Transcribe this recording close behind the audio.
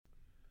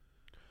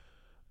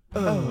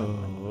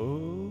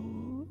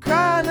Oh,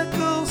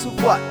 Chronicles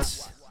of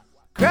what?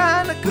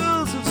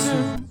 Chronicles of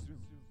Zoom.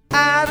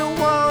 I don't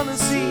wanna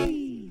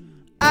see.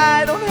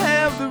 I don't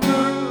have the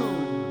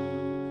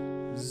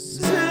room.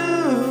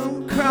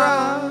 Zoom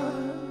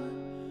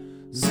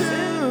Chron.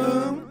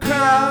 Zoom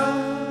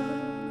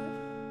Chron.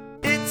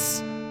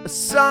 It's a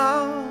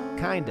song.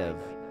 Kind of.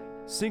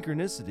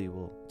 Synchronicity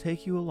will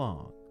take you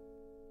along.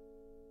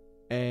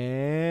 And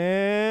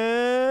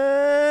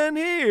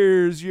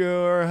here's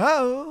your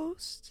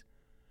host,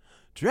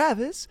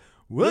 Travis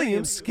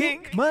William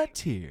Skink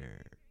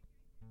Mateer.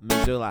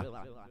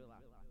 Missoula.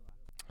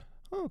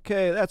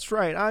 Okay, that's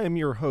right. I am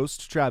your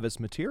host, Travis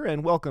Mateer,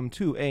 and welcome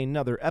to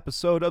another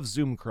episode of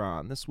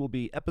Zoomcron. This will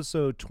be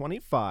episode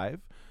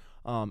 25,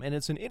 and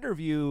it's an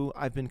interview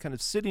I've been kind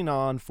of sitting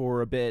on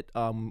for a bit.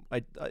 An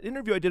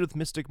interview I did with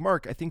Mystic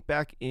Mark, I think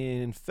back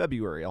in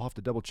February. I'll have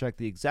to double check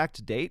the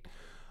exact date.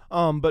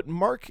 But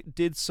Mark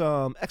did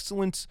some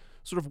excellent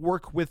sort of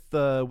work with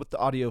the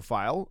audio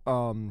file.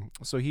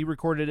 So he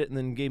recorded it and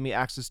then gave me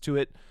access to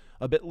it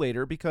a bit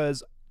later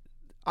because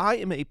I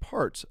am a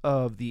part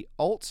of the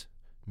Alt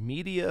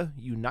Media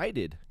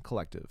United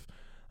collective.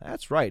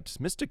 That's right.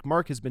 Mystic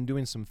Mark has been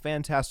doing some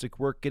fantastic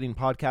work getting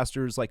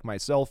podcasters like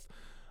myself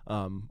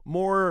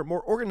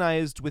more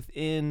organized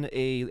within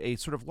a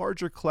sort of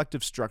larger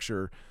collective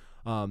structure.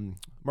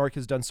 Mark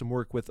has done some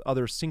work with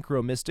other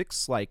synchro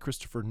mystics like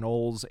Christopher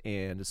Knowles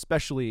and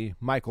especially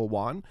Michael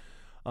Wan,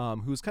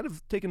 who's kind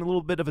of taken a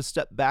little bit of a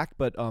step back,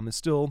 but is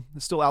still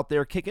out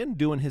there kicking,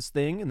 doing his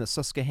thing in the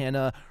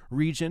Susquehanna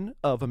region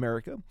of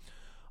America.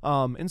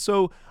 And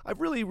so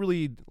I've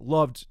really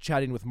loved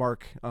chatting with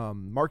Mark.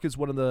 Mark is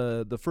one of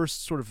the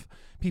first sort of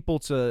people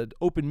to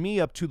open me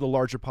up to the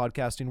larger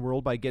podcasting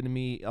world by getting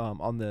me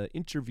on the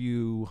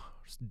interview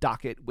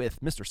docket with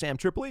Mr. Sam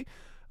Tripoli.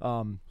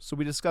 So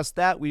we discussed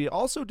that. We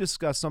also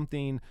discussed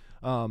something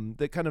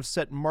that kind of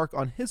set Mark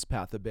on his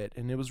path a bit,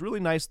 and it was really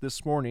nice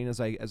this morning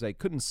as I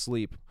couldn't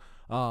sleep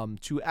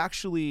to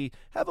actually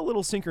have a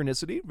little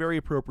synchronicity, very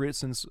appropriate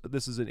since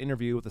this is an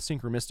interview with a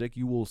synchromistic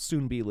you will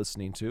soon be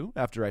listening to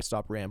after I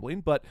stop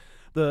rambling. But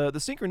the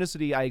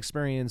synchronicity I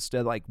experienced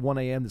at like 1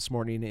 a.m. this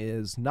morning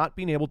is not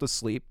being able to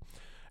sleep,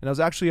 and I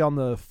was actually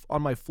on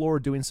my floor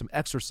doing some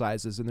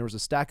exercises, and there was a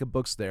stack of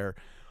books there.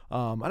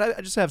 And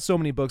I just have so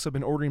many books. I've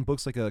been ordering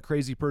books like a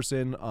crazy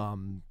person.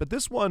 But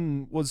this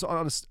one was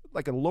on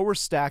a lower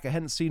stack I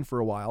hadn't seen for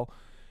a while.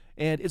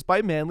 And it's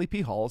by Manly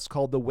P. Hall. It's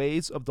called The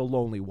Ways of the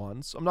Lonely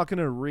Ones. I'm not going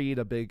to read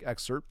a big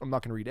excerpt. I'm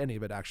not going to read any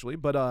of it, actually.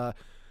 But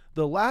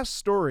the last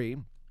story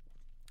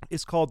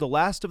is called The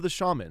Last of the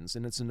Shamans.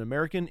 And it's an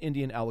American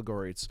Indian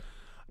allegory.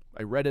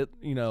 I read it,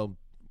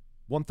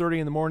 1:30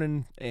 in the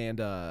morning and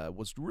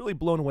was really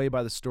blown away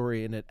by the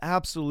story. And it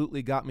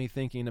absolutely got me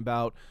thinking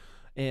about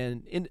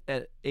a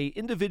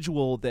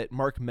individual that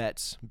Mark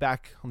met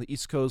back on the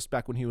East Coast,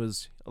 back when he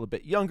was a little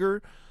bit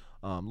younger,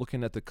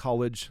 looking at the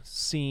college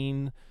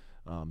scene,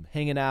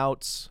 hanging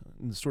out,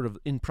 sort of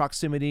in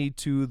proximity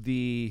to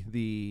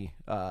the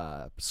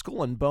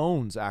Skull and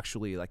Bones,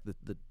 actually, like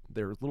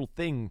their little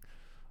thing,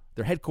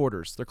 their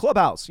headquarters, their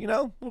clubhouse,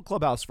 little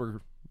clubhouse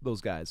for those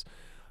guys.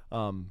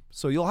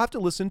 So you'll have to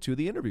listen to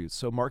the interviews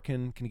so Mark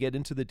can get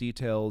into the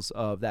details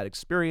of that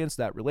experience,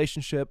 that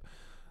relationship,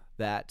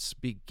 that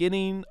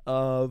beginning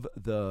of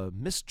the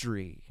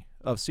mystery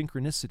of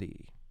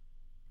synchronicity.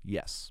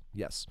 Yes.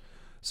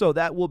 So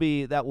that will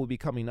be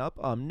coming up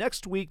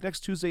next week,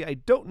 next Tuesday. I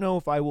don't know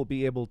if I will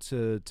be able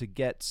to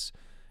get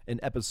an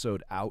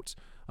episode out.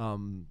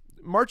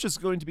 March is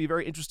going to be a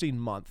very interesting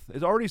month.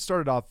 It already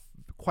started off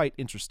quite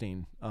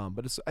interesting,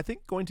 but it's, I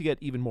think, going to get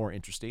even more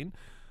interesting.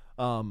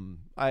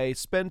 I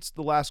spent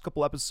the last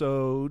couple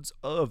episodes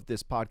of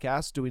this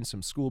podcast doing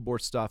some school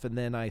board stuff, and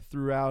then I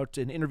threw out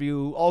an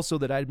interview also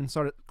that I'd been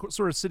sort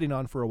of sitting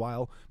on for a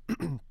while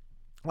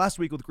last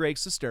week with Greg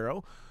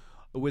Sestero.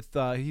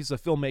 He's a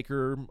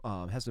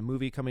filmmaker, has a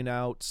movie coming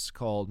out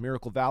called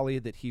Miracle Valley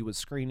that he was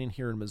screening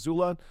here in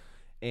Missoula,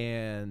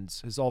 and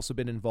has also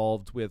been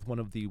involved with one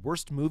of the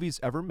worst movies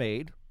ever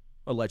made,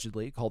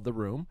 allegedly, called The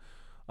Room.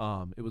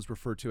 It was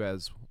referred to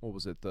as, what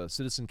was it, the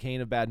Citizen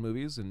Kane of bad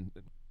movies, and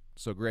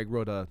so Greg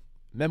wrote a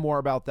memoir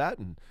about that,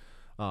 and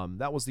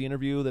that was the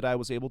interview that I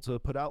was able to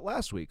put out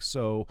last week.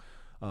 So,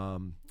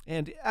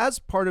 and as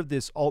part of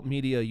this Alt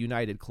Media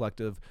United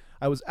collective,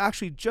 I was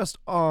actually just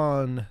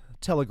on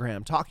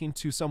Telegram talking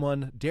to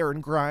someone,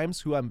 Darren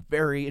Grimes, who I'm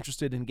very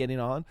interested in getting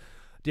on.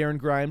 Darren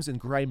Grimes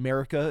and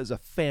Grimerica is a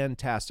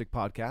fantastic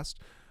podcast.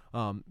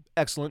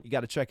 Excellent. You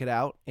got to check it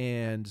out.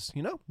 And,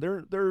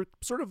 they're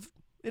sort of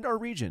in our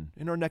region,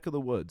 in our neck of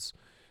the woods.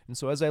 And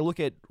so as I look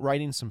at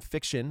writing some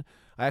fiction,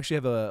 I actually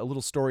have a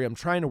little story I'm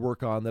trying to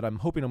work on that I'm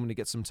hoping I'm going to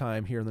get some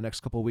time here in the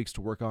next couple of weeks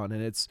to work on.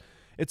 And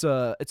it's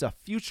a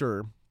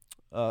future,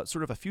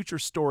 sort of a future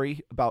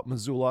story about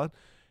Missoula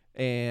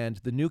and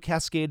the new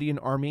Cascadian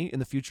Army in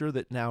the future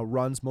that now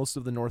runs most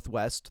of the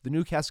Northwest. The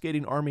new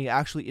Cascadian Army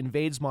actually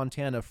invades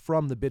Montana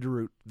from the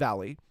Bitterroot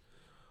Valley.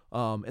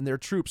 And their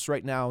troops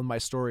right now in my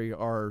story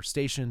are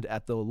stationed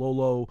at the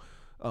Lolo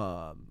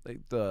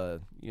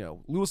the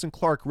Lewis and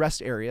Clark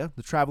rest area,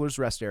 the Travelers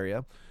Rest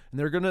area, and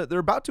they're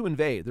about to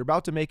invade. They're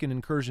about to make an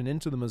incursion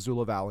into the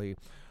Missoula Valley.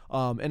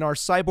 And our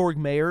cyborg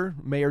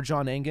Mayor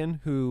John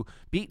Engen, who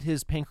beat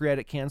his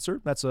pancreatic cancer,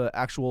 that's an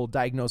actual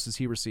diagnosis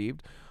he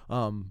received.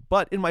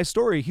 But in my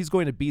story, he's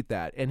going to beat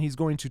that, and he's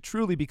going to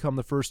truly become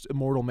the first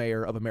immortal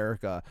mayor of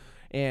America.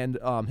 And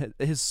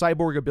his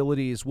cyborg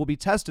abilities will be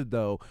tested,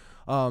 though,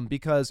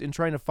 because in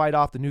trying to fight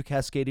off the new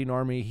Cascading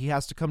Army, he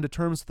has to come to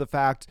terms with the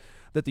fact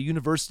that the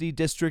University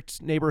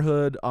District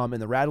neighborhood and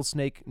the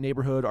Rattlesnake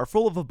neighborhood are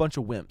full of a bunch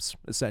of wimps,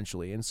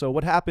 essentially. And so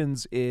what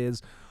happens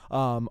is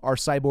our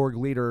cyborg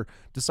leader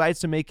decides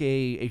to make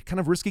a kind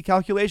of risky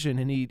calculation,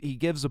 and he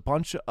gives a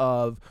bunch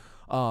of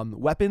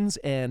weapons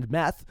and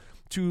meth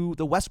to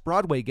the West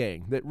Broadway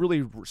gang that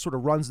really sort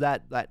of runs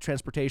that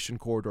transportation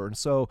corridor. And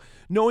so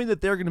knowing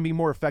that they're going to be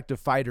more effective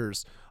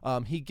fighters,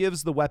 he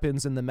gives the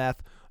weapons and the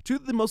meth to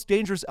the most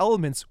dangerous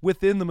elements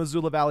within the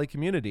Missoula Valley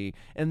community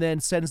and then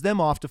sends them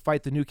off to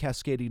fight the new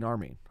Cascading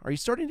Army. Are you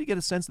starting to get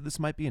a sense that this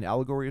might be an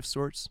allegory of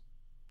sorts?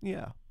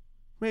 Yeah,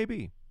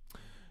 maybe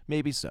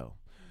so.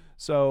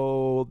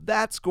 So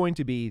that's going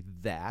to be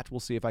that.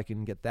 We'll see if I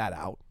can get that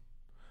out.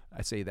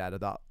 I say that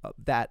about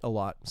that a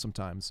lot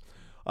sometimes.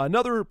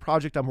 Another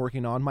project I'm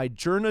working on, my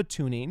Journa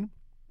tuning.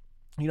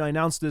 I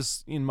announced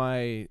this in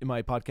my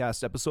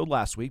podcast episode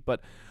last week,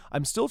 but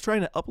I'm still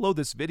trying to upload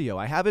this video.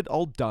 I have it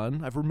all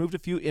done. I've removed a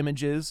few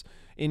images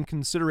in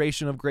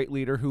consideration of Great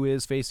Leader, who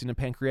is facing a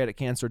pancreatic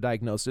cancer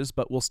diagnosis,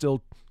 but will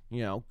still,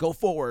 go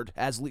forward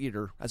as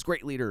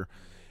Great Leader.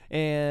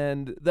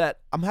 And that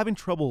I'm having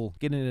trouble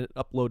getting it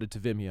uploaded to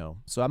Vimeo.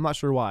 So I'm not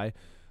sure why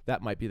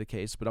that might be the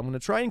case, but I'm going to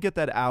try and get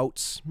that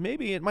out.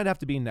 Maybe it might have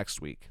to be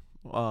next week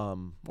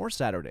or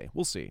Saturday.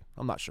 We'll see.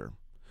 I'm not sure.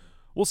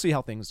 We'll see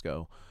how things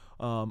go.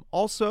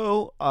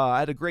 Also, I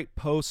had a great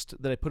post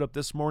that I put up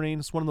this morning.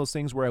 It's one of those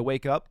things where I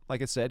wake up,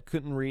 like I said,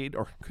 couldn't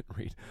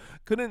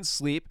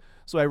sleep.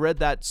 So I read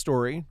that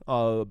story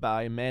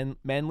by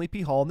Manly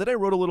P. Hall, and then I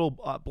wrote a little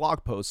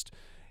blog post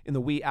in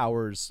the wee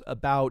hours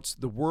about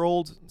the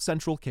World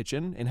Central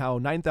Kitchen and how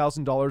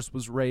 $9,000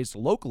 was raised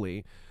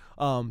locally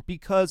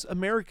because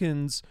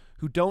Americans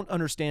who don't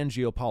understand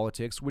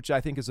geopolitics, which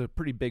I think is a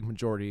pretty big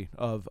majority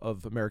of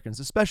Americans,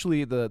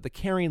 especially the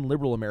caring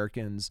liberal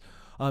Americans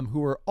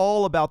who are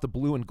all about the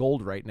blue and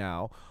gold right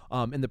now,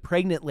 and the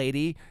pregnant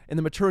lady and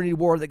the maternity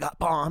ward that got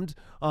bombed.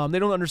 They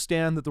don't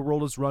understand that the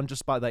world is run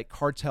just by like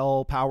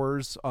cartel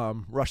powers.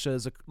 Russia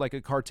is like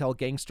a cartel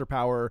gangster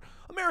power.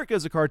 America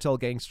is a cartel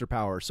gangster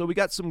power. So we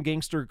got some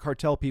gangster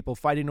cartel people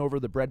fighting over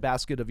the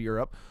breadbasket of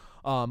Europe,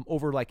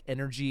 over like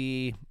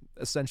energy,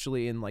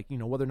 essentially, and like,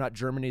 whether or not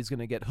Germany is going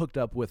to get hooked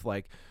up with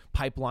like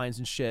pipelines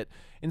and shit.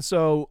 And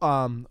so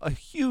a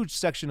huge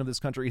section of this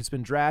country has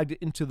been dragged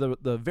into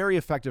the very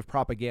effective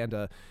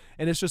propaganda,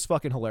 and it's just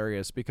fucking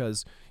hilarious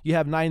because you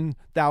have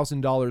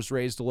 $9,000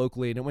 raised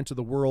locally and it went to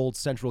the World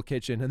Central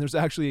Kitchen, and there's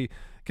actually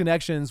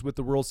connections with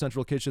the World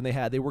Central Kitchen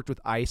they worked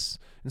with ICE,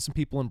 and some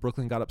people in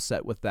Brooklyn got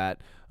upset with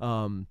that.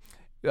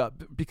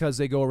 Because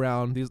they go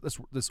around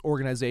this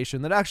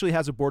organization that actually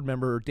has a board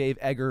member, Dave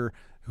Egger,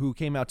 who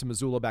came out to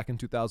Missoula back in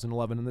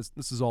 2011, and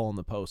this is all in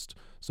the post.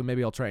 So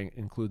maybe I'll try and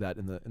include that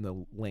in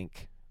the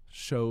link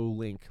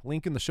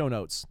in the show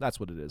notes. That's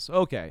what it is.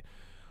 Okay.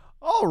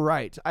 All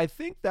right. I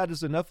think that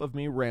is enough of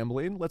me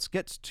rambling. Let's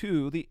get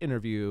to the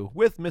interview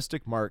with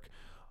Mystic Mark.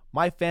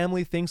 My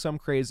Family Thinks I'm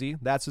Crazy.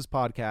 That's his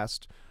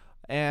podcast.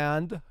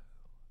 And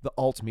the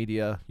Alt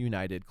Media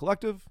United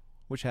Collective,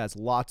 which has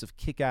lots of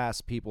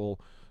kick-ass people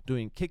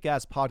doing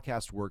kick-ass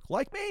podcast work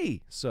like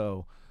me.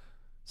 So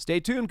stay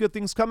tuned. Good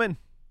things coming.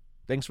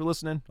 Thanks for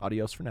listening.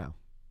 Adios for now.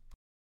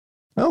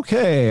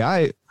 Okay.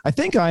 I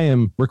think I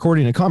am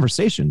recording a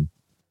conversation.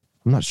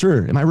 I'm not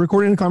sure. Am I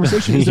recording a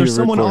conversation? Is there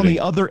someone on the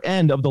other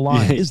end of the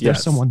line? Is there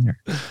someone there?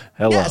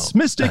 Hello. Yes.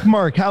 Mystic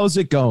Mark. How's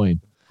it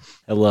going?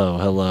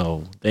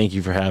 Hello. Thank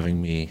you for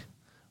having me.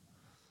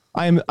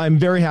 I'm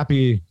very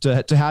happy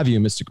to have you,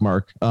 Mystic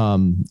Mark.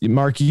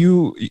 Mark,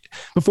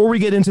 before we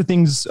get into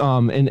things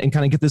and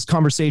kind of get this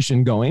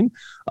conversation going,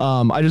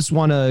 I just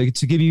want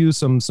to give you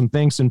some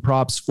thanks and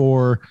props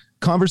for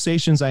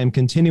conversations I am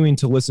continuing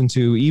to listen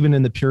to, even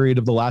in the period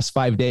of the last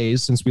 5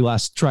 days since we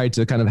last tried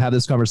to kind of have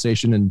this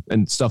conversation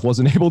and stuff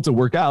wasn't able to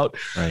work out.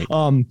 Right.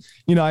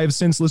 I have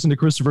since listened to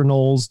Christopher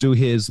Knowles do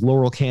his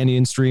Laurel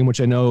Canyon stream, which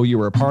I know you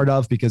were a part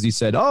of because he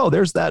said, "Oh,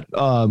 there's that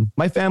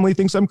My Family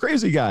Thinks I'm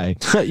Crazy guy."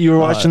 You were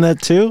watching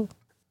that too?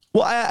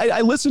 Well,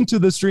 I listened to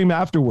the stream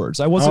afterwards.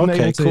 I wasn't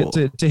able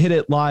to hit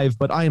it live,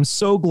 but I am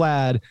so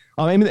glad.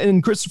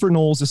 And Christopher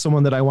Knowles is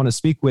someone that I want to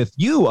speak with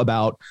you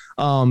about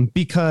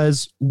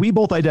because we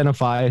both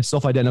self-identify as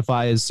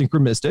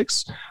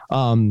synchromistics.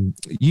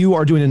 You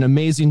are doing an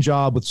amazing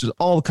job with just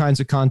all kinds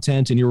of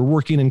content, and you're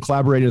working and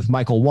collaborating with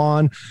Michael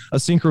Wan, a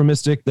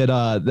synchromistic that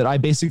I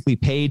basically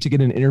paid to get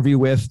an interview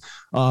with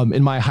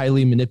in my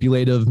highly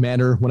manipulative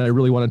manner. When I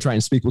really want to try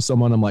and speak with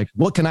someone, I'm like,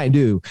 what can I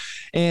do?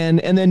 And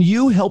then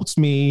you helped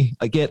me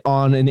get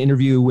on an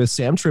interview with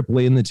Sam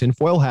Tripoli in the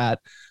tinfoil hat.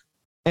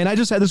 And I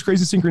just had this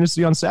crazy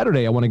synchronicity on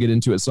Saturday I want to get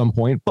into at some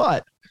point.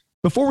 But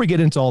before we get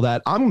into all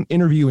that, I'm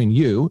interviewing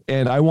you,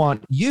 and I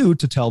want you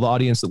to tell the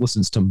audience that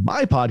listens to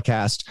my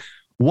podcast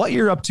what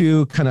you're up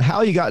to, kind of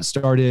how you got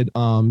started,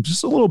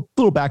 just a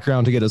little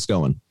background to get us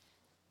going.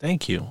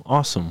 Thank you.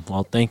 Awesome.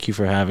 Well, thank you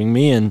for having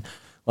me. And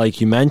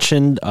like you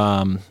mentioned,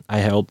 I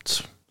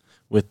helped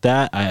with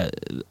that.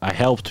 I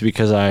helped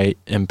because I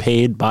am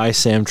paid by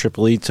Sam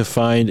Tripoli to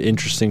find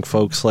interesting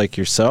folks like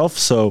yourself.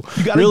 So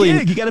you got a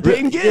gig. You got a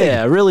paying gig.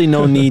 Yeah, really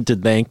no need to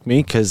thank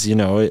me because,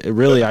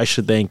 really I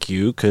should thank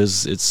you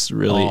because it's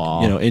really,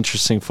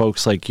 interesting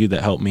folks like you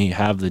that help me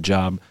have the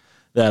job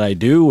that I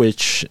do,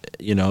 which,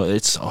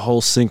 it's a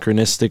whole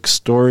synchronistic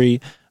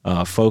story.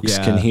 Folks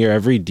can hear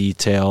every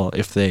detail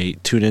if they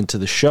tune into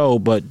the show,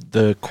 but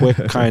the quick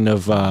kind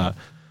of,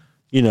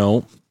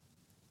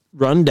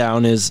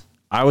 rundown is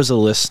I was a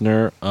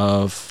listener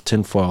of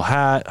Tinfoil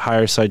Hat,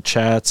 Higher Side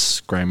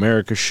Chats,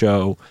 Grimerica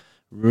Show,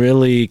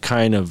 really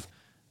kind of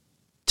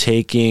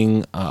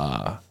taking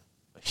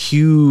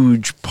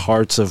huge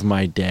parts of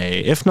my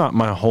day, if not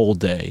my whole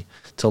day,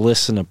 to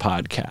listen to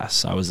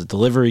podcasts. I was a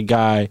delivery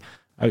guy.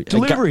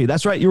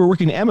 That's right. You were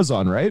working at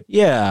Amazon, right?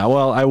 Yeah.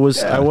 Well, I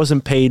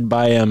wasn't paid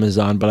by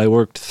Amazon, but I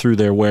worked through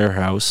their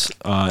warehouse,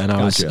 and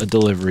I was a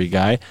delivery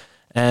guy.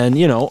 And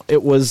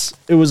it was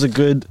a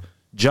good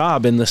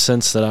job in the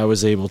sense that I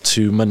was able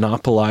to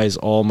monopolize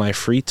all my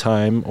free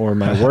time or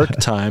my work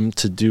time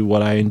to do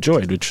what I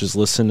enjoyed, which was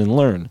listen and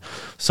learn.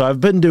 So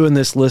I've been doing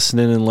this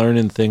listening and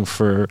learning thing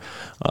for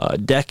a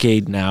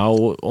decade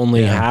now.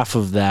 Only half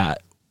of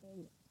that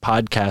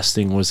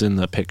podcasting was in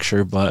the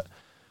picture, but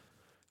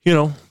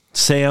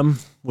Sam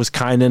was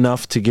kind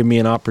enough to give me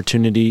an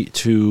opportunity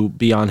to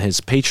be on his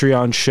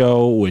Patreon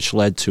show, which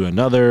led to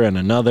another and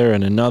another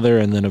and another.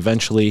 And then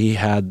eventually he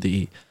had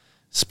the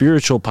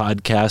spiritual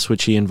podcast,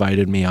 which he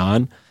invited me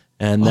on.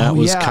 And that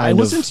was I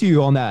listened to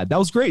you on that. That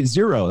was great.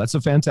 Zero. That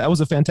was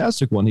a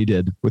fantastic one he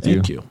did with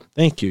you.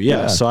 Thank you.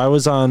 Yeah. So I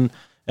was on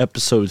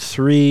episode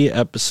 3,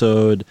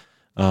 episode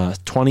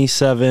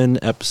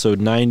 27, episode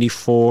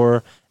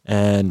 94,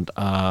 and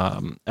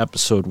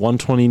episode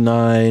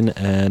 129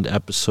 and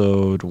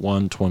episode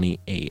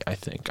 128, I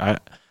think.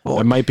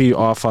 I might be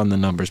off on the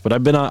numbers, but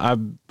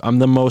I'm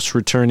the most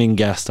returning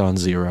guest on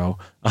Zero.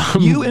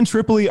 You and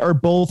Tripoli are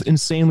both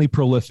insanely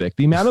prolific.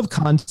 The amount of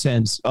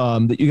content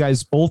that you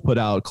guys both put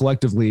out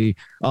collectively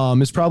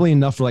is probably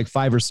enough for like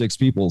 5 or 6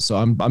 people. So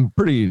I'm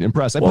pretty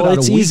impressed. I put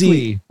out a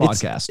weekly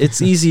podcast.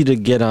 It's easy to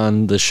get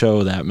on the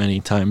show that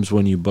many times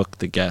when you book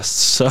the guests.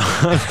 So,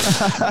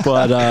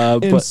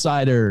 but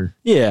insider.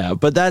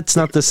 But that's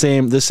not the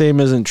same. The same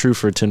isn't true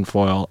for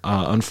Tinfoil.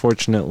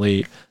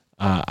 Unfortunately,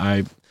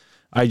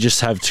 I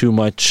just have too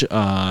much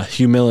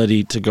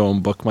humility to go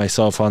and book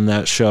myself on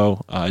that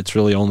show. It's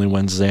really only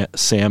when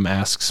Sam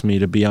asks me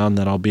to be on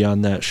that I'll be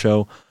on that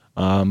show.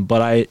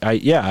 But I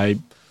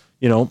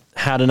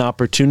had an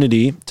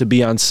opportunity to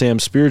be on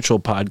Sam's spiritual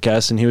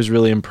podcast, and he was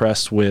really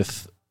impressed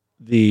with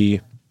the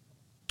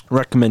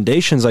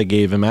recommendations I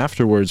gave him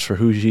afterwards for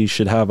who he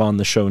should have on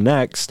the show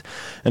next.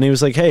 And he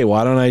was like, hey,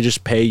 why don't I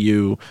just pay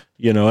you,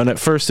 and at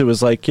first it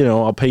was like,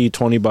 I'll pay you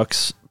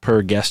 $20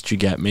 per guest you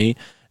get me.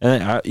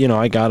 And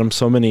I got him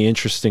so many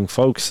interesting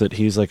folks that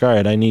he's like, all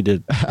right, I need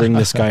to bring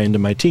this guy into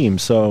my team.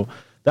 So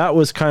that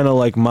was kind of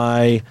like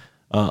my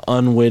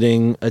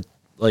unwitting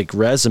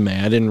resume.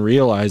 I didn't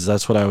realize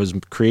that's what I was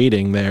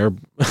creating there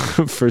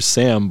for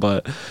Sam,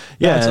 but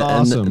that's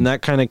awesome. And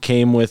that kind of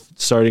came with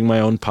starting my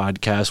own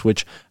podcast,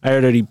 which I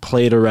already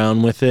played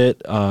around with it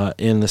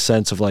in the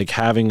sense of like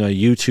having a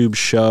YouTube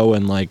show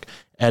and like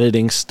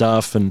editing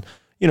stuff. And,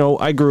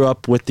 I grew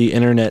up with the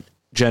internet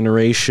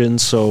generation,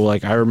 so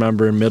like I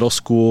remember in middle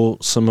school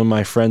some of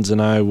my friends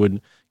and I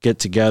would get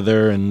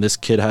together, and this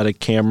kid had a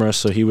camera,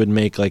 so he would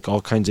make like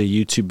all kinds of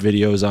YouTube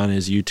videos on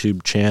his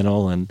YouTube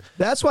channel, and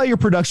that's why your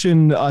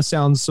production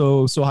sounds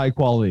so high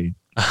quality.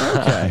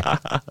 Okay.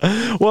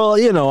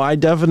 Well, I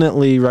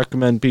definitely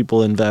recommend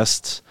people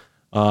invest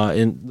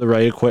in the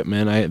right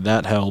equipment.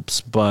 That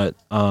helps, but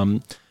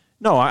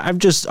no,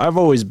 I've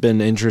always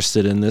been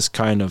interested in this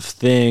kind of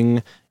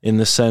thing, in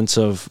the sense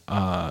of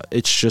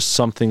it's just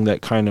something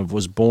that kind of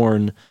was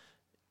born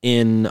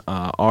in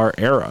our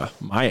era,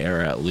 my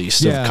era at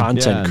least, of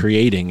content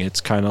creating.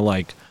 It's kind of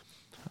like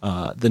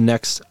the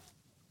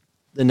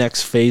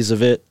next phase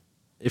of it,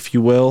 if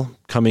you will,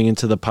 coming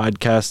into the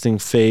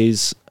podcasting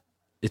phase.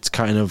 It's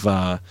kind of,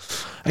 I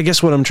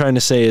guess what I'm trying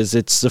to say is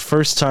it's the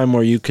first time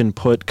where you can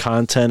put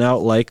content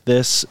out like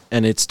this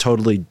and it's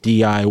totally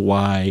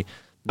DIY,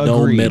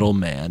 no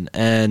middleman.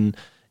 And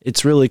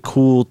it's really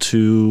cool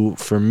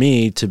for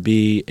me to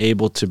be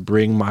able to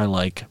bring my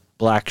like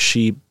black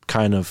sheep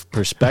kind of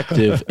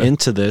perspective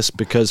into this,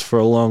 because for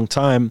a long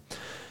time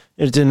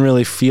it didn't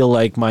really feel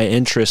like my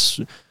interests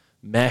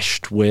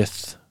meshed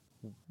with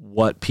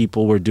what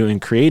people were doing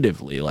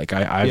creatively. Like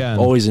I've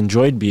always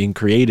enjoyed being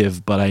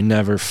creative, but I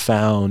never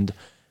found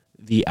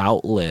the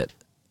outlet.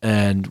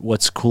 And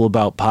what's cool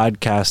about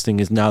podcasting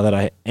is now that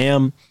I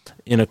am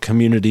in a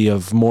community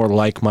of more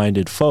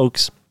like-minded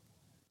folks,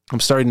 I'm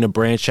starting to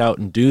branch out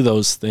and do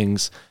those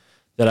things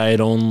that I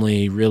had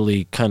only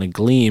really kind of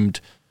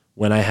gleamed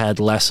when I had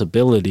less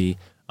ability.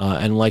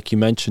 And like you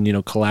mentioned, you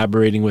know,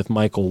 collaborating with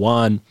Michael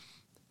Wan,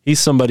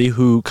 he's somebody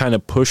who kind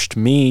of pushed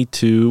me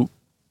to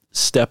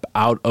step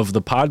out of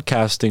the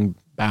podcasting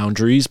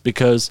boundaries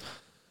because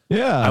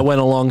I went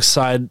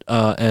alongside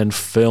and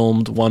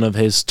filmed one of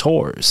his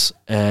tours.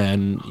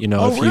 And, you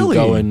know,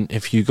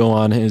 if you go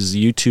on his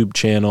YouTube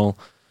channel,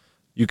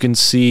 you can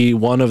see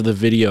one of the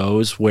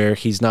videos where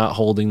he's not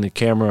holding the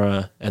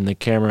camera and the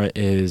camera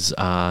is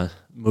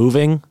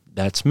moving.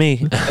 That's me.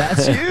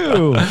 That's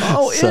you.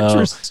 Oh, so,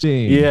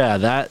 interesting. Yeah,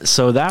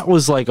 that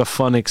was like a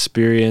fun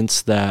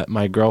experience that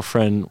my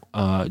girlfriend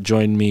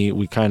joined me.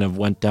 We kind of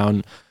went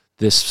down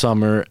this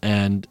summer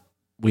and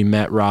we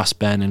met Ross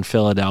Ben in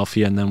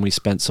Philadelphia, and then we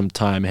spent some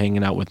time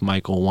hanging out with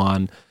Michael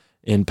Wan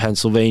in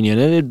Pennsylvania.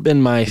 And it had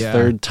been my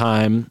third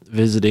time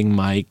visiting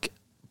Mike,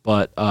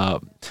 but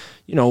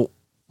you know,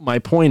 my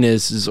point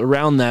is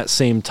around that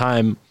same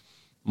time,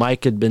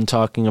 Mike had been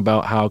talking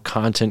about how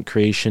content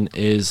creation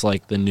is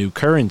like the new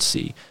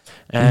currency.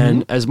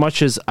 And as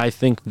much as I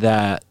think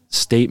that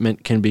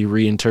statement can be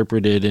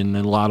reinterpreted in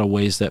a lot of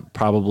ways that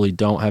probably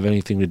don't have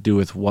anything to do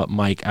with what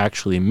Mike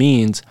actually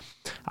means,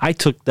 I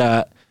took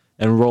that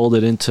and rolled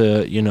it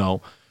into, you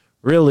know,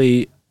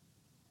 really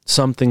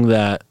something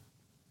that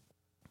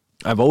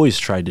I've always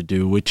tried to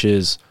do, which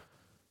is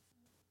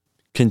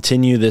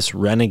continue this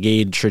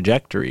renegade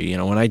trajectory. You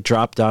know, when I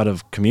dropped out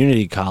of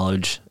community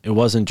college, it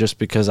wasn't just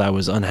because I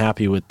was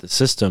unhappy with the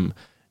system.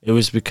 It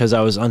was because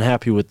I was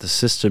unhappy with the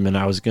system and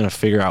I was going to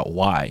figure out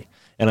why.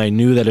 And I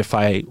knew that if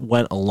I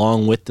went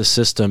along with the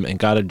system and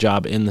got a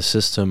job in the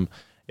system,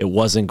 it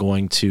wasn't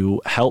going to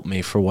help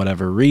me for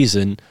whatever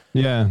reason.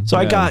 So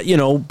I got, you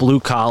know, blue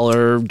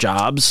collar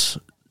jobs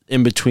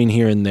in between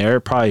here and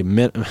there, probably,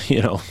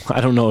 you know, I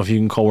don't know if you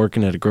can call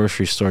working at a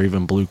grocery store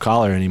even blue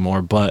collar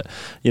anymore, but,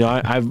 you know,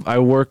 I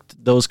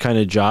worked those kind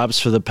of jobs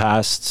for the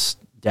past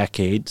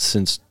decade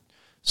since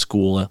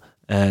school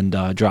and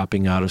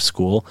dropping out of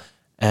school.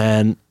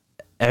 And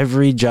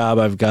every job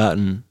I've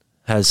gotten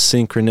has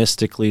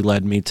synchronistically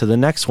led me to the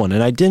next one.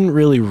 And I didn't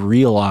really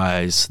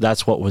realize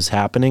that's what was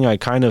happening. I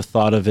kind of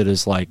thought of it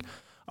as like,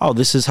 oh,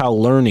 this is how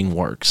learning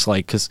works.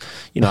 Like, because,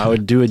 you know, I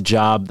would do a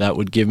job that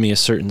would give me a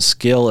certain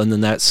skill, and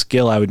then that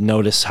skill, I would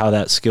notice how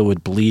that skill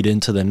would bleed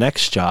into the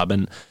next job.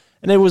 And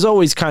it was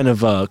always kind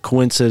of a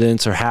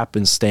coincidence or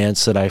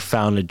happenstance that I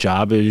found a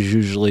job. It was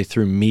usually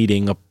through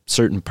meeting a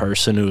certain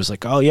person who was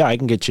like, oh, yeah, I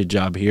can get you a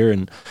job here.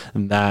 And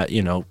that,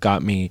 you know,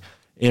 got me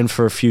in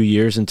for a few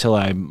years until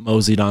I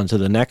moseyed on to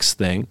the next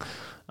thing.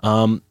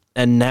 And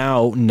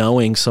now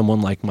knowing someone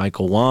like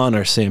Michael Wan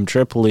or Sam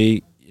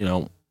Tripoli, you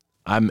know,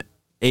 I'm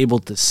able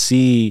to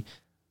see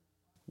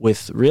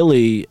with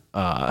really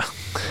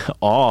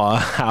awe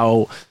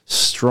how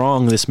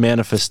strong this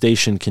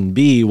manifestation can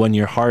be when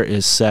your heart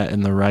is set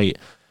in the right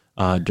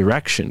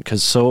direction.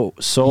 Because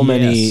so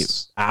many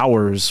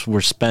hours were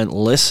spent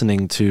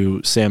listening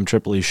to Sam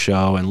Tripoli's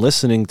show and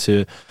listening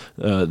to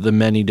the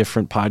many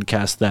different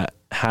podcasts that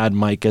had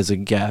Mike as a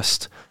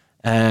guest.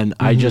 And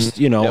I just,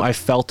 you know, I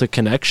felt a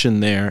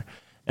connection there,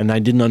 and I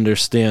didn't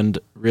understand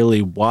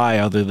really why,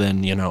 other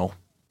than, you know,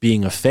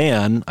 being a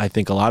fan. I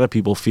think a lot of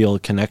people feel a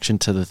connection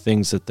to the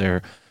things that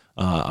they're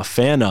a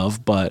fan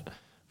of, but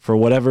for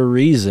whatever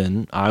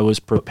reason, I was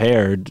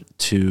prepared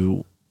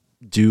to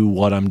do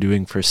what I'm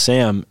doing for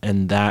Sam,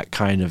 and that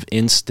kind of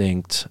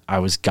instinct, I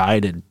was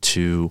guided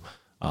to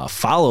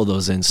follow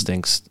those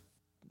instincts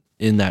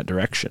in that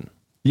direction.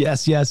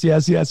 Yes.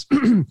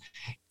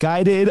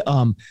 Guided.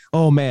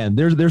 Oh man,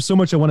 there's so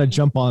much I want to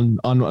jump on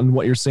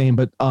what you're saying,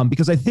 but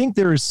because I think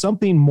there is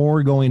something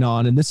more going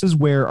on, and this is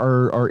where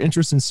our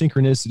interest in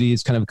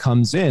synchronicities kind of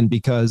comes in,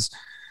 because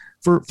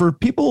for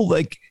people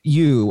like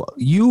you,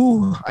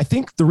 I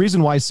think the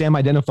reason why Sam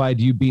identified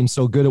you being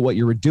so good at what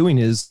you were doing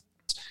is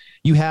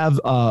you have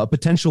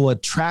potential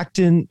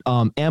attractant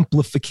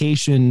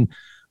amplification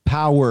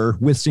power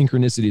with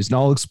synchronicities. And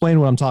I'll explain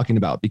what I'm talking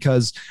about,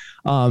 because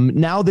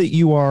now that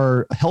you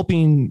are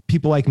helping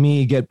people like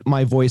me get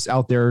my voice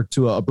out there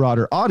to a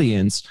broader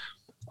audience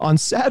on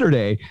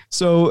Saturday.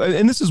 So,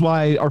 and this is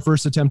why our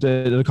first attempt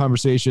at a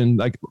conversation,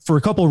 like for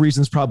a couple of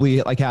reasons,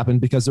 probably like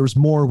happened because there was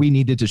more we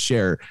needed to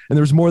share and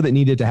there was more that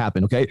needed to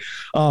happen. Okay.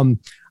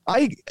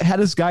 I had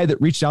this guy that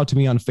reached out to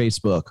me on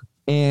Facebook,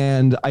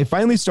 and I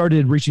finally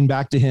started reaching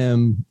back to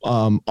him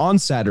on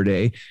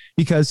Saturday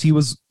because he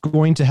was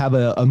going to have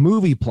a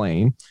movie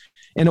playing.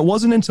 And it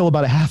wasn't until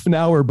about a half an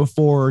hour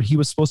before he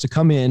was supposed to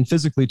come in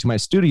physically to my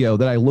studio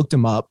that I looked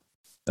him up.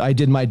 I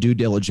did my due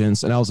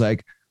diligence, and I was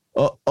like,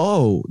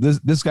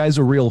 this guy's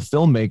a real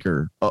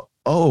filmmaker.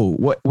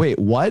 Wait,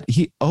 what?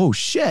 Oh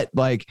shit.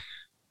 Like,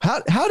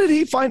 how did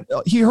he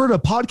he heard a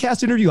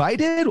podcast interview I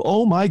did?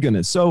 Oh my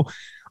goodness. So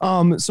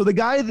the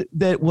guy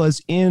that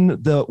was in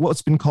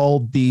what's been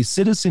called the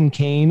Citizen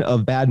Kane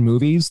of bad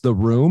movies, The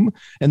Room,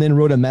 and then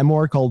wrote a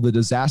memoir called The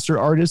Disaster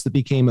Artist that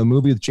became a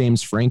movie with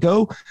James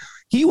Franco.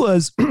 He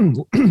was,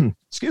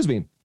 excuse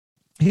me,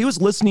 he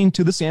was listening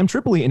to the Sam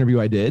Tripoli interview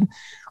I did,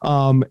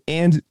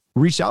 and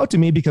reached out to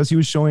me because he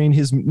was showing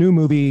his new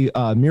movie,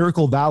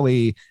 Miracle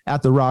Valley,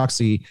 at the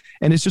Roxy.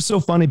 And it's just so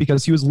funny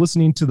because he was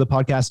listening to the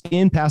podcast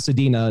in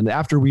Pasadena. And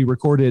after we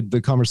recorded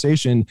the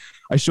conversation,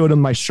 I showed him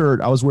my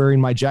shirt. I was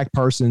wearing my Jack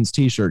Parsons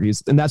t-shirt.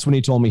 And that's when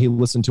he told me he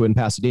listened to it in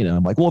Pasadena.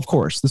 I'm like, well, of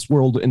course, this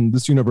world and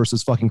this universe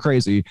is fucking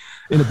crazy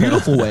in a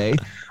beautiful way.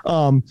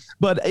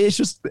 But it's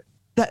just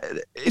that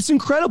it's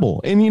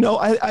incredible. And,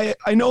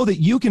 I know that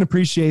you can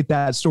appreciate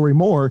that story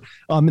more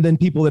than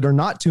people that are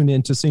not tuned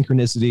into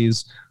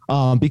Synchronicities,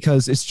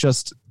 because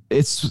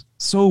it's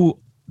so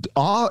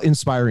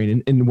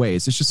awe-inspiring in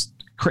ways. It's just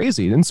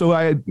crazy. And so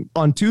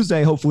on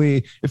Tuesday,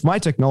 hopefully, if my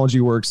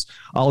technology works,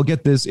 I'll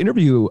get this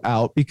interview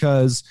out,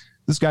 because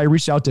this guy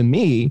reached out to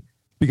me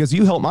because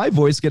you helped my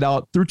voice get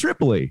out through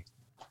Tripoli.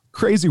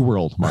 Crazy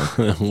world, Mark.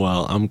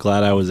 Well, I'm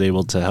glad I was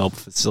able to help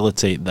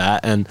facilitate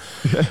that. And,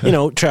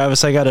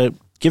 Travis, I got to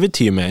give it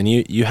to you, man.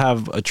 You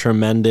have a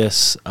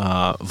tremendous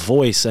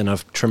voice and a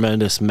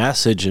tremendous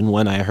message. And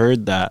when I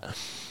heard that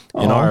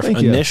in our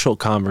initial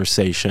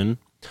conversation,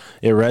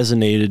 it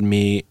resonated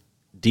me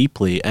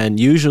deeply, and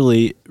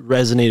usually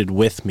resonated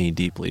with me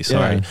deeply.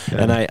 Sorry.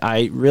 Yeah. And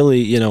I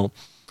really, a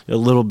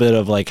little bit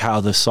of like how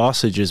the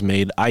sausage is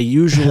made. I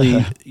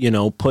usually,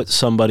 put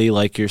somebody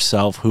like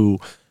yourself who,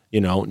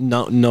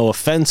 no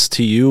offense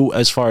to you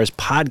as far as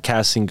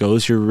podcasting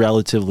goes, you're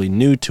relatively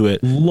new to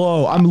it. I'm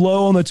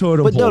low on the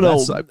totem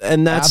pole.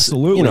 And that's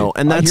absolutely,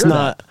 and that's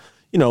not,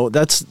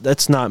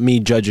 that's not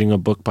me judging a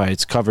book by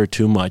its cover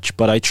too much,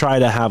 but I try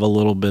to have a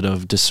little bit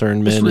of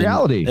discernment. It's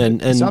reality.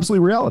 And it's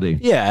absolutely reality.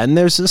 Yeah. And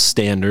there's a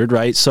standard,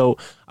 right? So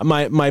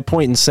my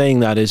point in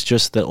saying that is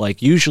just that,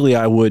 like, usually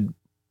I would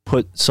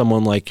put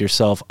someone like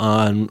yourself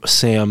on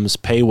Sam's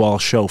paywall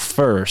show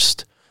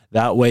first.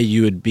 That way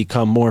you would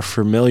become more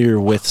familiar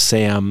with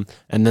Sam,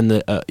 and then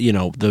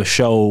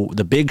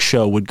the big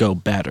show would go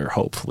better,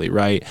 hopefully,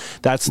 right?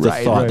 That's the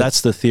thought. Right.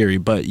 That's the theory.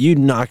 But you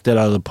knocked it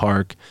out of the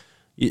park.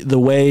 The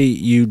way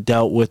you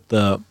dealt with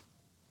the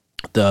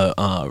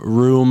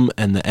room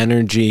and the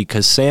energy,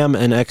 because Sam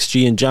and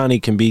XG and Johnny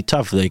can be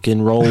tough. They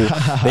can roll.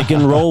 They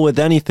can roll with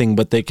anything,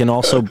 but they can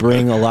also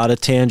bring a lot of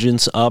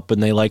tangents up,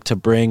 and they like to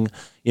bring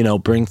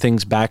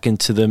things back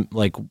into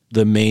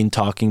the main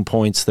talking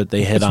points that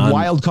they hit on.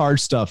 Wild card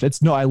stuff.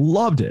 I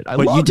loved it.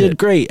 But you did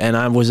great, and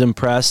I was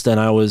impressed, and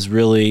I was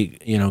really,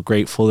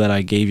 grateful that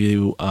I gave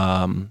you,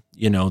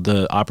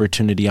 the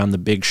opportunity on the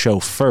big show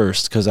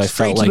first, because I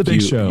felt like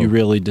you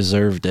really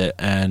deserved it.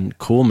 And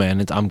cool,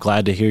 man. I'm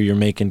glad to hear you're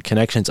making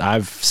connections.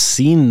 I've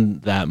seen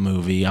that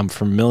movie. I'm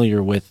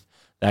familiar with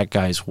that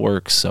guy's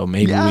work, so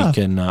maybe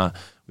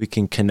we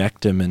can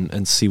connect him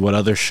and see what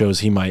other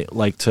shows he might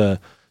like to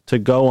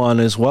go on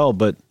as well.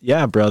 But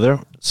yeah, brother.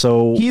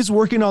 So he's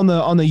working in the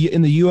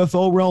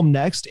UFO realm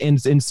next,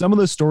 and in some of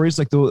the stories,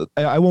 like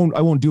I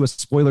won't do a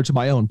spoiler to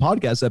my own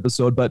podcast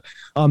episode, but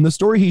the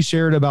story he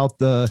shared about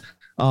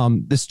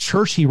this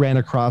church he ran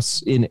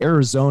across in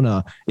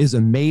Arizona is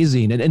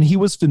amazing. And he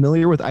was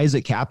familiar with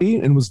Isaac Cappy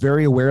and was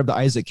very aware of the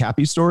Isaac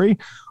Cappy story.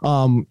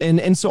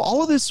 And so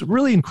all of this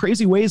really in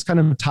crazy ways kind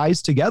of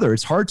ties together.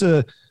 It's hard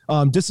to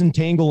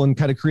disentangle and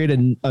kind of create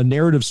a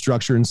narrative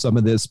structure in some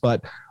of this,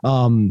 but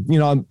I'm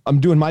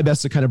doing my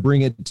best to kind of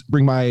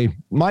bring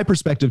my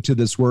perspective to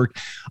this work.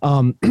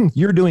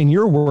 You're doing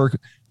your work.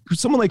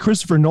 Someone like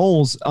Christopher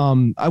Knowles,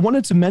 I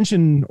wanted to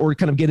mention or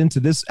kind of get into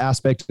this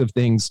aspect of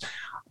things.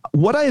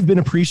 What I have been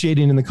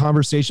appreciating in the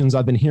conversations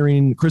I've been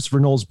hearing Christopher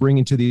Knowles bring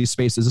into these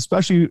spaces,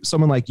 especially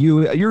someone like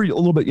you, you're a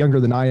little bit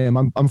younger than I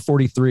am. I'm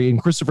 43,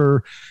 and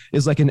Christopher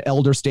is like an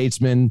elder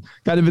statesman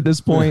kind of at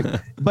this point,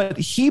 but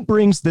he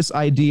brings this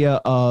idea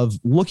of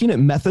looking at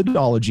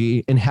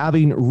methodology and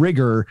having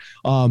rigor,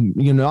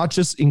 not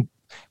just in.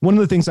 One of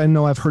the things I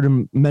know I've heard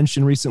him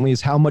mention recently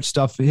is how much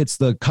stuff hits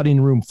the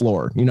cutting room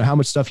floor, how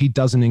much stuff he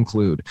doesn't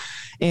include.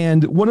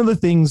 And one of the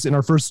things in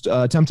our first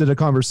attempt at a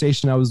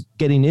conversation I was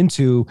getting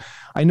into,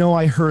 I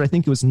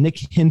think it was Nick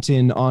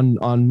Hinton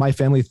on My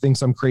Family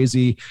Thinks I'm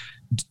Crazy,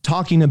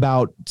 talking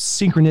about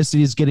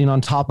synchronicities getting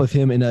on top of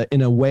him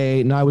in a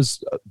way. And I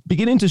was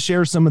beginning to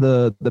share some of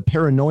the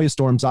paranoia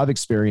storms I've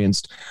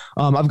experienced.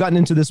 I've gotten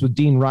into this with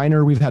Dean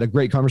Reiner. We've had a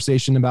great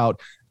conversation about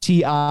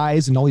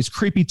TIs and all these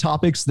creepy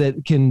topics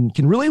that can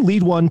really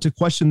lead one to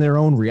question their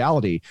own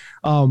reality.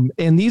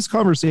 And these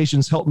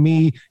conversations help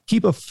me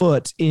keep a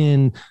foot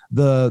in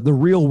the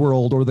real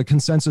world or the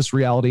consensus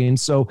reality. And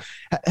so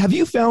have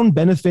you found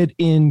benefit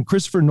in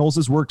Christopher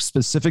Knowles' work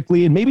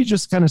specifically, and maybe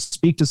just kind of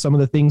speak to some of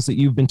the things that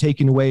you've been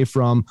taking away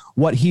from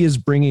what he is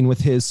bringing with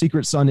his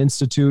Secret Sun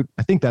Institute?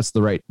 I think that's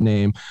the right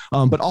name.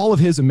 But all of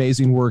his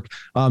amazing work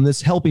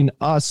that's helping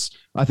us,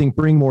 I think,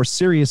 bring more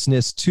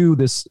seriousness to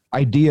this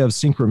idea of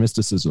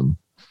synchromysticism.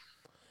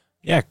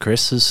 Yeah,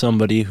 Chris is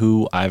somebody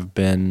who I've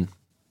been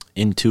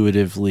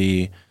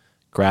intuitively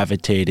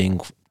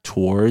gravitating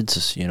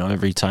towards.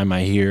 Every time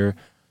I hear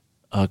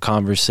a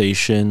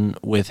conversation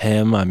with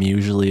him, I'm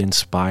usually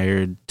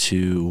inspired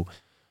to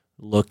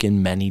look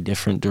in many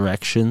different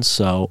directions.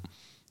 So,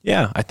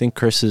 yeah, I think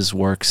Chris's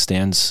work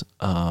stands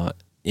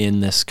in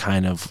this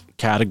kind of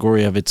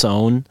category of its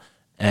own.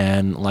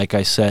 And like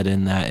I said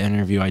in that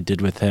interview I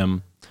did with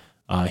him,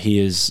 He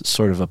is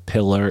sort of a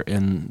pillar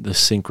in the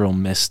synchro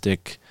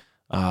mystic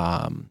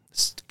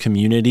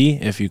community,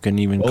 if you can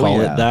even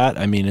call it that.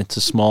 I mean, it's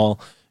a small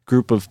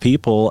group of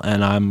people,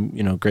 and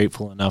I'm,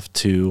 grateful enough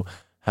to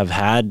have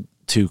had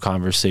 2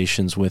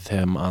 conversations with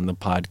him on the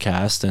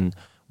podcast, and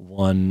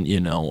one,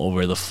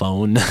 over the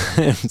phone.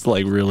 It's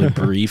like really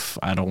brief.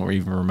 I don't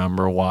even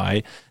remember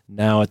why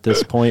now at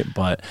this point,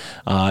 but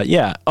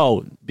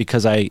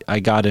because I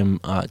got him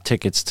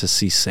tickets to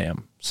see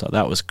Sam, so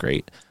that was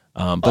great.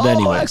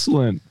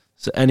 Excellent.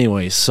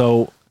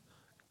 So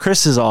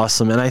Chris is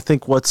awesome, and I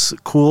think what's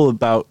cool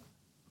about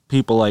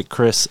people like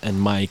Chris and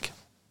Mike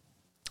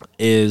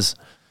is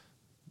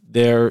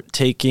they're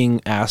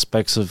taking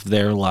aspects of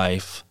their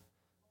life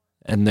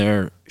and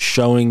they're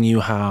showing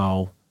you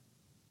how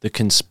the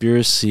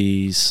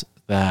conspiracies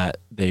that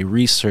they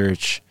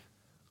research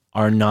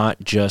are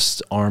not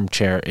just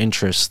armchair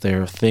interests.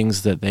 They're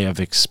things that they have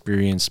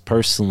experienced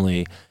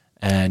personally.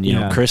 And,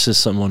 Chris is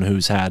someone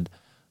who's had,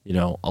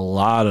 a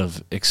lot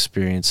of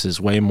experiences,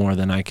 way more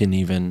than I can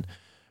even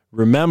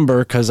remember,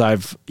 because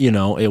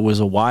it was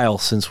a while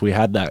since we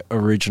had that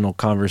original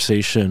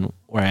conversation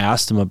where I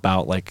asked him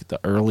about like the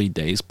early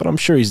days, but I'm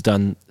sure he's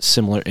done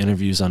similar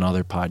interviews on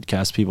other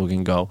podcasts. People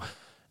can go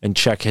and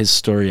check his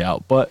story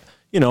out. But,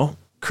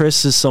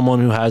 Chris is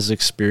someone who has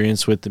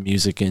experience with the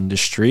music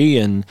industry,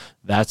 and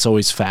that's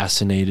always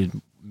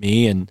fascinated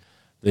me, and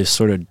this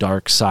sort of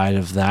dark side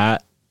of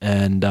that.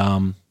 And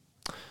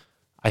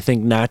I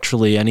think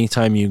naturally,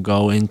 anytime you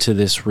go into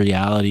this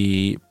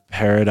reality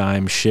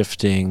paradigm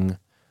shifting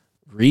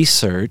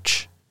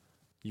research,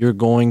 you're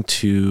going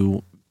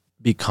to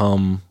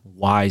become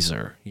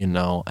wiser,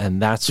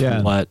 and that's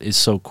what is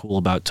so cool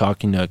about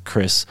talking to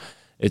Chris.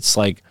 It's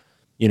like,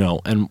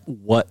 and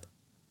what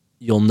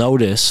you'll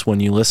notice when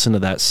you listen to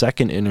that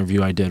second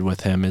interview I did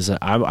with him is that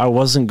I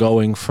wasn't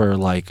going for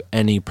like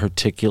any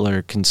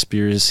particular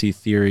conspiracy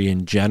theory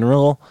in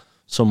general,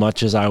 so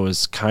much as I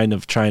was kind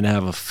of trying to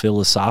have a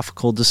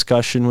philosophical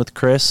discussion with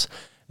Chris.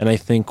 And I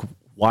think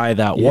why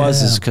that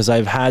was is because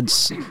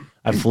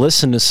I've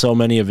listened to so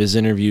many of his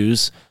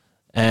interviews,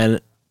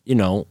 and,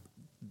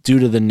 due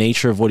to the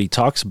nature of what he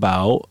talks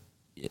about,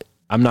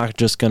 I'm not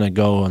just going to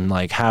go and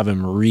like have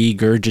him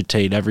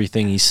regurgitate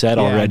everything he said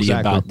already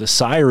about the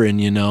siren,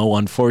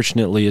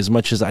 Unfortunately, as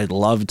much as I'd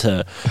love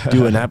to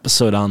do an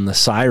episode on the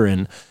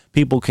siren,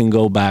 people can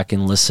go back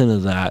and listen to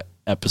that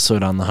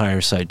episode on the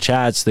Higher Side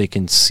Chats. They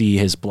can see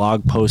his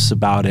blog posts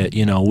about it.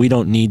 We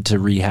don't need to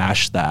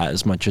rehash that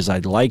as much as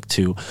I'd like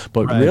to,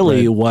 but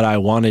what I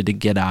wanted to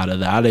get out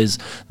of that is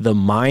the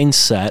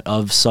mindset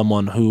of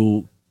someone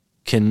who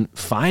can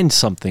find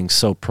something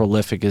so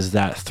prolific as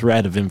that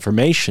thread of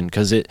information,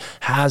 because it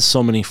has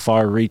so many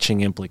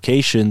far-reaching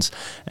implications.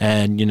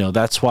 And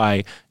that's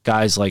why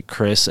guys like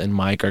Chris and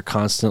Mike are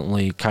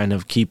constantly kind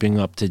of keeping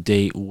up to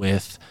date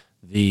with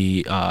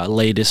the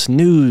latest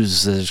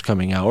news that is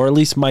coming out, or at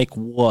least Mike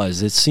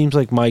was. It seems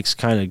like Mike's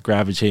kind of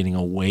gravitating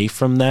away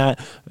from that,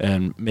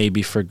 and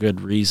maybe for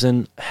good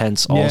reason,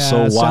 hence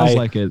also why sounds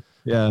like it.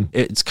 Yeah,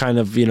 it's kind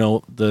of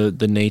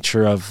the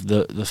nature of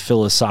the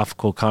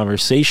philosophical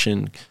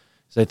conversation.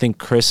 So I think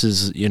Chris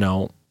is,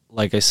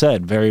 like I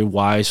said, very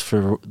wise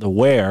for the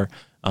wear,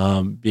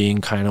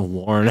 being kind of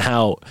worn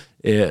out,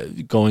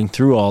 going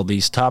through all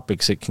these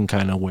topics. It can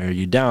kind of wear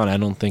you down. I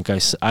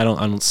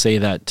don't say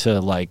that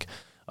to like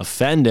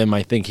offend him.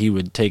 I think he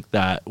would take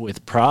that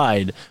with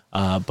pride.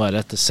 But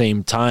at the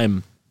same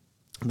time,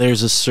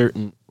 there's a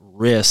certain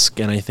risk,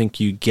 and I think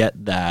you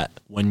get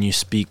that when you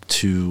speak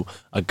to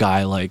a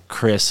guy like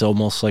Chris,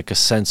 almost like a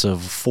sense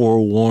of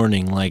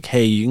forewarning, like,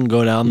 hey, you can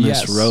go down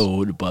this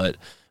road, but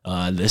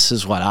this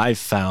is what I've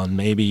found.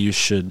 Maybe you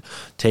should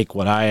take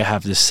what I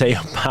have to say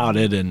about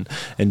it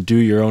and do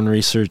your own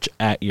research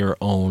at your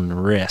own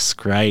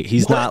risk, right?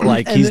 He's not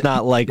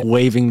like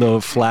waving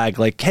the flag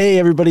like, hey,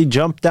 everybody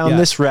jump down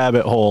this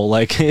rabbit hole.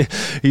 Like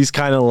he's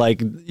kind of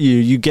like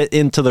you get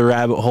into the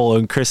rabbit hole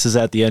and Chris is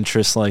at the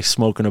entrance like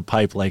smoking a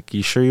pipe like,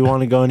 you sure you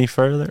want to go any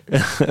further?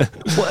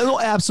 Well,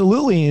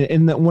 absolutely.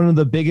 And that one of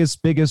the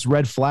biggest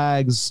red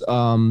flags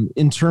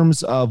in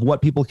terms of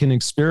what people can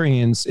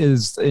experience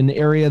is an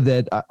area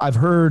that I've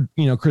heard,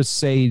 Chris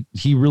say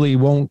he really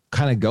won't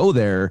kind of go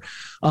there.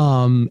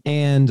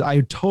 And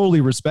I totally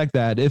respect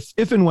that.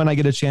 If and when I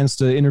get a chance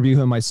to interview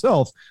him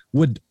myself,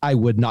 I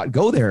would not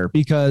go there,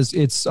 because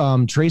it's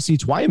Tracy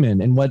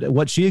Twyman and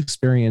what she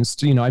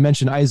experienced. I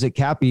mentioned Isaac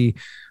Cappy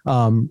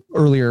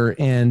earlier,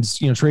 and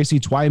Tracy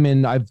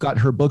Twyman, I've got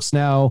her books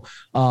now,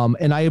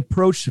 and I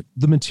approach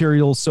the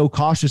material so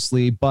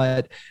cautiously,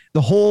 but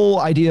the whole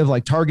idea of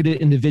like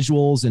targeted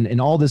individuals and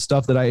all this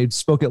stuff that I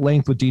spoke at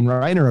length with Dean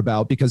Reiner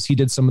about, because he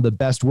did some of the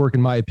best work,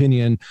 in my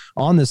opinion,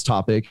 on this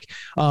topic.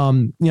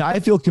 I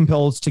feel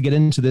compelled to get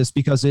into this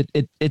because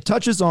it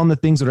touches on the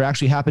things that are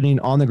actually happening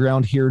on the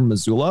ground here in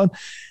Missoula.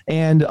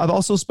 And I've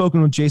also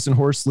spoken with Jason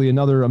Horsley,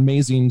 another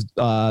amazing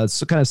kind of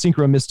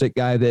synchro mystic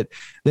guy that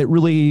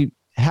really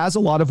has a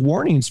lot of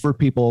warnings for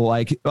people.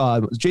 Like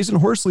Jason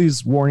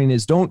Horsley's warning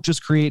is, don't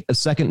just create a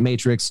second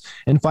Matrix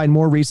and find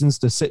more reasons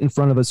to sit in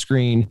front of a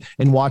screen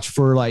and watch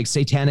for like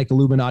satanic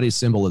Illuminati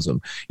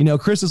symbolism.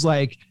 Chris is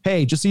like,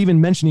 hey, just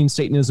even mentioning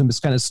Satanism is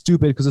kind of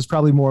stupid because it's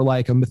probably more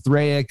like a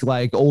Mithraic,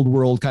 like old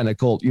world kind of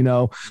cult,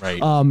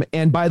 Right.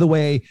 And by the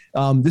way,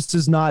 this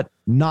is not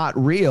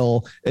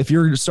real. If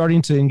you're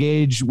starting to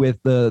engage with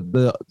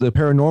the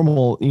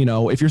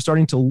paranormal, if you're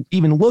starting to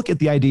even look at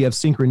the idea of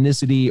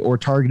synchronicity or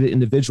targeted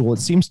individual, it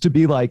seems to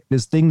be like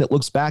this thing that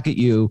looks back at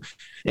you.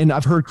 And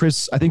I've heard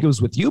Chris, I think it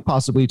was with you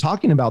possibly,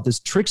 talking about this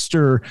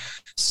trickster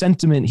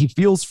sentiment he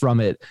feels from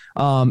it,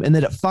 and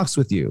that it fucks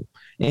with you.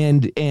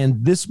 And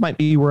this might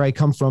be where I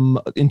come from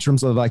in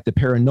terms of like the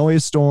paranoia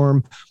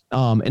storm,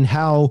 and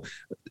how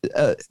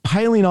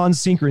piling on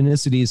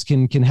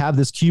synchronicities can have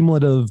this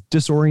cumulative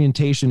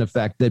disorientation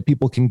effect that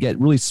people can get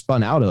really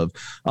spun out of.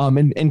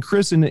 And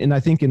Chris, and I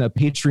think in a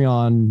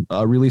Patreon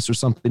release or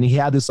something, he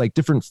had this like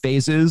different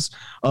phases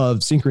of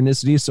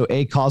synchronicity. So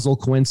a causal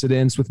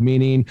coincidence with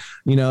meaning,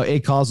 a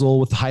causal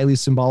with highly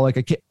symbolic.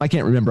 I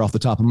can't remember off the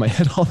top of my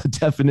head all the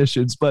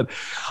definitions, but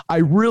I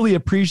really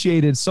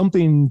appreciated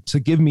something to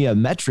give me a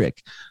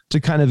metric to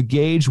kind of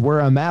gauge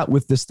where I'm at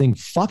with this thing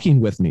fucking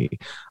with me,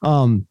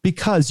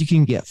 because you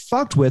can get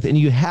fucked with, and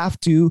you have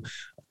to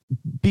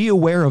be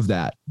aware of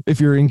that if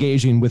you're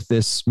engaging with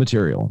this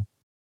material.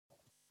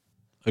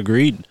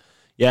 Agreed.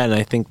 Yeah, and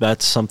I think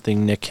that's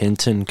something Nick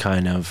Hinton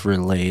kind of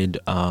relayed,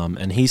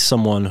 and he's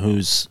someone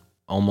who's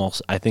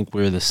almost, I think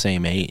we're the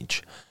same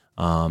age,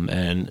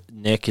 and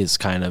Nick is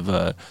kind of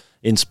a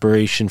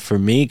inspiration for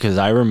me because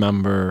I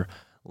remember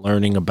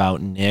learning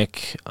about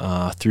Nick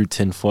through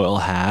Tinfoil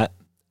Hat.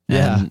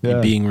 And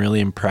being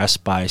really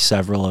impressed by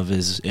several of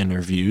his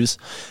interviews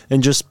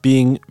and just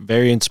being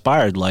very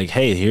inspired. Like,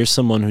 hey, here's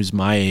someone who's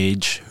my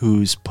age,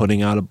 who's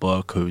putting out a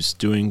book, who's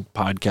doing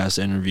podcast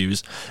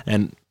interviews.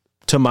 And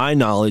to my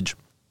knowledge,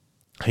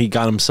 he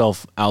got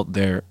himself out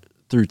there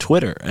through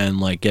Twitter and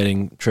like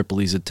getting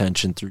Tripoli's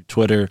attention through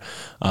Twitter.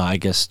 I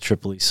guess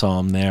Tripoli saw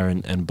him there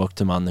and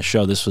booked him on the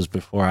show. This was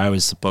before I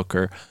was the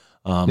booker.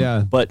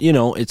 But,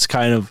 it's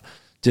kind of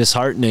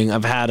disheartening.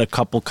 I've had a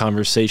couple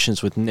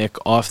conversations with Nick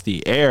off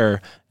the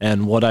air,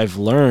 and what I've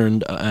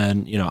learned,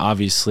 and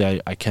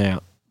obviously I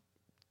can't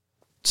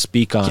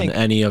speak on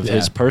any of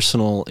his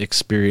personal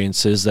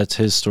experiences. That's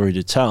his story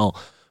to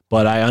tell,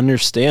 but I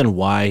understand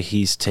why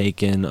he's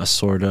taken a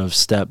sort of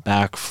step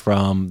back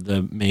from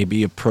the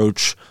maybe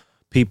approach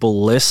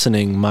people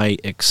listening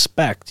might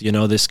expect.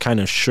 This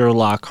kind of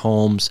Sherlock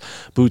Holmes,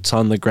 boots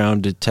on the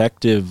ground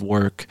detective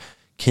work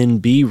can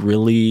be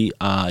really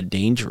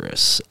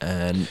dangerous.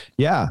 And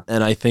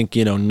I think,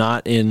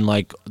 not in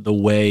like the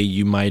way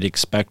you might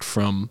expect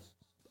from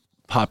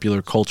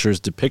popular culture's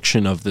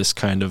depiction of this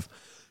kind of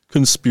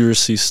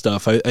conspiracy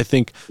stuff. I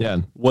think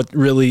what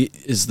really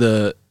is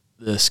the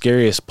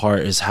scariest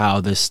part is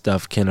how this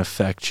stuff can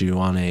affect you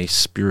on a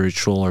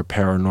spiritual or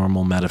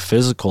paranormal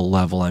metaphysical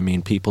level. I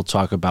mean, people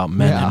talk about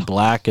Men in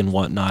Black and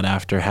whatnot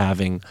after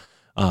having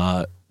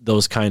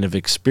those kind of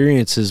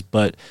experiences,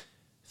 but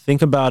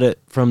think about it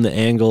from the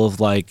angle of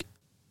like,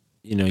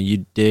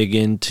 you dig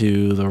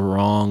into the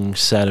wrong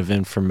set of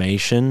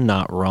information,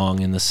 not wrong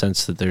in the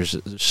sense that there's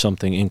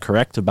something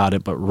incorrect about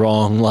it, but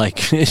wrong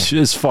like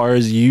as far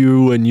as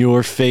you and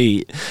your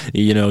fate,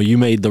 you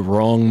made the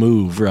wrong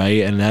move,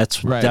 right? And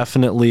that's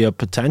definitely a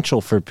potential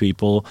for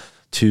people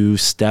to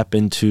step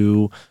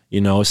into,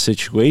 a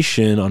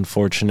situation,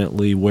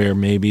 unfortunately, where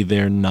maybe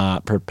they're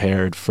not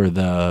prepared for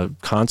the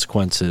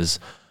consequences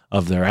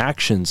of their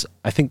actions.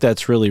 I think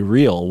that's really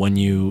real when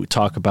you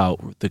talk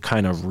about the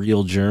kind of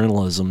real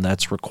journalism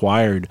that's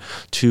required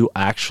to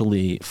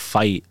actually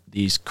fight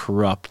these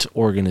corrupt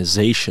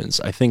organizations.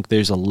 I think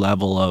there's a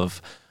level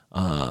of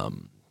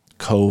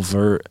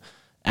covert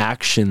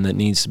action that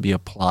needs to be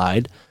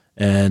applied,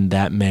 and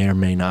that may or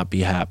may not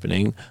be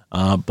happening.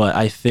 But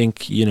I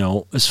think,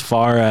 as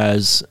far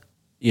as,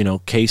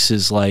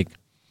 cases like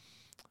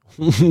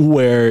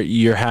where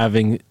you're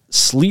having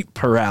sleep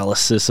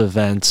paralysis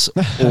events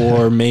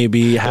or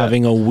maybe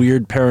having a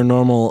weird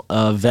paranormal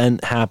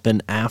event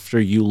happen after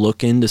you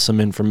look into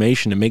some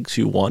information, it makes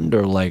you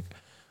wonder like,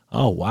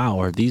 oh wow,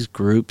 are these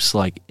groups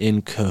like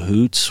in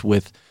cahoots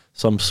with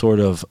some sort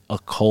of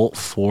occult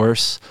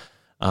force?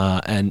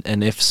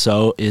 And if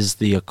so, is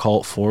the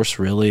occult force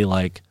really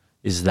like,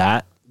 is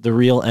that the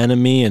real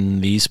enemy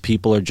and these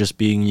people are just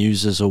being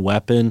used as a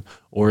weapon?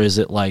 Or is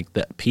it like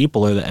that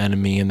people are the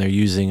enemy and they're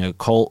using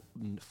occult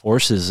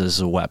forces as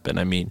a weapon?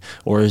 I mean,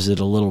 or is it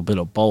a little bit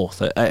of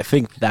both? I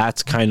think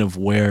that's kind of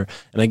where,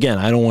 and again,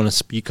 I don't want to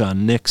speak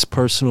on Nick's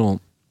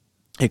personal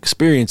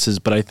experiences,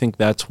 but I think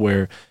that's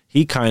where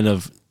he kind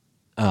of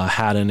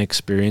had an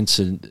experience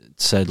and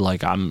said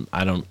like,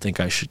 I don't think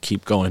I should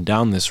keep going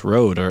down this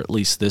road, or at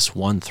least this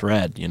one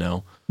thread,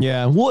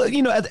 Yeah. Well,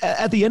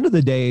 at the end of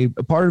the day,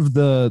 part of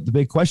the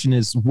big question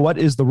is what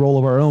is the role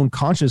of our own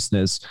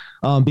consciousness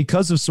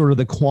because of sort of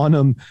the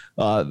quantum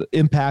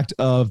impact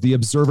of the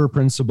observer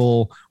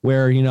principle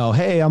where,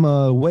 hey, I'm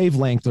a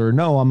wavelength or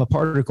no, I'm a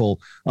particle.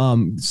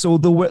 So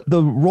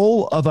the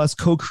role of us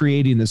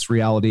co-creating this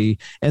reality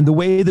and the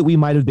way that we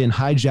might have been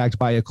hijacked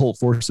by occult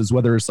forces,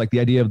 whether it's like the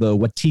idea of the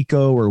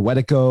Wetiko or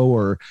Wetico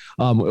or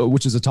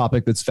which is a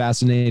topic that's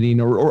fascinating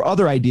or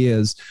other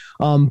ideas.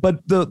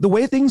 But the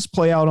way things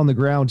play out on the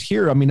ground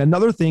here, I mean,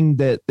 another thing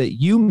that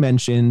you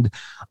mentioned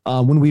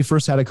when we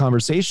first had a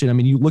conversation, I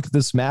mean, you look at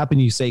this map and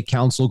you say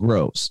Council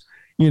Groves,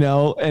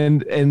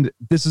 and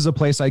this is a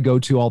place I go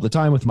to all the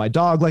time with my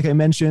dog, like I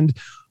mentioned.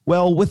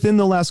 Well, within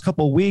the last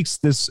couple of weeks,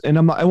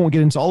 I won't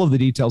get into all of the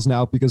details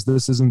now because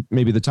this isn't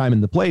maybe the time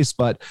and the place,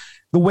 but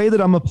the way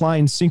that I'm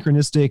applying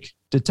synchronistic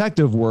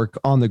detective work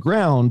on the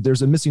ground,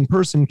 there's a missing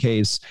person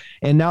case,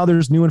 and now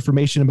there's new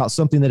information about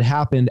something that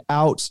happened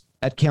out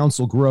at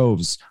Council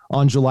Groves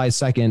on July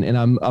 2nd. And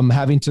I'm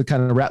having to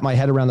kind of wrap my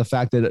head around the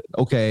fact that,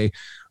 okay,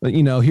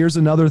 here's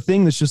another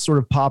thing that's just sort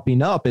of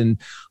popping up. And,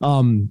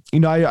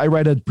 I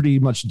write a pretty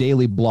much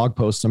daily blog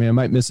post. I mean, I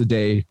might miss a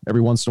day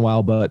every once in a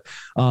while, but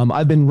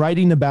I've been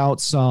writing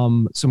about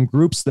some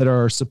groups that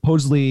are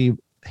supposedly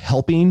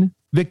helping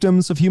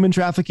victims of human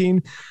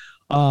trafficking.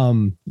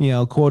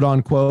 Quote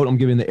unquote, I'm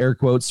giving the air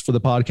quotes for the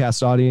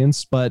podcast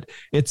audience, but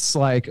it's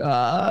like,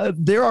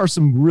 there are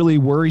some really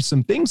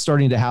worrisome things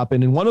starting to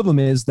happen. And one of them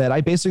is that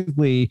I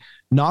basically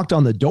knocked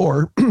on the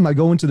door. I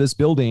go into this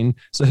building.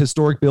 It's a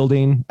historic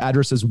building.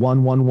 Address is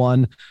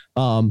 111.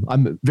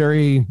 I'm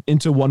very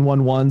into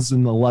 111s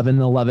and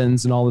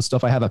 1111s and all this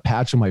stuff. I have a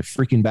patch on my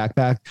freaking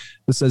backpack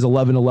that says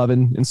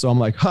 1111. And so I'm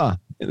like,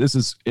 this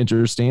is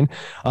interesting.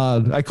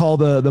 I call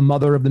the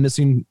mother of the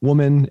missing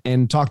woman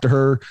and talk to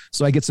her.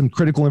 So I get some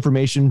critical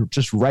information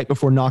just right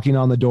before knocking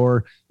on the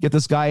door. Get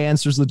this guy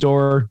answers the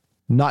door,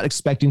 not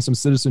expecting some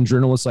citizen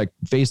journalist like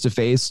face to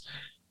face.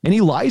 And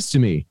he lies to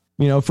me.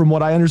 From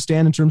what I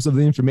understand in terms of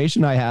the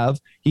information I have,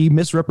 he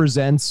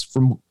misrepresents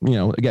from,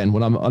 again,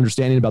 what I'm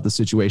understanding about the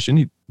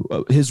situation,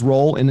 his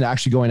role in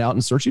actually going out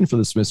and searching for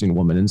this missing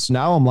woman. And so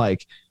now I'm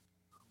like,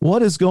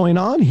 what is going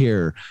on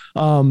here?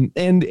 And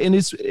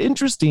it's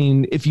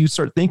interesting if you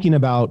start thinking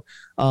about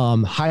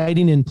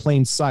hiding in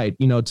plain sight,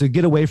 to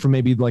get away from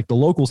maybe like the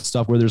local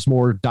stuff where there's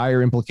more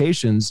dire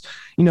implications.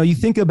 You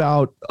think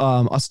about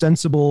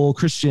ostensible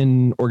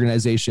Christian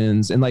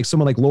organizations and like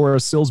someone like Laura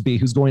Silsby,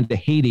 who's going to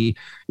Haiti,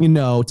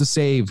 to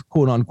save,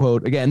 quote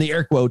unquote, again, the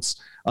air quotes,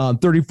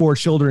 34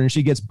 children, and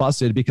she gets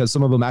busted because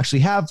some of them actually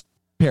have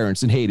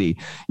parents in Haiti,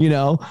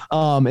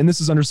 and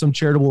this is under some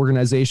charitable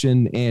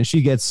organization, and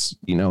she gets,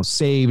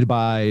 saved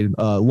by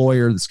a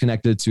lawyer that's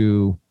connected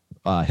to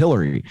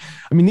Hillary.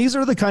 I mean, these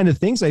are the kind of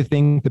things I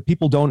think that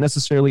people don't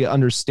necessarily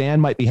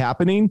understand might be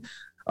happening.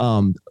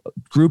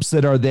 Groups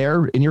that are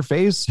there in your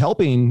face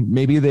helping,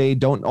 maybe they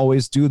don't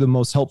always do the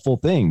most helpful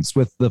things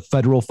with the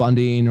federal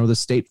funding or the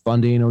state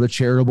funding or the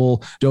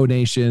charitable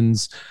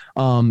donations.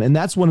 And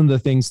that's one of the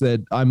things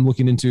that I'm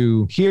looking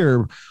into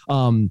here.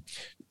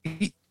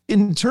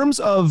 In terms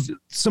of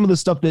some of the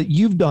stuff that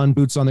you've done,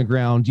 boots on the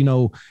ground,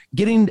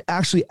 getting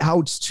actually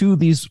out to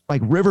these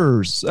like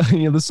rivers,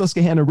 the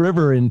Susquehanna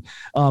River, and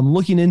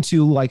looking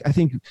into, like, I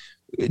think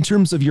in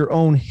terms of your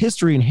own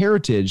history and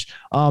heritage,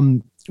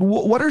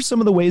 what are some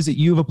of the ways that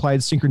you've applied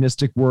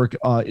synchronistic work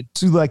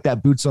to like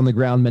that boots on the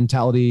ground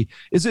mentality?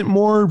 Is it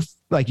more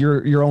like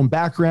your own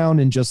background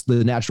and just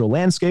the natural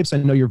landscapes? I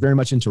know you're very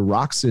much into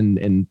rocks and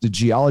the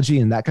geology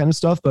and that kind of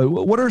stuff, but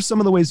what are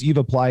some of the ways that you've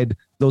applied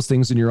those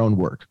things in your own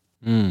work?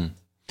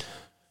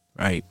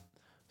 Right.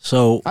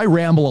 So I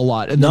ramble a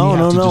lot, and then you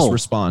have to just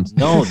respond.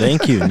 No,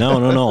 thank you.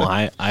 No.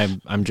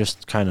 I'm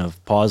just kind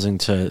of pausing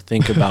to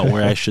think about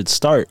where I should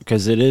start,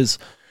 because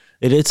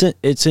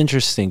it's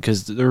interesting,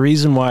 because the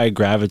reason why I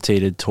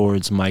gravitated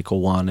towards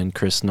Michael Wan and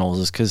Chris Knowles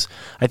is because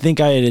I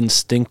think I had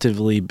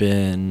instinctively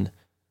been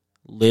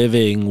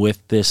living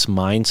with this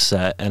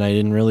mindset, and I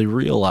didn't really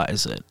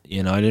realize it.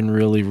 I didn't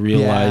really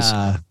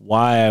realize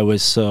why I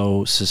was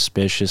so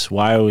suspicious,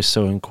 why I was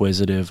so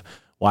inquisitive,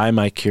 why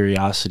my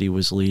curiosity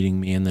was leading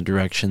me in the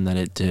direction that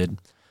it did.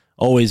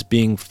 Always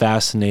being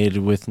fascinated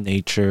with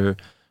nature,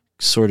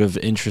 sort of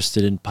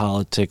interested in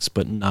politics,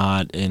 but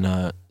not in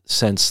a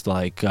sense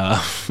like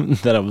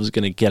that I was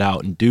going to get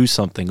out and do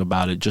something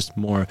about it, just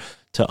more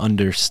to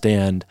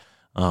understand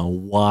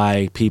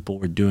why people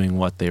were doing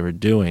what they were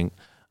doing.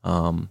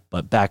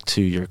 But back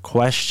to your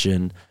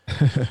question,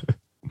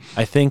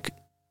 I think,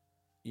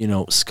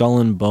 Skull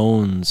and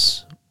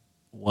Bones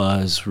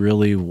was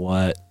really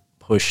what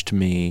pushed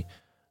me.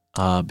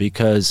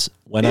 Because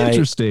when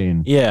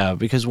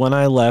because when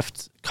I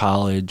left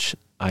college,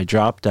 I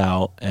dropped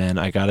out and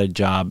I got a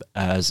job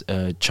as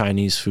a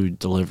Chinese food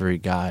delivery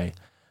guy.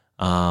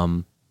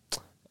 And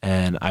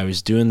I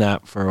was doing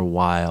that for a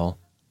while.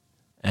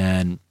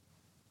 And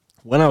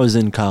when I was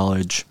in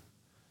college,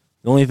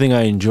 the only thing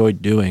I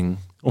enjoyed doing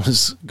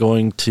was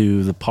going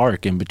to the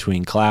park in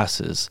between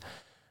classes.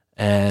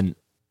 And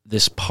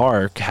this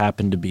park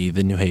happened to be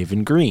the New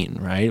Haven Green,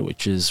 right,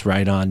 which is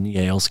right on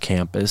Yale's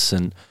campus,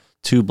 and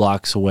 2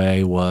 blocks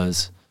away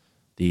was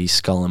the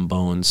Skull and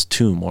Bones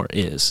tomb, or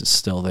is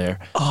still there.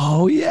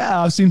 Oh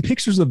yeah, I've seen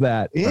pictures of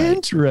that. Right.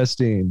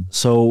 Interesting.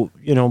 So,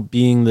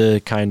 being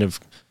the kind of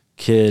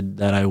kid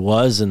that I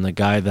was and the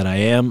guy that I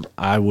am,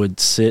 I would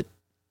sit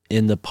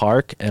in the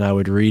park and I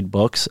would read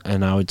books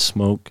and I would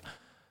smoke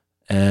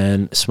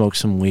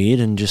some weed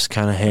and just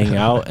kind of hang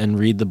out and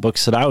read the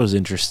books that I was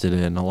interested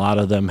in. A lot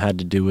of them had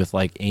to do with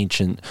like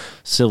ancient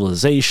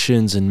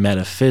civilizations and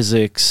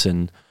metaphysics,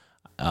 and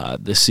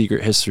The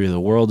Secret History of the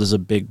World is a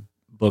big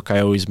book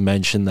I always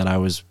mention that I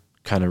was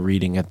kind of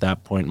reading at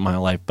that point in my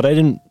life, but I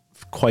didn't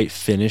quite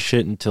finish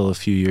it until a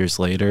few years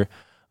later.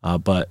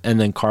 And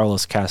then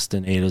Carlos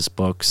Castaneda's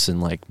books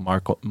and like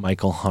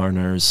Michael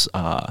Harner's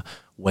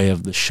Way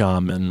of the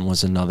Shaman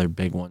was another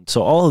big one.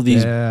 So all of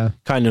these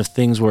kind of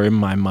things were in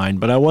my mind,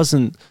 but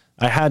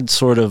I had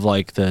sort of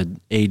like the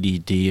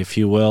ADD, if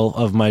you will,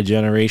 of my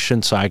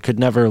generation. So I could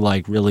never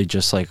like really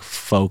just like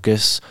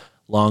focus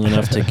long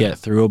enough to get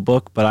through a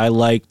book, but I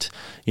liked,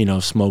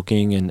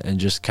 smoking and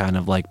just kind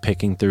of like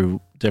picking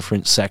through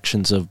different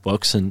sections of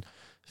books and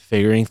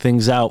figuring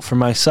things out for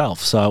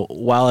myself. So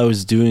while I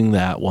was doing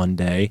that one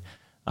day,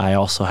 I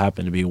also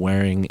happened to be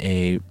wearing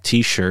a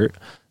t-shirt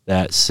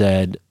that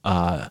said,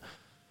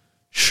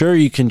 "Sure,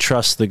 you can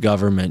trust the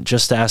government,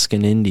 just ask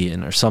an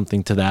Indian," or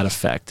something to that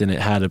effect. And it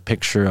had a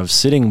picture of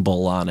Sitting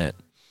Bull on it.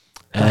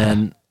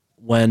 And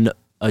when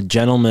a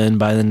gentleman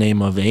by the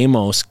name of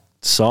Amos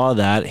saw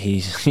that,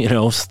 he,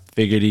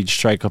 figured he'd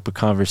strike up a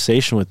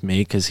conversation with me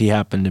because he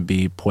happened to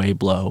be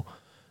Pueblo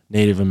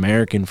Native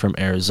American from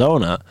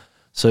Arizona.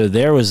 So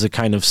there was the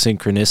kind of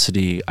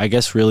synchronicity, I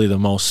guess really the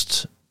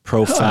most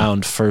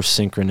profound first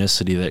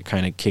synchronicity that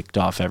kind of kicked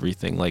off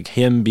everything. Like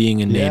him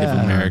being a Native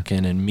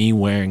American and me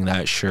wearing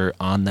that shirt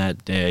on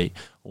that day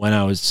when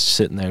I was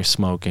sitting there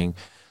smoking.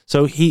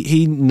 So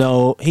he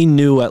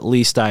knew at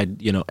least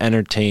I'd,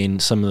 entertain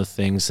some of the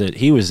things that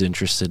he was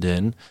interested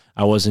in.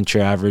 I wasn't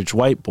your average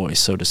white boy,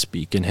 so to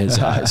speak, in his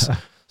eyes.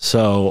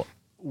 So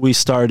we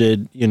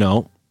started,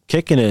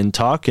 kicking it and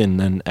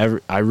talking, and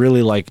I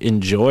really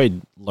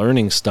enjoyed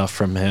learning stuff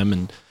from him,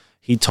 and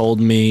he told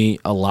me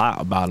a lot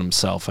about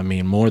himself. I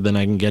mean, more than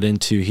I can get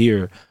into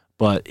here,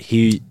 but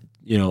he,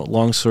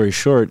 long story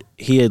short,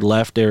 he had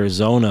left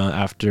Arizona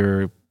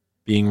after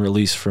being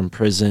released from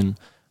prison.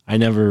 I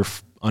never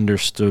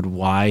understood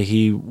why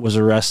he was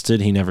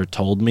arrested. He never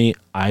told me.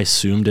 I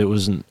assumed it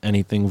wasn't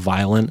anything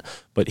violent,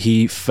 but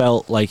he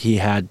felt like he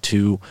had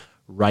to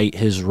right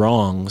his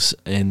wrongs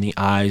in the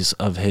eyes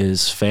of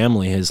his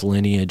family, his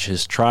lineage,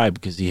 his tribe,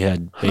 because he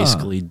had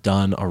basically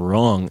done a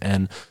wrong.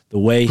 And the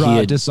way he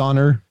had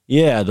dishonor.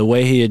 Yeah, the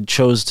way he had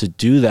chose to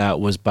do that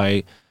was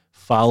by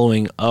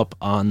following up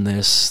on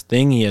this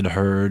thing he had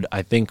heard,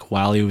 I think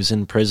while he was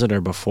in prison or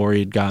before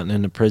he'd gotten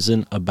into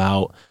prison,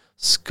 about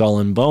Skull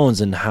and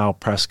Bones and how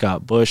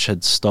Prescott Bush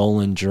had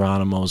stolen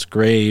Geronimo's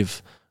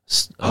grave,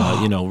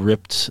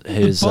 ripped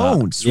his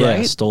bones,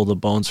 right? Stole the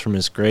bones from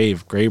his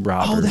grave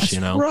robbers.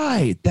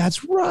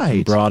 That's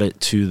right. Brought it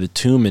to the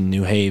tomb in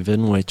New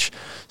Haven, which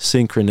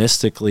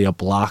synchronistically a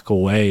block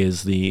away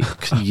is the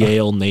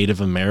Yale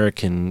Native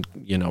American,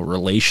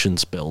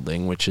 relations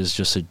building, which is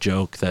just a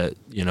joke that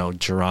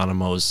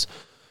Geronimo's.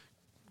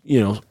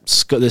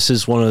 This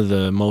is one of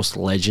the most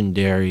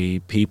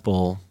legendary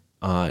people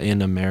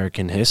in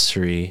American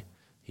history.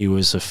 He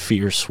was a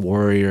fierce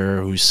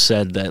warrior who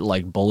said that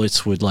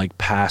bullets would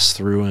pass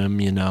through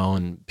him,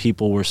 and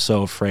people were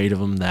so afraid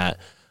of him that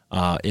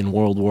in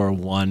World War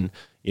I,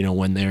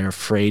 when they're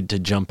afraid to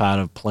jump out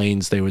of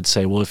planes, they would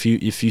say, well, if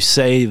you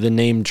say the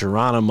name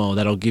Geronimo,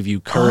 that'll give you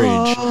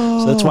courage.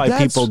 So that's why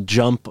people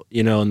jump,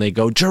 and they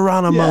go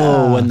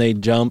Geronimo when they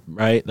jump,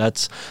 right?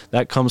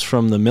 That comes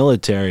from the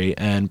military.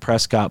 And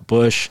Prescott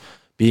Bush,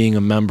 being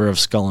a member of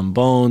Skull and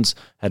Bones,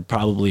 had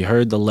probably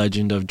heard the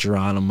legend of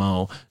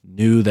Geronimo,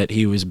 knew that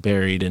he was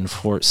buried in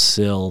Fort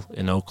Sill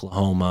in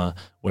Oklahoma,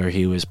 where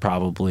he was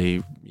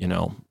probably,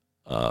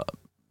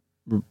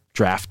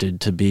 drafted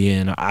to be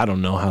in. I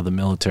don't know how the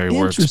military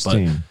works, but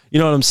you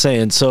know what I'm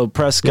saying? So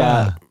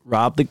Prescott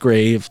robbed the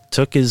grave,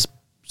 took his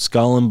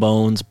Skull and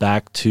Bones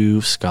back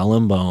to Skull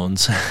and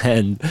Bones,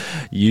 and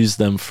used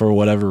them for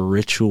whatever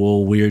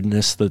ritual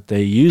weirdness that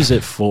they use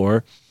it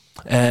for.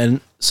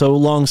 And so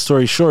long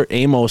story short,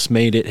 Amos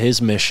made it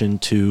his mission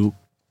to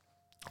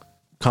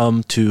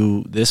come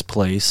to this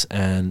place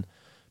and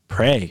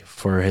pray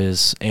for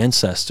his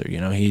ancestor.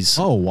 He's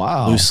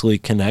loosely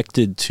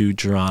connected to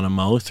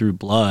Geronimo through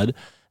blood,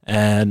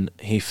 and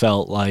he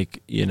felt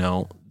like,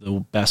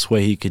 the best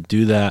way he could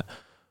do that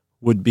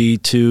would be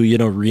to,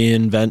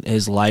 reinvent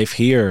his life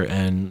here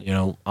and,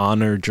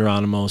 honor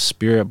Geronimo's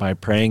spirit by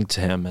praying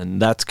to him.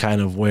 And that's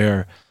kind of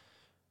where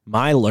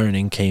my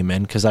learning came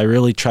in, because I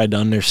really tried to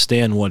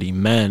understand what he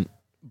meant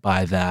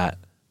by that.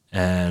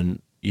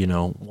 And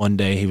one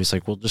day he was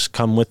like, well, just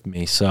come with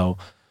me. So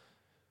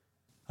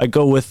I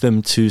go with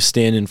him to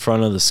stand in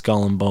front of the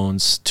Skull and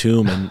Bones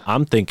tomb, and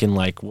I'm thinking,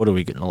 what are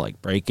we going to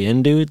break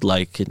in, dude?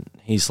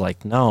 he's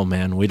like, no,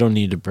 man, we don't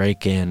need to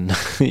break in.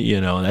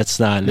 That's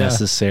not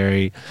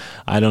necessary.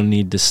 I don't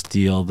need to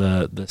steal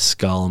the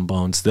skull and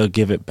bones. They'll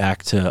give it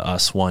back to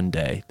us one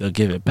day. They'll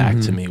give it back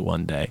to me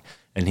one day.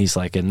 And he's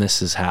like, and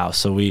this is how.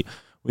 So we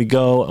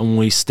go and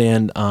we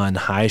stand on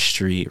High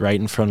Street right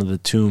in front of the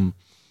tomb.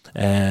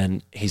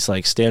 And he's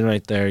like, stand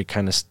right there. He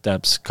kind of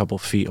steps a couple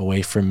feet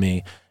away from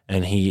me.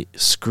 And he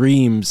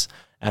screams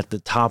at the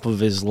top of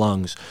his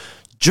lungs,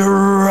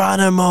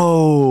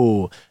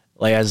 Geronimo!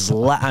 Like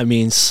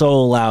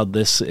so loud.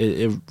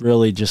 It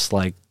really just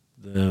like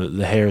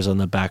the hairs on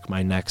the back of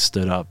my neck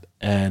stood up.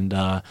 And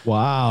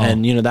wow.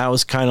 And that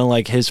was kind of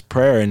like his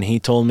prayer. And he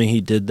told me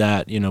he did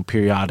that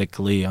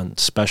periodically on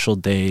special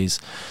days.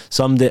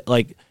 Some day,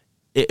 like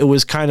it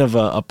was kind of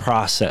a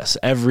process.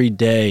 Every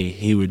day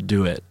he would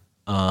do it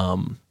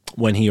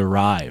when he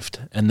arrived,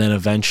 and then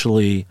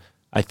eventually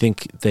I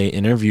think they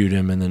interviewed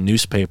him in the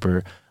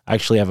newspaper. I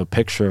actually have a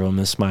picture of him.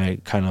 This is my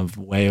kind of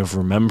way of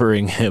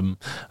remembering him.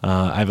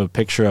 I have a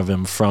picture of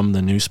him from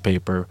the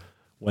newspaper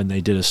when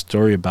they did a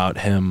story about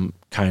him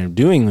kind of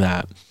doing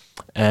that.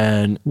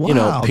 And,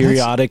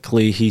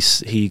 periodically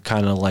he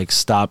kind of like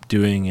stopped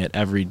doing it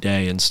every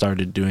day and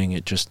started doing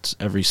it just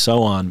every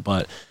so on.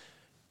 But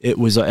it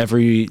was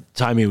every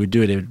time he would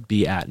do it, it would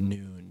be at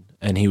noon.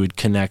 And he would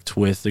connect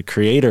with the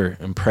Creator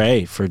and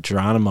pray for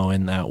Geronimo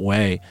in that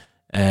way.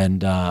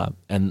 And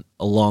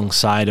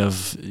alongside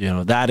of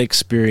that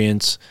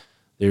experience,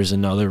 there's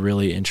another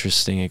really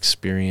interesting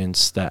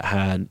experience that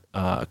had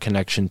a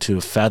connection to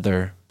a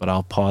feather. But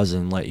I'll pause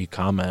and let you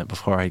comment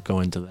before I go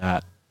into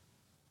that.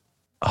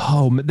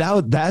 Oh,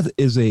 that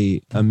is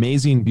a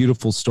amazing,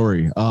 beautiful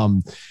story.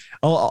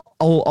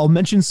 I'll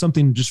mention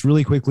something just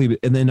really quickly,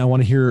 and then I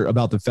want to hear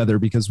about the feather,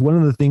 because one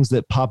of the things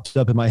that popped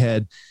up in my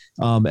head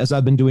as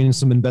I've been doing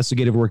some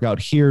investigative work out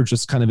here,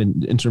 just kind of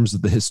in terms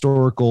of the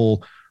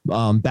historical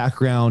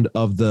background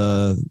of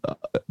the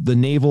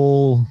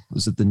naval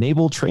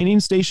training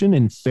station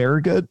in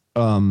Farragut,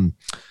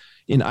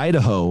 in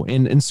Idaho.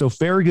 And so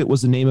Farragut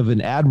was the name of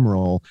an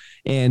admiral.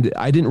 And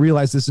I didn't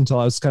realize this until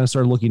I was kind of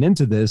started looking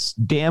into this.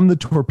 Damn the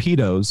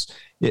Torpedoes,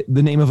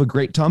 the name of a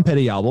great Tom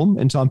Petty album.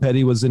 And Tom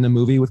Petty was in a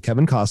movie with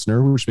Kevin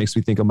Costner, which makes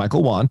me think of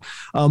Michael Wan.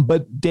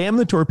 But Damn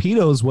the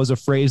Torpedoes was a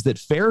phrase that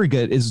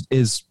Farragut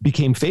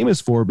became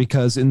famous for,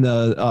 because in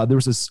there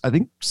was this, I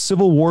think,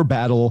 Civil War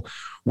battle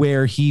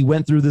where he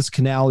went through this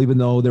canal, even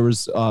though there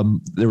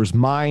was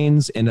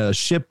mines, and a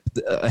ship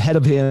ahead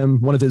of him,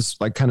 one of his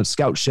like kind of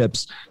scout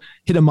ships,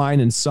 hit a mine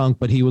and sunk,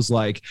 but he was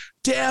like,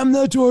 damn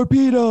the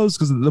torpedoes,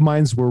 because the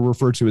mines were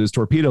referred to as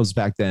torpedoes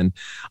back then.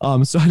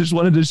 So I just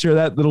wanted to share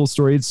that little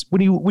story. It's when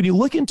you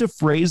look into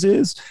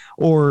phrases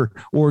or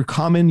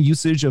common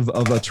usage of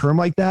a term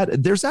like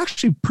that, there's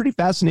actually pretty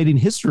fascinating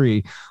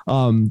history.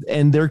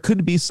 And there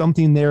could be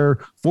something there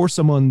for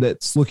someone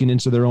that's looking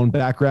into their own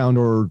background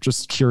or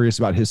just curious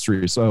about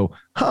history. So,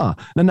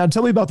 Now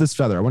tell me about this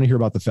feather. I want to hear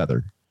about the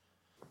feather.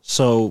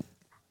 So,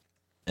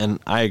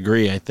 and I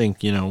agree. I think,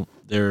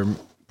 there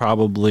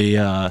probably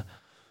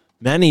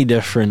many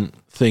different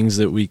things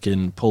that we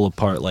can pull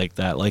apart like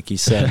that. Like you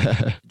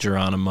said,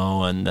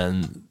 Geronimo, and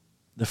then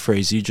the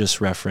phrase you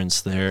just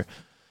referenced there,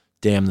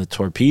 damn the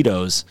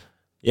torpedoes.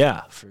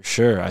 Yeah, for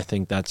sure. I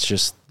think that's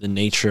just the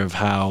nature of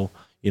how,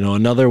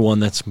 another one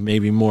that's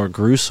maybe more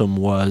gruesome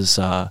was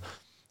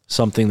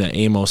something that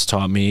Amos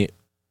taught me,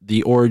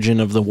 the origin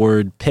of the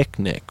word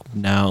picnic.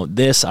 Now,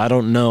 this, I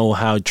don't know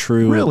how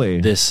true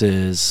this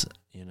is.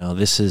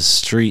 This is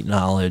street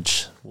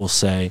knowledge, we'll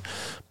say,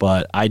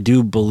 but I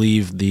do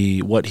believe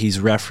what he's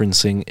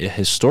referencing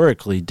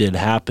historically did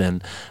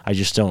happen. I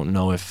just don't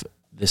know if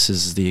this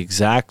is the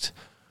exact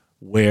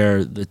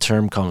where the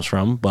term comes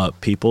from,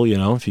 but people,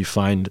 if you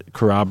find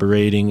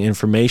corroborating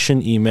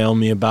information, email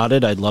me about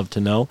it. I'd love to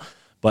know.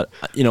 But,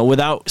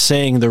 without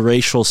saying the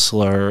racial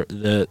slur,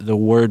 the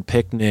word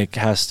picnic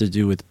has to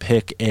do with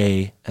pick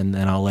a, and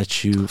then I'll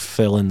let you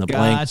fill in the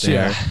blank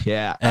there.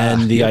 Yeah.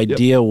 And the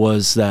idea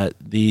was that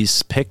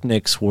these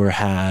picnics were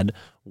had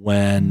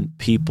when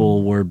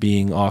people were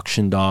being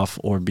auctioned off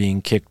or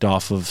being kicked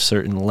off of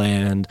certain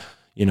land.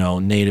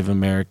 Native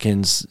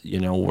Americans,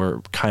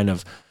 were kind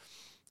of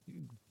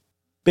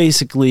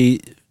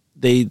basically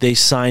they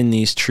signed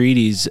these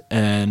treaties,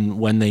 and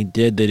when they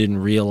did, they didn't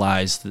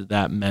realize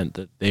that meant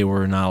that they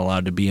were not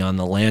allowed to be on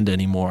the land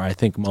anymore. I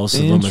think most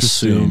of them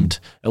assumed,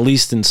 at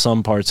least in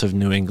some parts of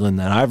New England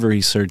that I've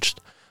researched,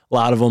 a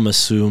lot of them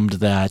assumed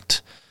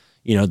that,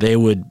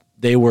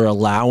 they were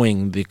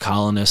allowing the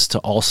colonists to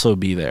also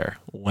be there,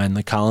 when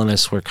the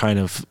colonists were kind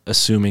of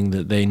assuming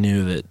that they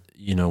knew that,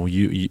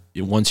 you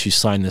once you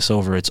sign this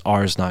over, it's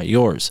ours, not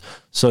yours.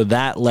 So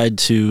that led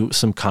to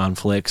some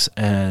conflicts,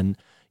 and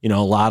a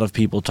lot of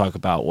people talk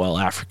about, well,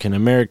 African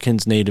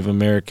Americans, Native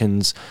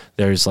Americans,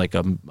 there's like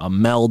a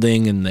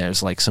melding, and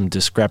there's like some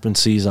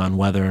discrepancies on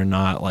whether or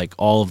not like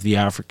all of the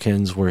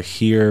Africans were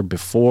here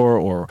before,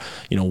 or,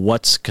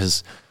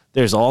 because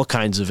there's all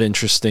kinds of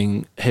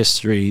interesting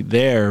history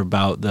there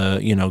about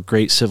the,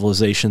 great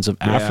civilizations of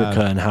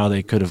Africa and how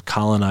they could have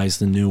colonized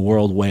the New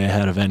World way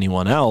ahead of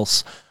anyone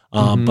else.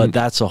 But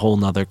that's a whole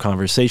nother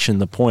conversation.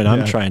 The point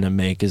I'm trying to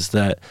make is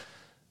that,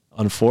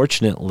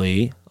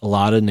 unfortunately, a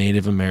lot of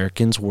Native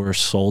Americans were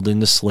sold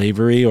into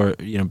slavery or,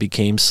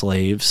 became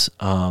slaves.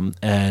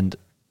 And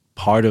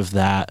part of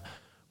that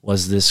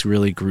was this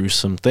really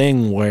gruesome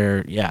thing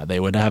where, they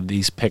would have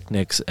these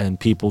picnics and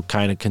people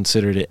kind of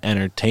considered it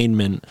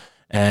entertainment,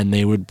 and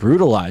they would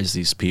brutalize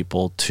these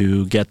people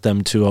to get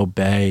them to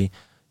obey.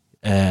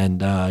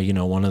 And,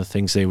 one of the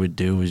things they would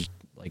do was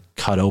like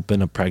cut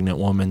open a pregnant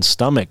woman's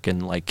stomach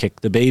and like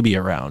kick the baby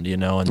around,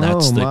 and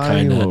that's the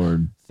kind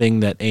of thing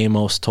that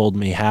Amos told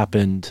me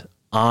happened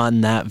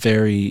on that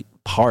very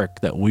park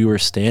that we were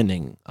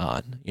standing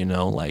on.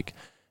 Like,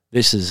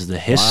 this is the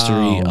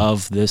history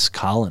of this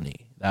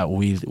colony that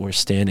we were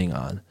standing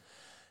on.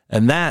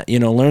 And that,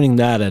 learning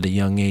that at a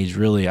young age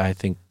really, I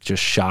think,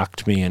 just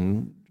shocked me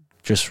and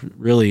just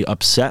really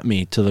upset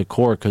me to the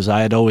core, because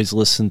I had always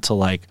listened to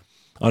like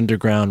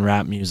underground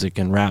rap music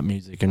and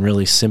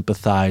really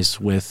sympathized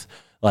with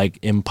like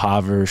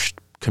impoverished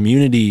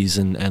communities.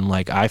 And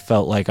like, I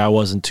felt like I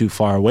wasn't too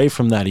far away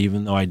from that,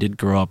 even though I did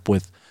grow up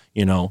with,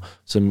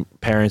 some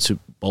parents who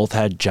both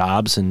had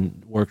jobs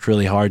and worked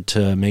really hard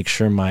to make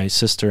sure my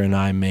sister and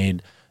I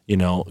made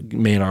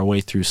our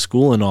way through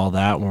school and all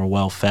that, and we're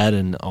well fed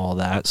and all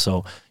that.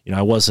 So,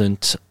 I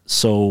wasn't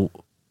so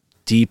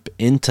deep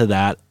into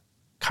that,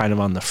 kind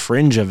of on the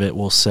fringe of it,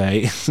 we'll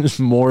say,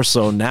 more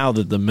so now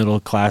that the middle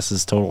class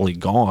is totally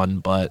gone.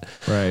 But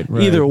right.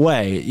 Either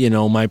way,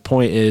 my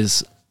point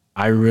is,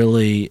 I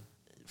really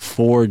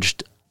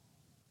forged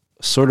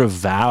a sort of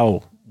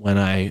vow when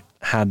I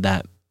had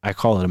that, I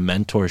call it a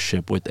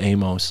mentorship with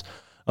Amos,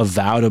 a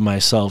vow to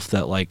myself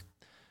that like,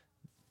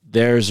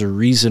 there's a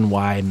reason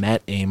why I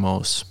met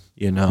Amos,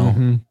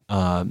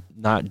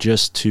 not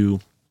just to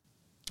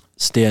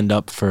stand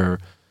up for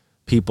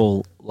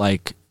people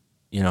like,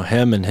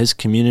 him and his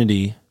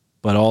community,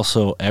 but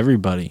also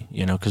everybody,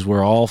 because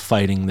we're all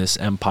fighting this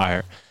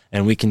empire,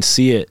 and we can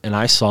see it. And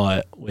I saw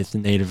it with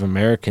Native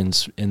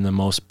Americans in the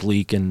most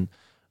bleak and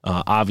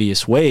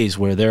obvious ways,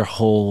 where their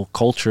whole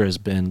culture has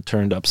been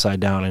turned upside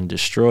down and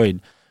destroyed.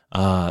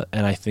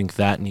 And I think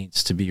that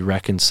needs to be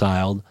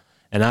reconciled.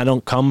 And I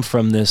don't come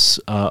from this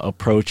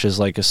approach as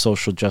like a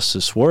social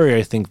justice warrior.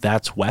 I think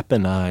that's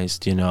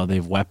weaponized.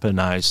 They've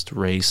weaponized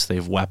race.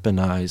 They've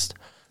weaponized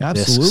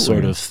this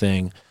sort of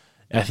thing.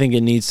 I think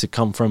it needs to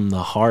come from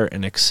the heart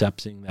and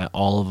accepting that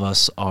all of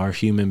us are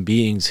human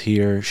beings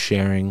here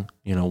sharing,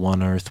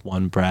 one earth,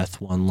 one breath,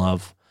 one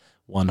love,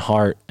 one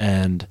heart.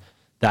 And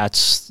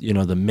that's,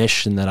 the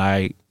mission that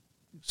I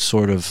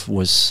sort of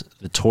was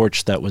the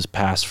torch that was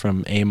passed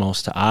from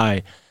Amos to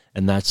I.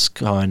 And that's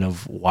kind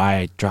of why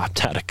I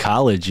dropped out of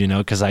college,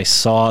 because I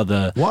saw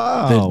the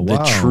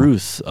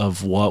truth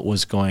of what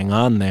was going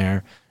on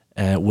there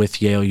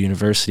with Yale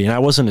University. And I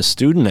wasn't a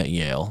student at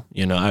Yale,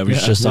 I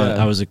was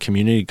I was a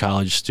community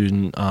college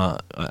student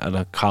at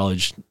a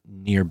college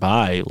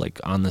nearby, like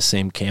on the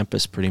same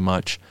campus pretty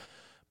much.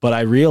 But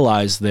I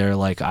realized there,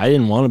 like, I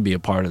didn't want to be a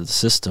part of the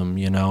system,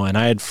 and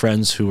I had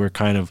friends who were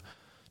kind of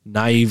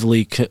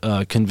naively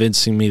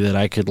convincing me that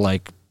I could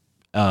like,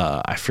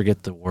 I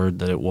forget the word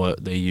that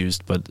they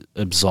used, but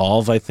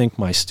absolve, I think,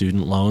 my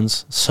student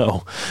loans.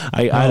 So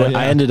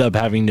I ended up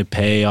having to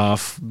pay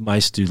off my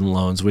student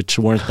loans, which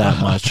weren't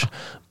that much,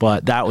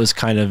 but that was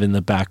kind of in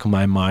the back of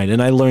my mind.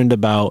 And I learned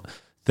about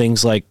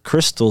things like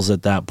crystals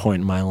at that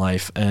point in my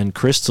life, and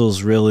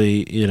crystals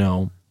really,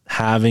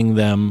 having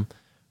them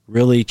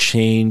really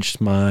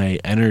changed my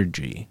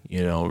energy,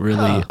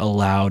 really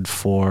allowed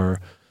for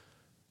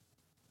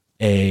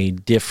a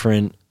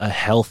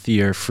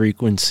healthier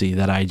frequency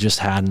that I just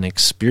hadn't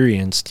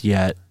experienced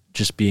yet,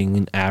 just being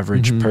an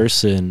average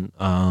person.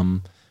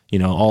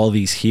 All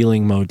these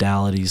healing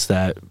modalities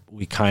that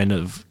we kind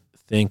of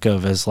think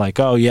of as like,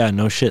 oh yeah,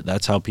 no shit,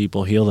 that's how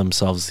people heal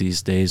themselves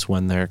these days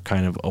when they're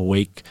kind of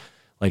awake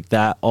like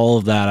that. All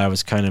of that, I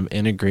was kind of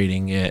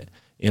integrating it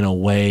in a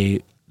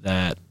way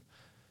that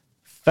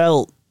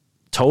felt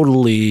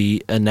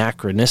totally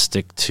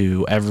anachronistic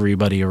to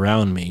everybody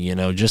around me.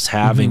 Just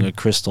having a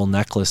crystal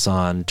necklace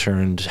on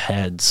turned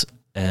heads,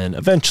 and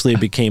eventually it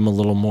became a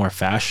little more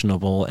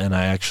fashionable. And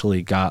I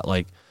actually got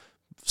like,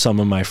 some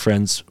of my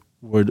friends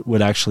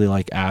would actually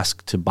like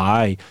ask to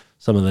buy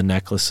some of the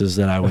necklaces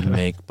that I would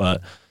make.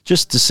 But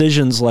just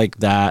decisions like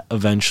that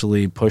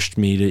eventually pushed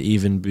me to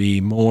even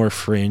be more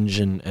fringe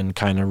and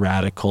kind of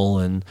radical.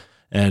 And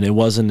it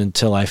wasn't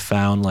until I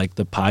found like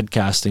the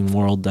podcasting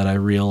world that I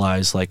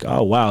realized like,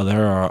 oh wow,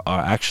 there are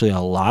actually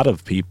a lot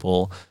of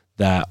people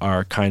that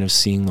are kind of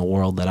seeing the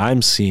world that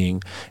I'm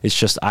seeing. It's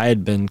just I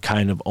had been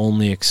kind of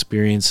only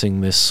experiencing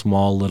this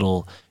small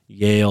little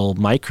Yale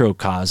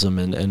microcosm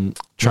and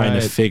trying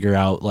to figure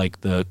out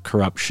like the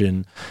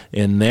corruption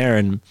in there.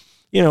 And,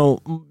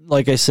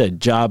 like I said,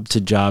 job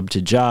to job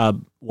to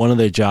job, one of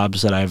the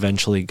jobs that I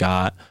eventually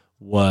got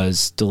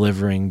was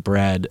delivering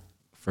bread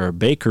for a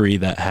bakery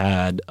that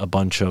had a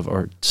bunch of,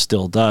 or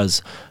still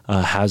does,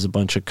 has a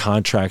bunch of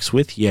contracts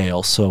with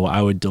Yale. So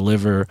I would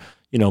deliver,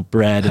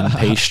 bread and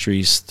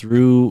pastries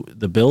through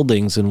the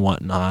buildings and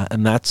whatnot.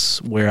 And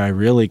that's where I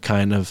really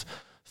kind of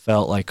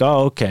felt like,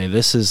 oh, okay,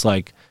 this is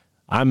like,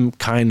 I'm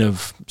kind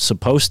of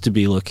supposed to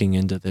be looking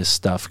into this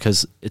stuff,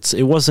 because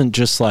it wasn't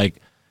just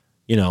like,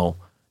 you know,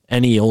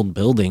 any old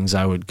buildings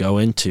I would go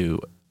into.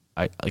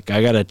 I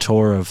got a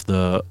tour of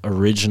the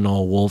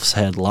original Wolf's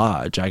Head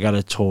Lodge. I got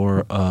a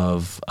tour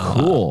of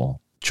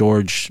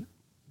George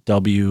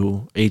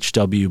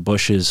H.W.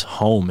 Bush's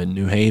home in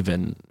New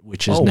Haven,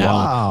 which is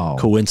now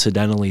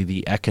coincidentally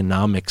the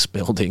economics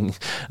building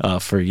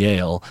for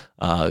Yale.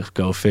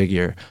 Go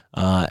figure.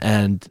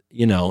 And,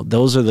 you know,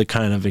 those are the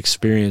kind of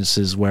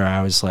experiences where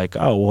I was like,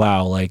 oh,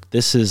 wow, like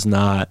this is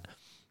not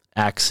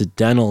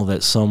accidental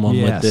that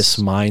someone with this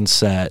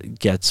mindset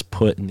gets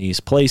put in these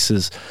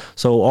places.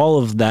 So all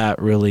of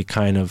that really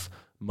kind of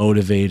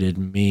motivated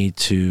me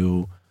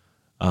to,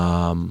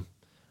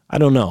 I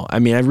don't know. I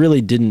mean, I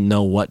really didn't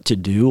know what to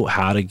do,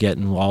 how to get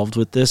involved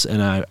with this.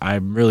 And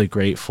I'm really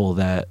grateful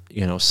that,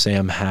 you know,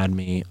 Sam had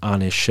me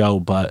on his show,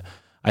 but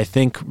I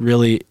think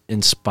really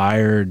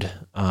inspired,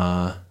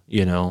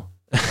 you know,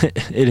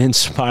 it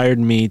inspired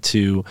me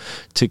to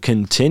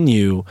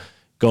continue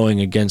going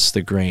against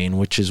the grain,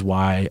 which is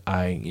why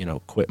I, you know,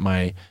 quit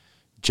my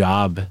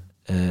job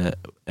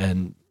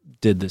and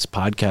did this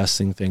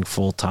podcasting thing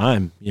full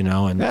time, you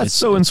know, and that's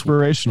so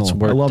inspirational. It's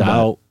worked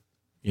out,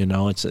 you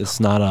know,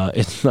 it's not a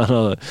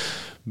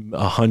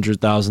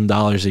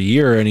 $100,000 a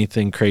year or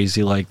anything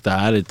crazy like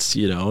that. It's,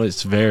 you know,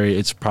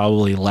 it's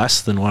probably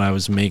less than what I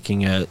was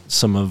making at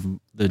some of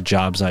the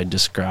jobs I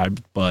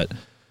described, but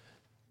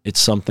it's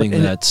something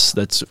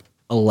that's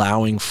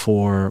allowing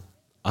for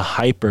a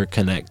hyper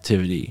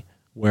connectivity.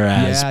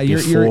 Whereas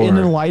you're in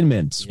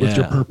alignment with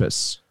your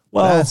purpose.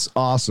 Well, that's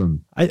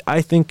awesome.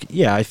 I think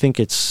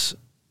it's,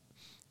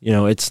 you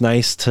know, it's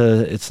nice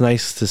to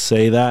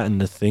say that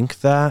and to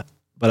think that,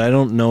 but I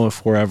don't know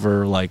if we're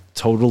ever like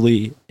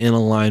totally in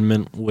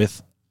alignment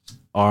with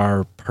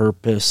our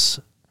purpose,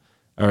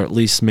 or at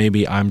least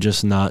maybe I'm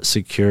just not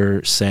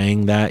secure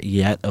saying that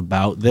yet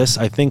about this.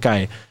 I think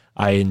I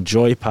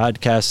enjoy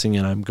podcasting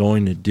and I'm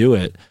going to do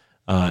it.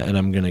 And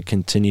I'm going to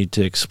continue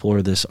to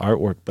explore this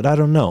artwork, but I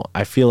don't know.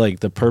 I feel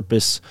like the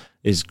purpose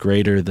is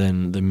greater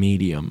than the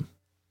medium.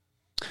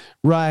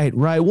 Right.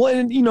 Well,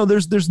 and you know,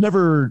 there's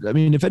never, I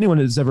mean, if anyone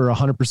is ever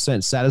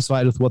 100%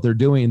 satisfied with what they're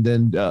doing,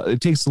 then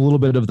it takes a little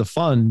bit of the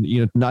fun,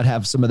 you know, not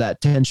have some of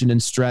that tension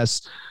and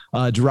stress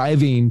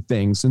driving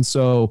things. And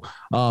so,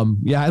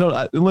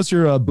 unless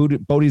you're a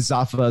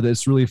bodhisattva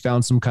that's really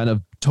found some kind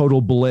of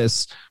total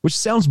bliss, which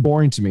sounds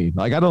boring to me.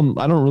 Like I don't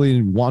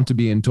really want to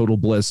be in total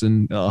bliss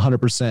and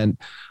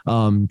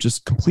 100%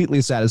 just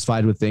completely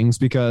satisfied with things,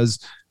 because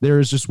there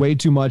is just way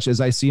too much,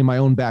 as I see in my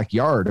own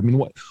backyard. I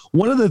mean,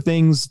 one of the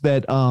things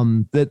that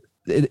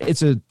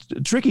it's a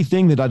tricky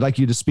thing that I'd like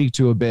you to speak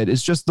to a bit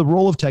is just the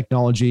role of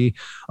technology.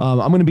 I'm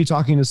going to be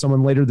talking to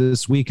someone later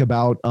this week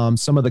about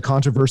some of the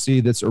controversy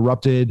that's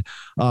erupted,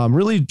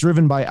 really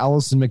driven by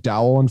Alison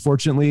McDowell.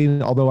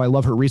 Unfortunately, although I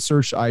love her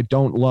research, I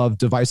don't love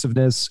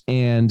divisiveness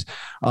and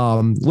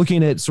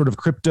looking at sort of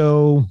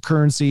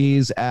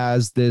cryptocurrencies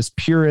as this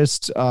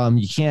purist.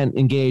 You can't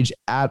engage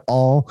at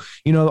all.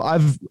 You know,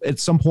 I've at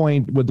some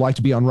point would like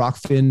to be on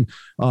Rockfin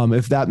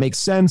if that makes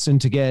sense,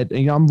 and to get,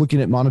 you know, I'm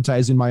looking at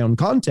monetizing my own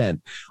content.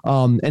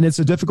 And it's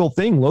a difficult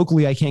thing.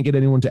 Locally, I can't get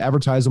anyone to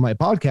advertise on my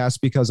podcast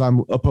because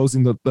I'm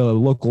opposing the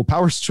local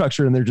power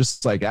structure. And they're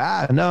just like,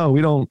 no,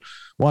 we don't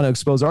want to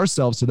expose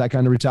ourselves to that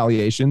kind of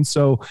retaliation.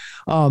 So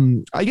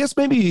I guess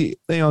maybe,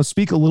 you know,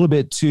 speak a little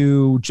bit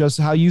to just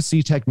how you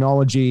see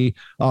technology,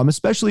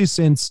 especially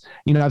since,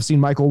 you know, I've seen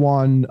Michael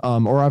Wan,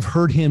 or I've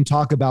heard him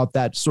talk about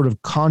that sort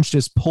of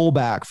conscious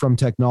pullback from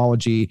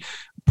technology,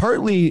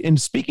 partly in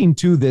speaking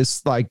to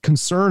this like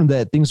concern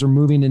that things are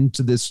moving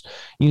into this,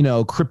 you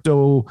know,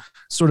 crypto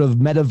sort of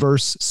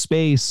metaverse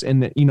space.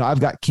 And, you know,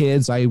 I've got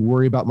kids. I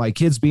worry about my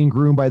kids being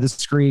groomed by the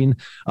screen.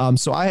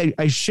 So I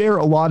share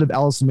a lot of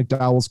Alison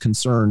McDowell's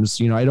concerns.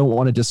 You know, I don't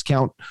want to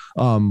discount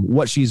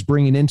what she's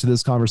bringing into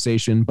this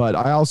conversation, but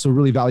I also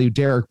really value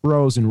Derek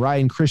Bros and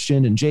Ryan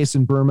Christian and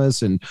Jason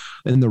Burmas, and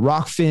the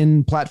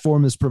Rockfin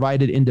platform has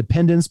provided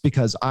independence,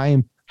 because I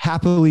am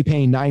happily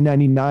paying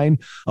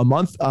 $9.99 a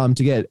month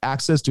to get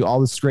access to all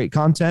this great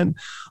content.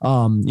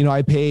 You know,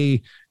 I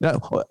pay.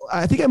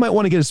 I think I might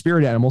want to get a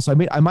spirit animal, so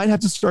I might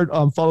have to start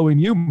following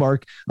you,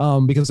 Mark,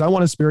 because I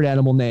want a spirit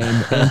animal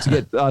name and to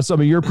get some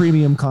of your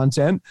premium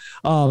content.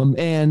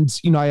 And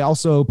you know, I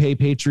also pay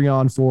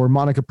Patreon for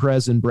Monica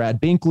Perez and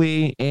Brad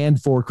Binkley, and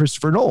for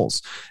Christopher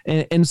Knowles.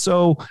 And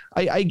so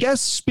I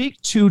guess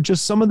speak to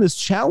just some of this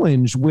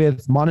challenge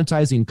with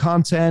monetizing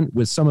content,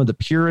 with some of the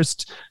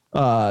purist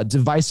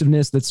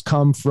divisiveness that's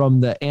come from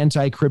the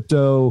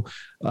anti-crypto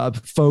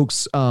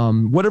folks,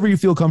 whatever you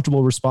feel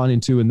comfortable responding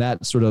to in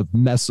that sort of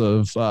mess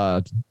of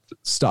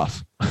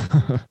stuff.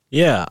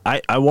 Yeah,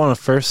 I want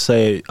to first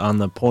say on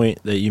the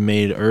point that you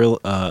made earlier,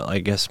 I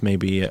guess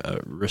maybe a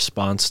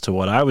response to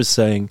what I was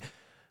saying.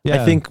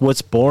 Yeah. I think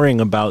what's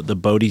boring about the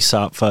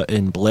bodhisattva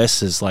in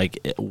bliss is like,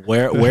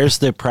 where's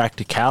the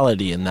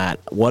practicality in that?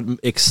 What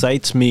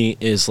excites me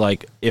is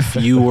like, if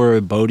you were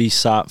a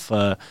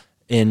bodhisattva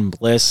in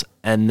bliss,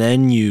 and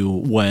then you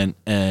went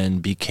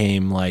and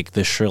became like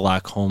the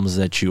Sherlock Holmes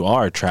that you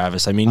are,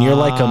 Travis. I mean, you're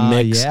like a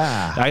mix.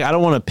 Yeah. I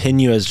don't want to pin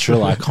you as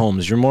Sherlock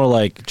Holmes. You're more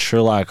like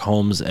Sherlock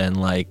Holmes and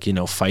like,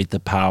 fight the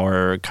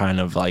power kind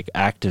of like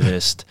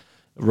activist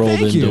rolled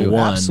into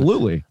one.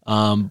 Absolutely.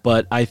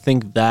 But I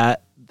think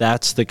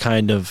that's the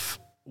kind of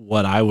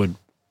what I would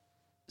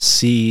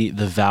see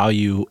the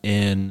value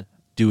in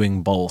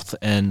doing both.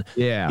 And,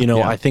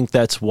 I think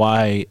that's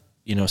why,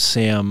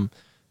 Sam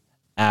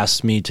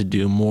asked me to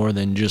do more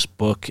than just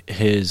book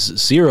his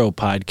Zero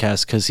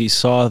podcast, because he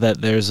saw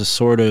that there's a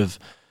sort of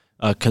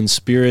a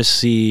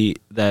conspiracy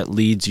that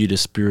leads you to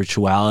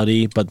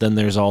spirituality, but then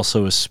there's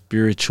also a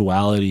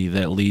spirituality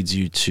that leads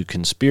you to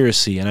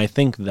conspiracy. And I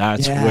think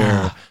that's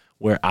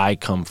where I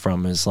come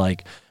from, is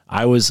like,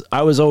 I was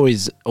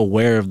always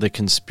aware of the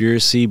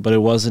conspiracy, but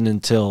it wasn't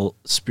until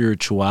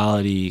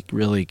spirituality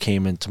really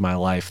came into my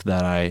life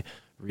that I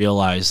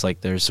realized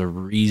like there's a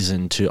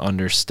reason to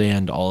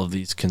understand all of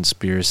these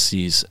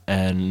conspiracies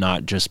and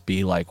not just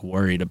be like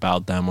worried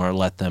about them or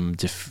let them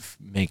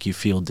make you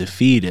feel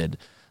defeated.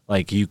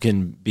 Like, you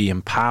can be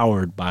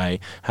empowered by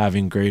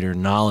having greater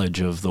knowledge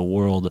of the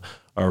world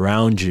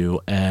around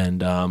you.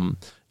 And, on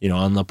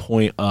the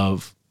point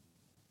of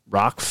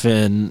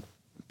Rockfin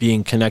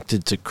being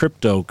connected to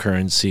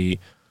cryptocurrency,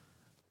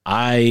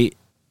 I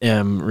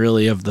am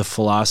really of the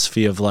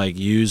philosophy of like,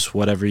 use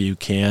whatever you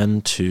can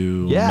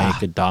to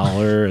make a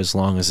dollar as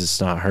long as it's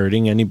not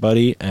hurting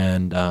anybody.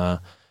 And, I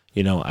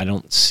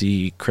don't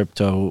see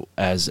crypto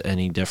as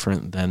any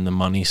different than the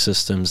money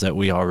systems that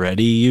we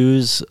already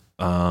use.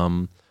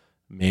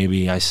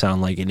 Maybe I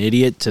sound like an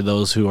idiot to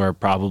those who are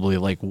probably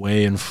like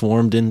way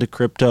informed into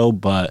crypto,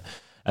 but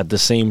at the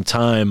same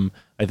time,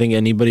 I think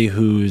anybody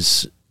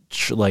who's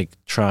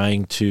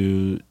trying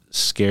to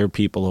scare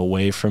people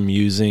away from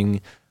using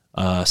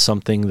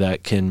something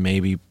that can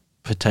maybe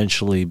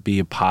potentially be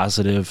a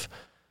positive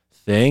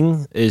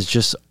thing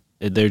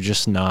they're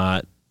just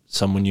not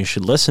someone you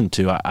should listen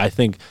to. I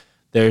think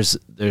there's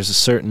a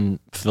certain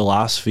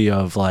philosophy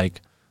of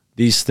like,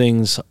 these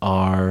things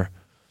are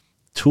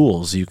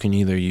tools. You can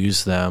either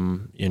use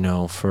them,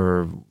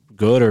 for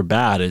good or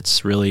bad.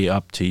 It's really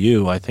up to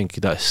you. I think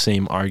that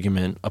same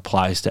argument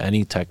applies to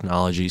any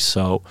technology.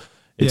 So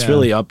it's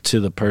really up to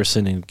the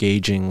person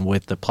engaging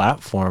with the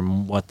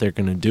platform, what they're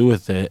going to do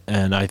with it.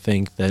 And I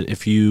think that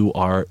if you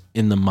are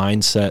in the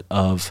mindset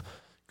of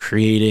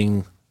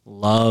creating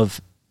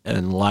love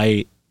and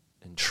light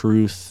and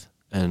truth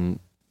and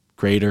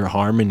greater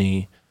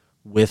harmony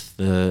with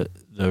the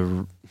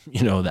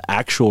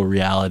actual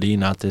reality,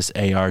 not this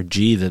ARG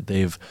that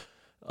they've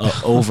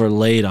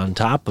overlaid on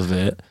top of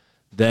it,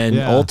 then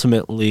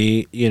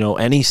ultimately,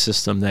 any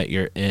system that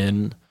you're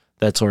in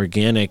that's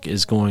organic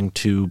is going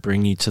to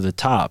bring you to the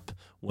top.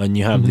 When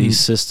you have these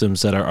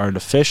systems that are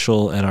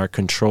artificial and are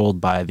controlled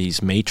by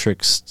these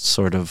matrix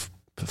sort of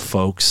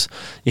folks,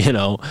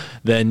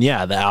 then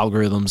the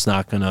algorithm's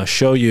not going to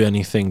show you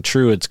anything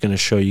true. It's going to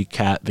show you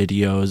cat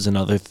videos and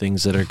other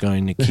things that are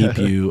going to keep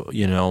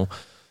you,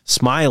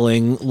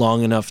 smiling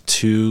long enough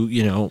to,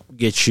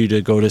 get you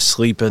to go to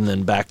sleep and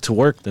then back to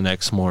work the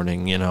next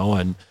morning,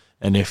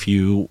 and if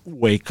you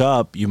wake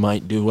up, you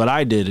might do what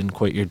I did and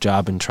quit your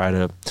job and try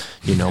to,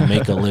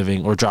 make a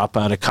living, or drop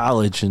out of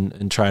college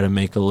and try to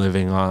make a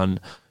living on,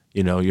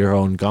 your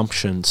own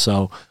gumption.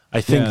 So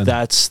I think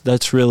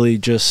that's really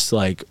just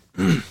like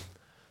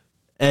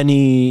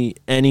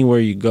anywhere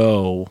you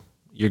go,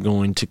 you're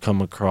going to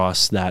come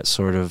across that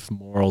sort of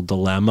moral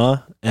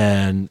dilemma.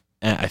 And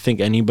I think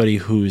anybody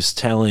who's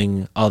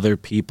telling other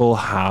people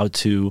how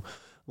to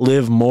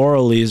live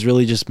morally is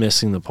really just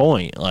missing the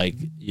point. Like,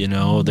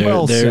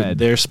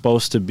 they're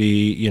supposed to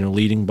be,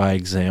 leading by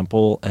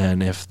example.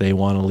 And if they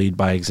want to lead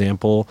by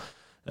example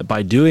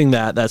by doing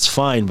that, that's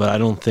fine. But I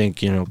don't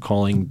think,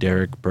 calling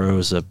Derek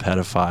Bros a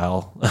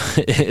pedophile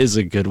is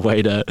a good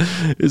way to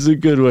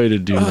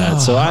do that.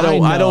 So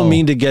I don't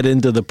mean to get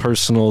into the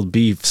personal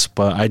beefs,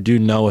 but I do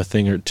know a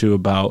thing or two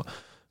about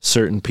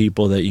certain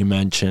people that you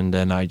mentioned,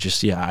 and I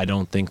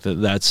don't think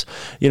that's,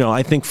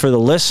 I think for the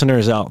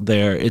listeners out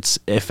there, it's,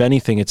 if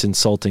anything, it's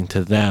insulting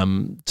to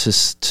them to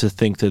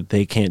think that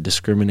they can't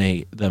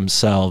discriminate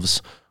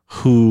themselves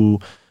who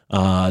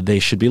they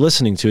should be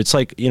listening to. It's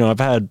like, I've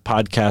had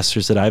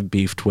podcasters that I've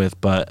beefed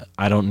with, but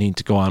I don't need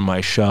to go on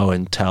my show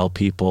and tell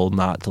people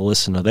not to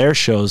listen to their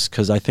shows,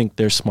 because I think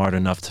they're smart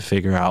enough to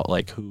figure out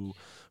like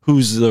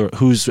who's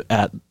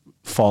at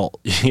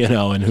fault,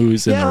 and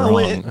who's in the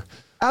wrong.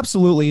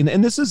 Absolutely.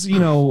 And this is,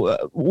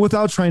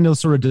 without trying to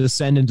sort of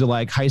descend into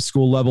like high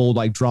school level,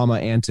 like drama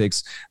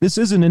antics, this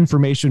is an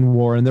information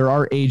war, and there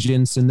are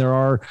agents, and there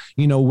are,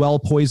 well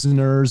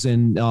poisoners,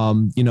 and,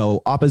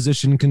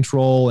 opposition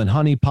control and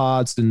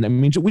honeypots. And I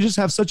mean, we just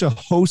have such a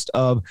host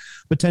of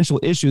potential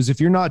issues. If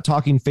you're not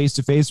talking face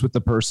to face with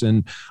the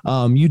person,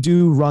 you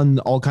do run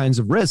all kinds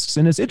of risks.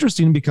 And it's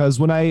interesting because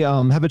when I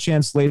have a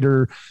chance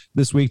later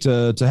this week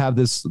to have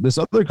this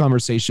other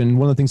conversation,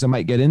 one of the things I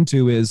might get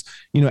into is,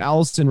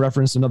 Allison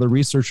referenced referenced another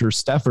researcher,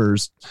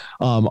 Steffers,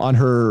 on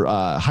her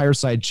Higher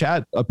Side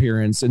Chat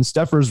appearance. And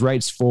Steffers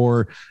writes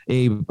for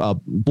a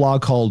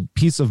blog called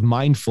Peace of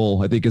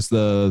Mindful, I think is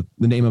the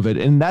name of it.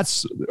 And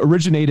that's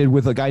originated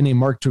with a guy named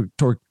Mark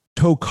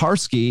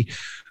Tokarski,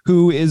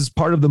 who is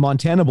part of the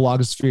Montana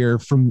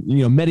blogosphere from,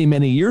 many,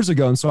 many years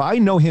ago. And so I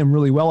know him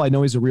really well. I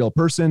know he's a real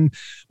person,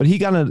 but he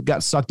kind of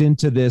got sucked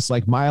into this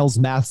like Miles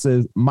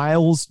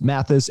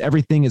Mathis,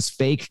 everything is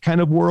fake kind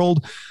of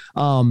world.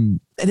 And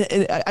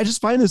I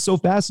just find this so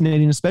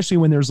fascinating, especially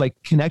when there's like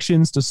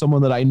connections to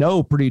someone that I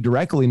know pretty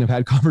directly and have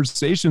had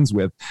conversations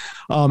with.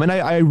 And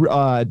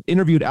I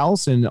interviewed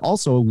Allison,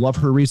 also love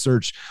her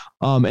research.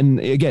 And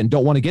again,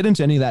 don't want to get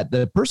into any of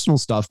the personal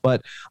stuff,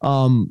 but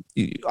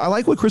I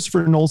like what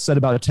Christopher Knowles said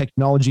about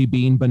technology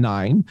being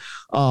benign.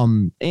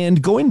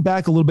 And going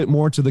back a little bit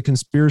more to the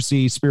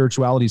conspiracy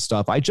spirituality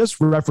stuff, I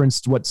just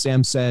referenced what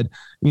Sam said,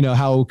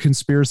 how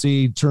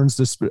conspiracy turns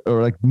to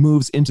or like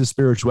moves into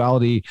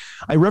spirituality.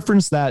 I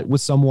referenced that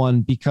with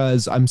someone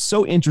because I'm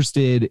so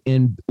interested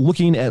in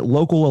looking at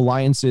local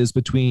alliances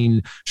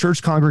between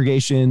church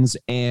congregations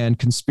and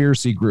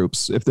conspiracy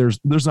groups. If there's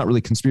not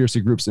really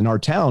conspiracy groups in our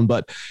town,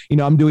 but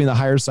I'm doing the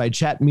Higher Side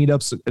Chat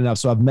meetups, and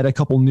so I've met a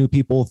couple new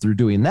people through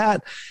doing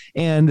that,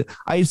 and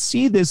I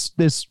see this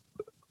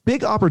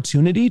big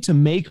opportunity to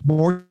make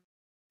more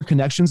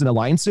connections and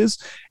alliances.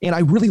 And I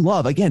really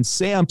love, again,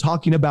 Sam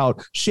talking about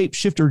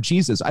shapeshifter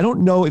Jesus. I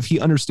don't know if he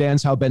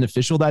understands how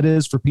beneficial that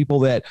is for people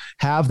that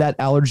have that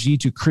allergy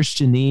to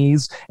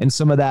Christianese and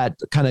some of that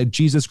kind of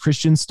Jesus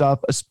Christian stuff,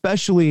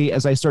 especially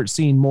as I start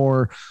seeing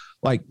more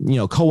like,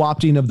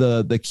 co-opting of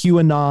the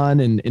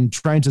QAnon and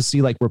trying to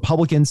see like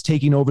Republicans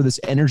taking over this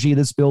energy of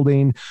this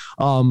building.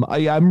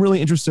 I'm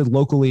really interested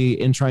locally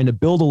in trying to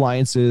build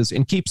alliances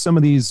and keep some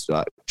of these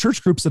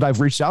church groups that I've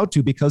reached out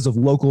to because of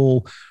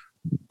local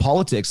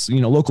politics,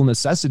 local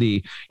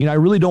necessity. I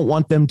really don't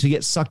want them to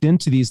get sucked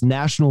into these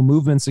national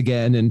movements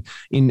again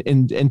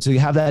and to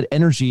have that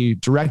energy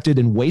directed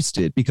and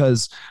wasted,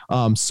 because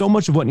so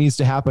much of what needs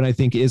to happen, I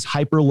think, is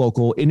hyper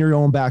local in your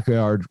own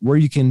backyard where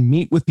you can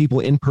meet with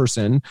people in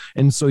person.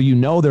 And so,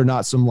 they're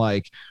not some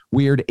like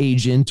weird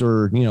agent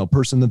or,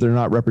 person that they're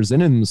not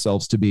representing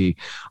themselves to be.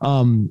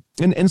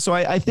 And so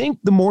I think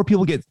the more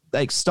people get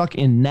like stuck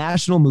in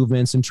national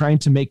movements and trying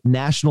to make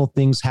national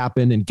things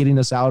happen and getting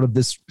us out of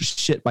this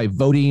shit by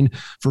voting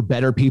for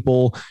better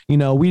people,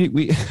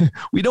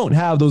 we don't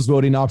have those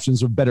voting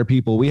options of better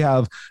people. We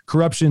have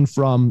corruption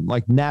from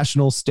like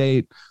national,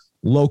 state,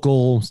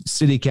 local,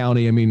 city,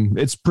 county. I mean,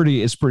 it's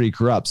pretty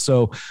corrupt.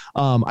 So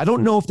I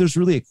don't know if there's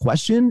really a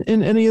question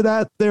in any of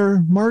that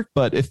there, Mark,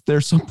 but if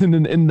there's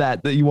something in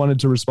that you wanted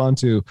to respond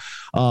to,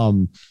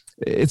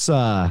 it's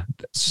just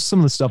some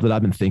of the stuff that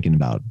I've been thinking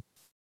about.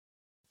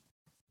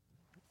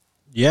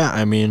 Yeah,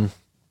 I mean,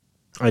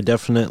 I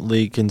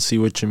definitely can see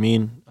what you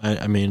mean.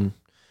 I mean,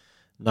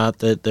 not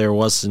that there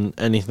wasn't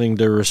anything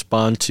to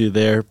respond to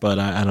there, but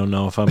I don't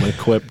know if I'm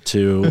equipped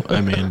to.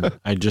 I mean,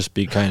 I'd just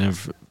be kind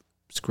of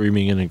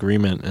screaming in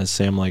agreement, as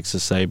Sam likes to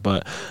say.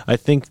 But I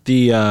think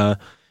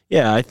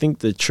I think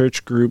the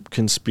church group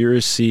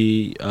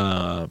conspiracy,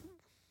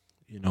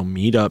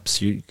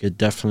 meetups, you could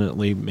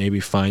definitely maybe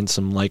find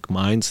some like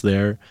minds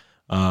there.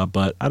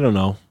 But I don't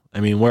know. I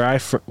mean, where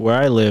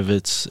I live,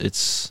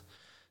 it's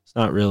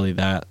not really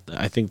that.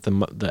 I think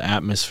the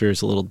atmosphere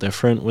is a little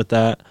different with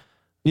that.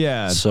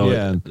 Yeah.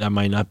 So that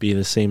might not be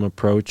the same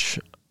approach.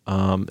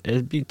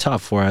 It'd be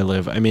tough where I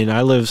live. I mean,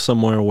 I live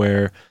somewhere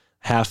where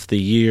half the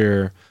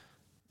year,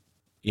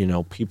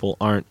 people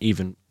aren't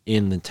even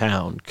in the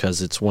town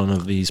because it's one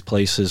of these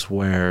places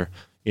where,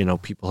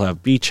 people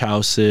have beach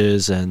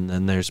houses, and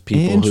then there's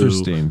people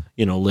who,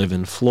 live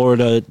in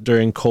Florida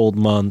during cold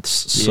months.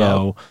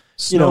 So,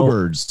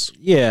 snowbirds.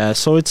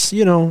 So it's,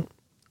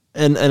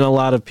 and a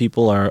lot of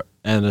people are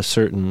at a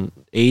certain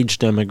age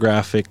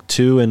demographic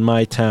too in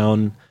my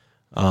town,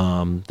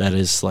 that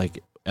is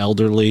like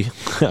elderly.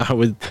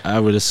 I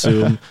would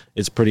assume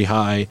it's pretty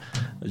high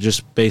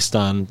just based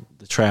on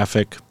the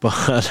traffic,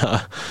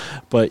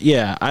 but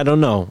yeah, I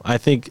don't know. I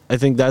think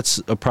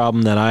that's a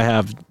problem that I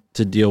have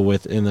to deal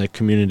with in the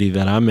community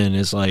that I'm in,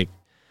 is like,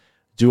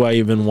 do I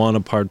even want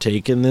to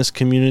partake in this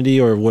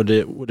community, or would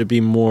it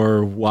be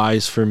more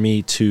wise for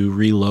me to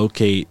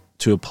relocate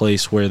to a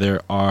place where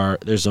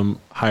there's a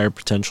higher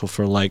potential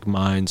for like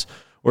minds,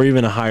 or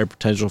even a higher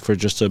potential for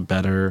just a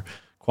better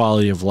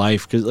quality of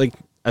life? Because like,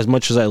 as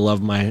much as I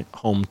love my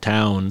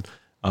hometown,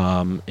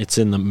 it's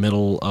in the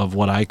middle of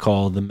what I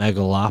call the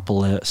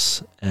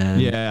megalopolis,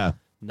 and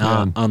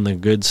not on the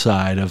good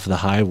side of the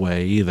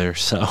highway either.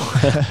 So in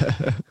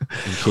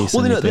case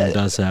anything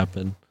does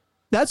happen.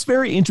 That's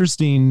very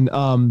interesting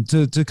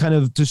to kind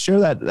of to share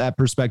that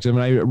perspective,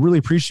 and I really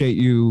appreciate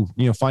you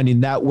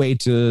finding that way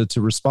to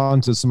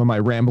respond to some of my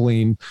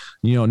rambling,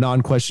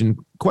 non-question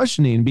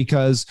questioning,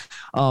 because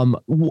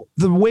the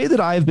way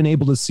that I've been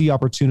able to see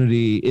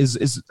opportunity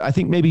is I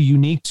think maybe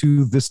unique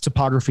to this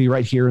topography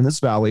right here in this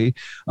valley,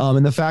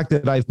 and the fact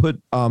that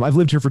I've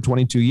lived here for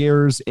 22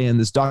 years, and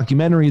this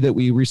documentary that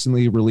we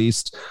recently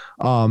released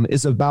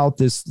is about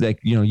this, like,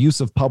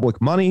 use of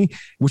public money,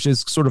 which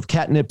is sort of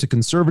catnip to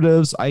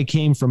conservatives. I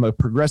came from a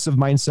progressive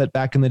mindset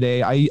back in the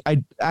day. I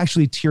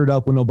actually teared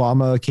up when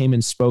Obama came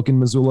and spoke in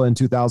Missoula in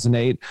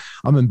 2008.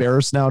 I'm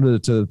embarrassed now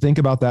to think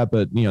about that,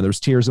 but there's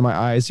tears in my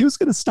eyes. He was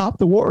going to stop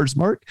the wars,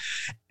 Mark.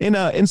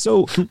 And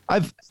so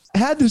I've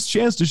had this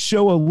chance to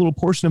show a little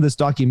portion of this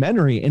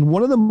documentary, and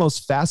one of the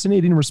most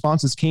fascinating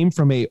responses came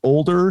from a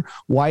older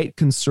white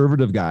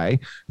conservative guy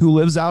who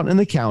lives out in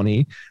the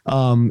county.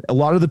 A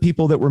lot of the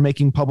people that were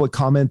making public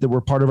comment that were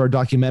part of our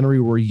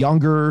documentary were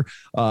younger,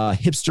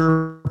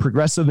 hipster,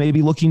 progressive,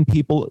 maybe looking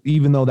people,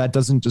 even though that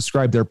doesn't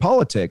describe their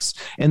politics,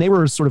 and they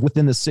were sort of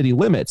within the city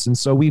limits. And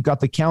so we've got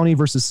the county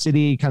versus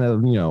city kind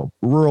of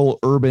rural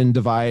urban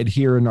divide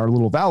here in our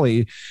little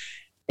valley.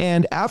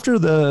 And after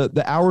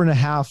the hour and a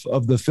half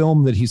of the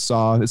film that he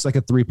saw, it's like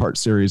a 3-part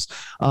series,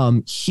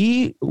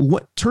 he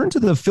turned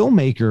to the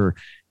filmmaker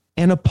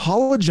and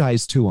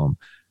apologized to him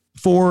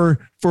for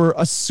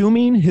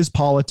assuming his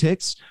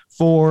politics,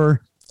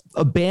 for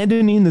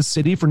abandoning the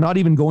city, for not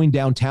even going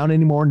downtown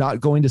anymore, not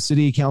going to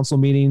city council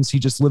meetings. He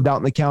just lived out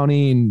in the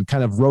county and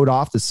kind of wrote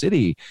off the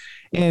city.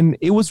 And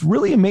it was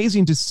really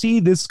amazing to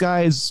see this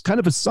guy's kind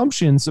of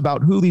assumptions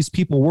about who these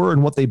people were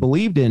and what they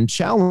believed in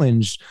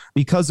challenged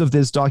because of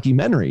this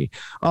documentary.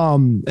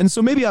 And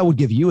so maybe I would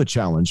give you a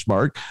challenge,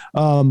 Mark.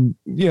 I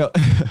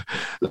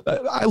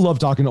love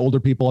talking to older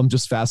people. I'm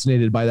just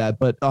fascinated by that.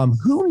 But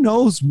who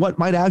knows what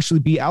might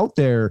actually be out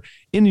there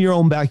in your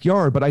own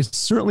backyard? But I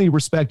certainly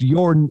respect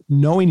your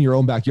knowing your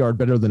own backyard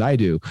better than I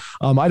do.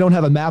 I don't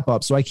have a map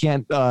up, so I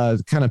can't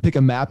kind of pick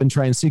a map and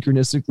try and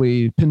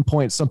synchronistically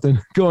pinpoint something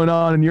going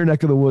on in your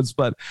neck of the woods.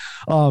 But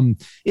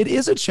it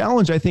is a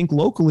challenge, I think,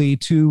 locally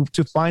to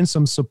find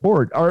some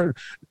support. Are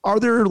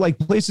there like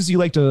places you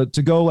like to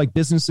go, like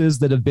businesses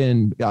that have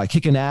been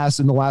kicking ass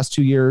in the last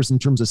 2 years in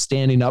terms of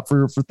standing up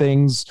for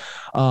things,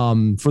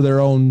 for their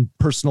own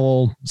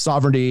personal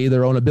sovereignty,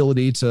 their own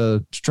ability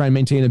to try and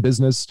maintain a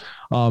business?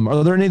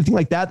 Are there anything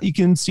like that you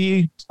can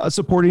see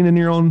supporting in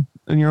your own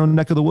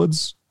neck of the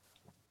woods?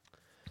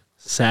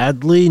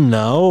 Sadly,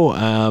 no.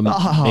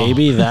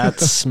 Maybe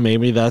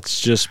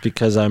that's just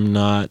because I'm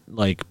not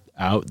like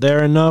out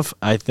there enough.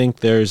 I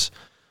think there's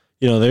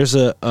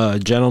a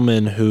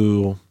gentleman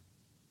who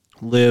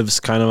lives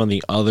kind of on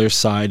the other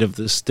side of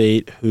the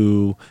state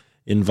who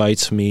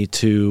invites me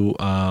to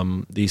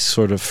these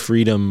sort of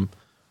freedom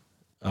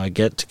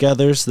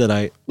get-togethers that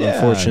I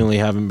unfortunately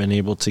haven't been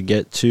able to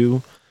get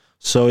to.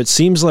 So it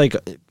seems like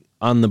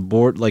on the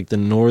board, like the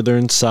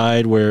northern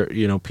side where,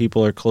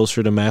 people are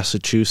closer to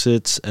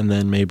Massachusetts and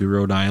then maybe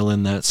Rhode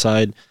Island, that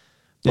side.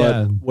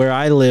 But where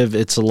I live,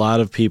 it's a lot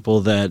of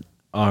people that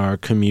are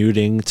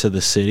commuting to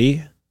the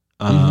city,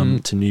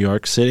 to New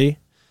York City.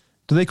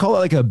 Do they call it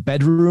like a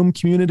bedroom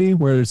community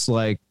where it's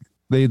like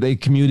they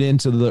commute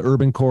into the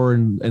urban core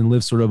and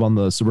live sort of on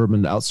the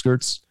suburban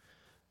outskirts?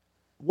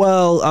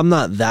 Well, I'm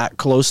not that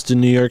close to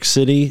New York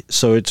City,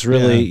 so it's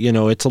really,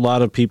 it's a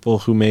lot of people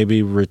who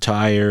maybe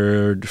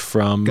retired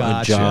from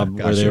a job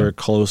where they were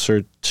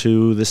closer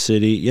to the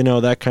city,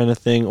 that kind of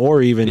thing,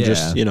 or even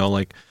just,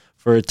 like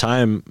for a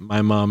time,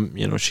 my mom,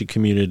 she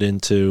commuted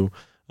into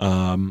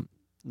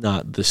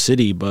not the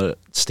city, but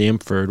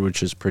Stamford,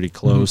 which is pretty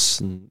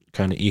close and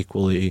kind of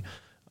equally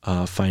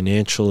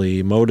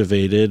financially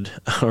motivated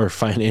or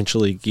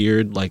financially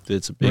geared, like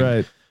it's a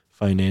big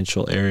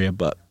financial area.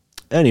 But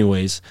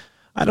anyways,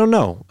 I don't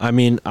know. I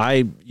mean,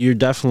 you're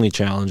definitely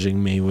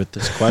challenging me with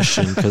this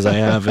question because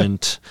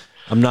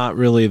I'm not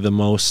really the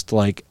most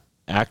like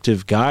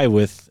active guy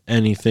with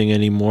anything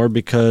anymore,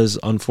 because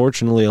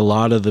unfortunately a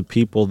lot of the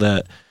people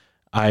that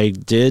I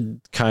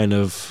did kind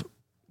of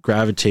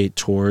gravitate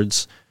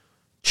towards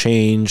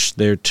changed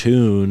their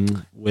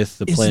tune with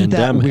the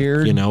pandemic.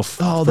 Weird?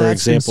 For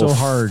example,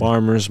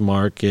 farmers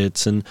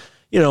markets and,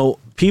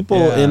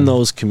 people in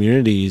those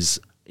communities,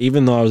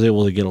 even though I was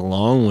able to get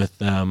along with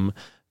them,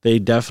 they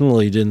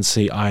definitely didn't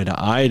see eye to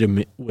eye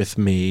with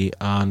me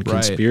on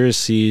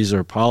conspiracies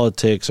or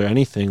politics or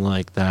anything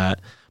like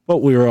that. But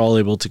we were all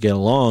able to get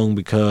along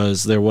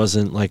because there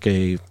wasn't like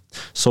a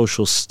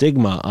social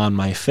stigma on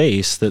my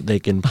face that they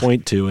can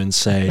point to and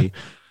say,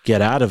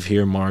 get out of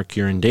here, Mark,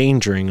 you're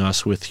endangering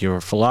us with your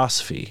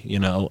philosophy,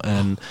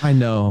 and I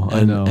know.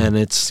 And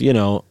it's,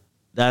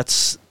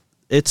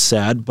 it's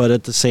sad, but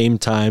at the same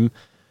time,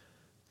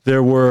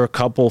 there were a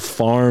couple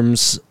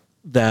farms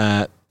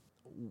that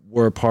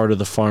were part of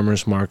the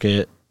farmers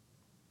market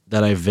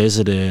that I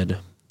visited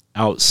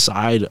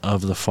outside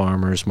of the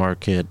farmers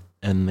market,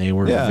 and they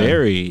were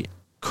very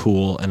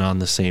cool and on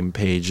the same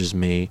page as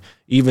me.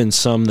 Even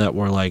some that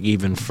were like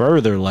even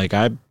further, like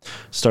I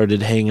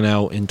started hanging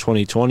out in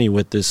 2020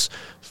 with this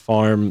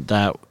farm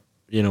that,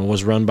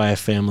 was run by a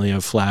family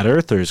of flat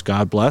earthers.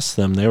 God bless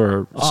them. They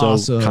were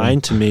so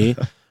kind to me.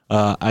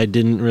 I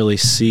didn't really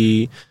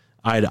see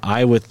eye to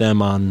eye with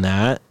them on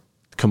that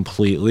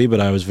completely, but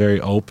I was very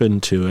open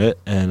to it,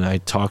 and I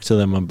talked to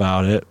them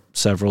about it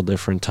several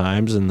different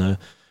times. And the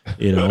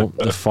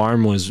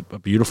farm was a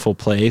beautiful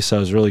place. I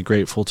was really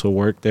grateful to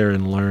work there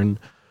and learn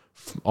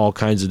all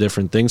kinds of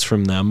different things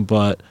from them.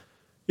 But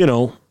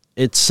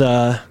it's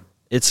a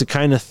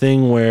kind of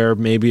thing where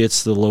maybe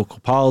it's the local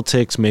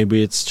politics,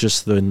 maybe it's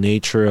just the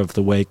nature of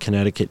the way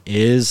Connecticut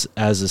is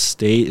as a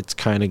state. It's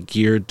kind of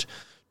geared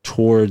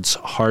towards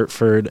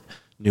Hartford,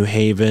 New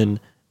Haven,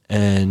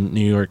 and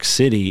New York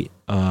City.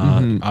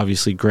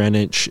 Obviously,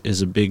 Greenwich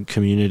is a big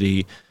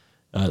community,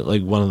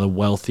 like one of the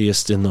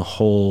wealthiest in the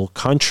whole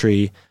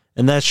country,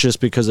 and that's just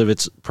because of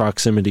its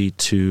proximity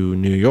to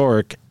New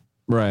York,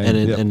 right?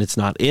 And it's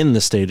not in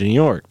the state of New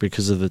York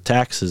because of the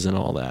taxes and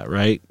all that,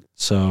 right?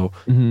 So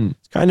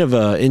it's kind of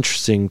an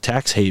interesting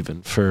tax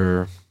haven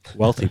for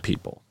wealthy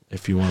people,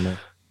 if you want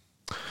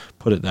to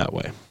put it that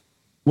way.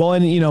 Well,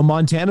 and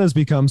Montana's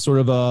become sort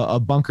of a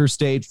bunker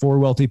state for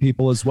wealthy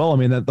people as well. I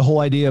mean, that the whole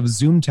idea of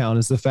Zoomtown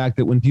is the fact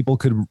that when people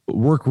could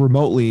work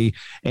remotely,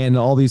 and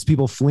all these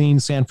people fleeing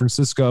San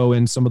Francisco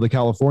and some of the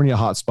California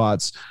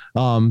hotspots,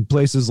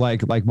 places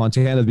like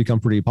Montana have become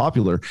pretty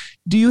popular.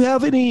 Do you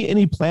have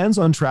any plans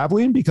on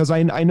traveling? Because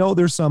I know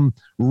there's some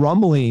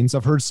rumblings.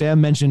 I've heard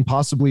Sam mention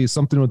possibly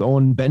something with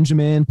Owen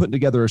Benjamin, putting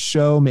together a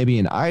show, maybe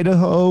in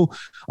Idaho.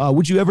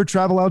 Would you ever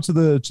travel out to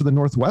the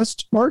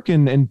Northwest, Mark,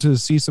 and to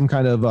see some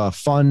kind of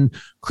fun,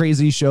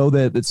 crazy show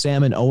that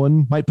Sam and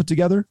Owen might put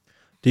together?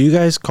 Do you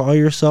guys call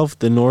yourself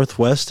the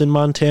Northwest in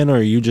Montana, or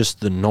are you just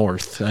the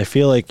North? I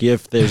feel like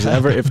if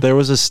there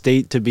was a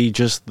state to be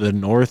just the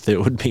North, it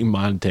would be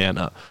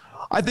Montana.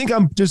 I think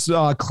I'm just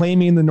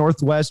claiming the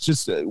Northwest.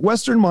 Just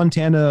Western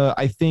Montana,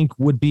 I think,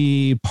 would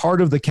be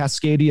part of the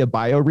Cascadia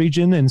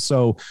bioregion. And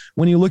so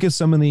when you look at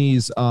some of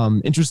these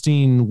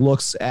interesting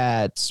looks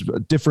at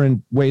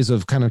different ways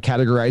of kind of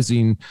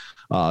categorizing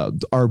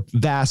our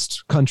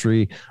vast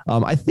country,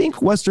 I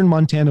think Western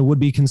Montana would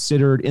be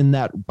considered in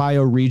that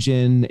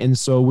bioregion, and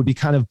so would be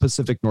kind of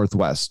Pacific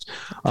Northwest.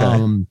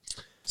 Okay.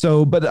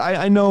 But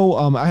I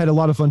know I had a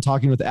lot of fun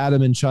talking with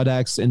Adam and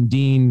Chudex and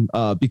Dean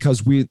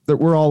because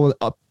we're all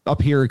up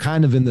here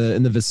kind of in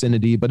the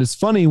vicinity. But it's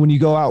funny when you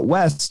go out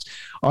west,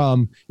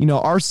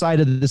 our side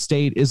of the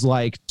state is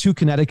like 2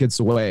 Connecticut's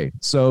away.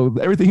 So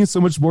everything is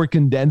so much more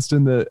condensed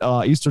in the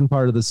eastern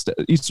part of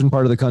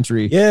the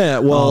country. Yeah,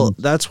 well,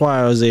 that's why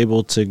I was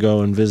able to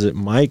go and visit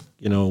Mike,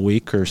 a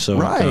week or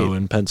so ago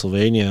in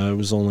Pennsylvania. It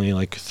was only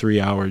like a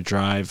 3-hour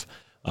drive.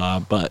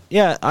 But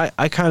yeah,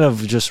 I kind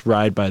of just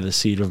ride by the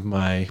seat of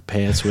my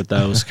pants with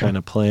those kind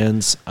of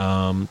plans.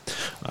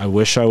 I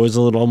wish I was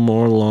a little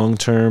more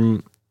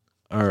long-term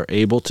or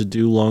able to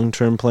do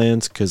long-term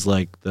plans, because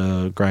like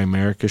the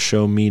Grimerica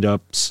show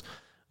meetups,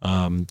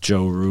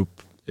 Joe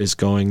Roop is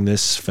going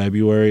this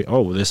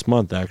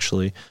month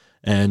actually.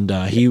 And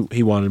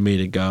he wanted me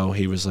to go.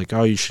 He was like,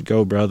 "Oh, you should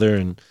go, brother."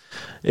 And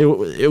it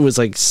was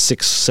like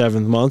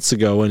 6-7 months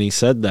ago when he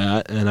said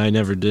that, and I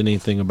never did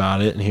anything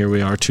about it. And here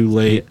we are, too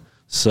late.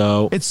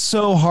 So it's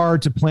so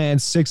hard to plan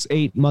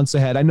 6-8 months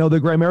ahead. I know the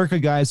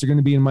Grimerica guys are going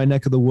to be in my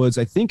neck of the woods,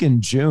 I think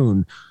in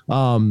June.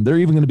 They're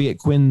even going to be at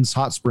Quinn's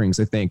Hot Springs,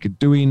 I think,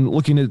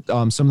 looking at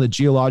some of the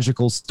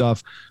geological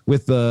stuff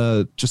with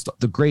the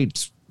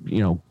great,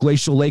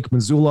 glacial Lake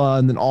Missoula,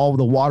 and then all of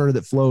the water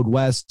that flowed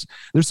west.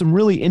 There's some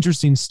really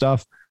interesting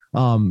stuff.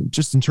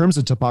 Just in terms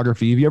of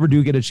topography, if you ever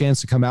do get a chance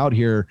to come out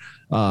here,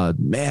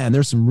 man,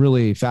 there's some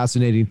really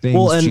fascinating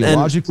things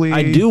geologically. And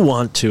I do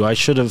want to. I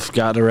should have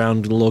got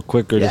around a little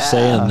quicker to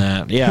saying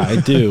that. Yeah, I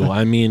do.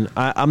 I mean,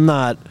 I'm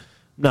not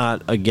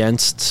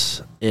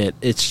against it.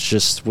 It's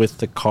just with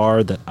the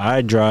car that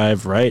I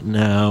drive right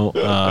now,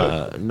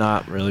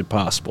 not really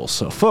possible.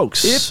 So,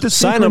 folks,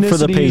 sign up for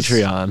the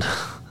Patreon.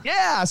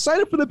 Yeah,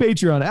 sign up for the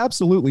Patreon.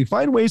 Absolutely.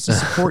 Find ways to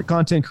support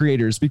content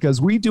creators, because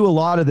we do a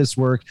lot of this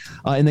work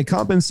and the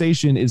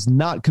compensation is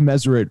not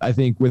commensurate, I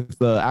think, with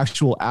the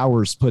actual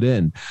hours put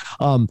in.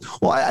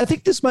 Well, I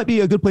think this might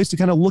be a good place to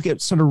kind of look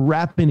at sort of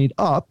wrapping it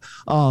up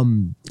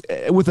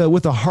with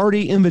a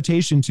hearty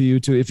invitation to you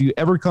to, if you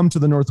ever come to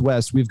the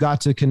Northwest, we've got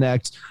to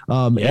connect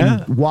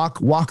and walk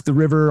the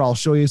river. I'll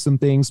show you some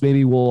things.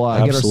 Maybe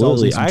we'll get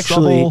ourselves in some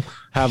trouble.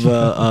 Have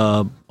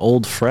a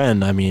old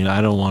friend. I mean,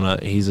 I don't want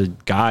to, he's a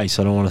guy,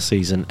 so I don't want to say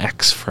he's an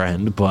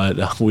ex-friend,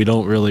 but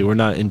we're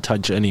not in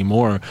touch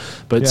anymore.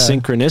 But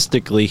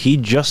synchronistically, he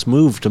just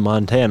moved to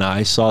Montana.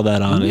 I saw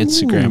that on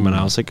Instagram, and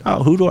I was like,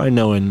 oh, who do I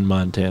know in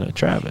Montana?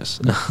 Travis.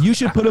 You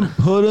should put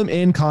him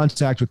in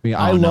contact with me.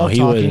 I love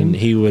talking.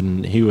 He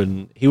wouldn't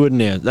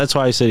answer. That's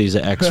why I said he's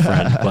an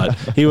ex-friend, but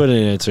he wouldn't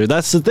answer.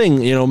 That's the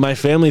thing. My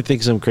family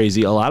thinks I'm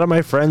crazy. A lot of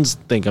my friends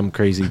think I'm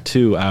crazy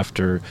too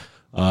after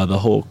the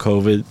whole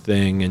COVID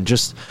thing, and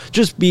just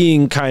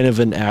being kind of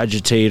an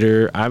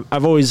agitator.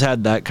 I've always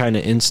had that kind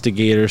of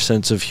instigator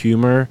sense of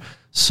humor.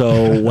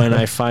 So when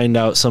I find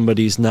out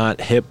somebody's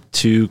not hip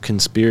to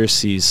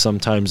conspiracies,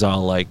 sometimes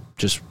I'll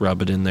just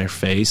rub it in their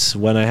face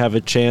when I have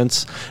a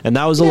chance. And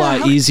that was a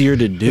lot easier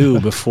to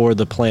do before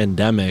the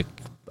pandemic,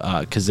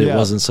 because it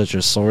wasn't such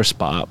a sore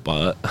spot.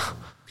 But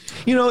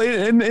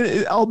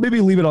I'll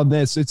maybe leave it on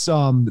this.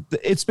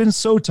 It's been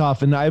so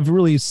tough, and I've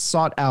really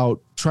sought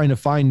out trying to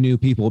find new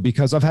people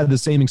because I've had the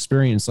same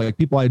experience. Like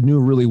people I knew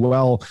really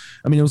well.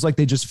 I mean, it was like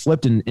they just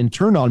flipped and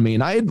turned on me,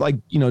 and I had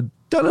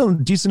done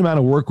a decent amount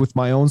of work with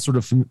my own sort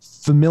of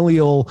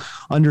familial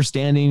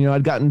understanding.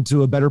 I'd gotten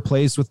to a better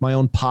place with my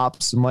own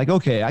pops. I'm like,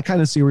 okay, I kind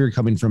of see where you're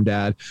coming from,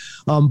 Dad.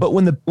 But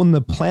when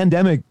the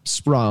pandemic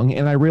sprung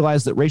and I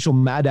realized that Rachel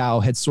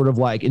Maddow had sort of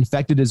like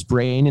infected his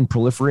brain and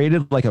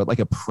proliferated like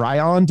a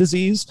prion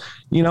disease,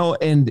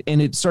 and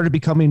it started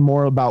becoming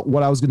more about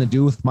what I was going to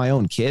do with my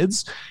own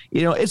kids.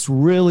 It's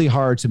really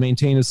hard to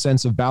maintain a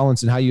sense of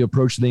balance in how you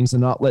approach things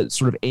and not let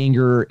sort of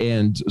anger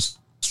and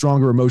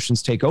stronger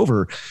emotions take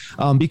over,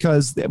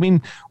 because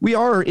we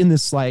are in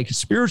this like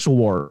spiritual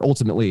war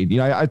ultimately.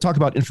 I talk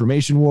about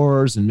information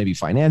wars and maybe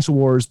financial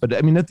wars, but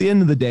at the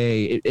end of the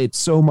day, it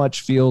so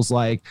much feels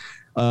like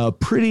a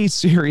pretty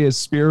serious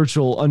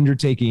spiritual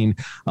undertaking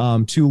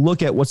to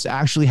look at what's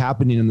actually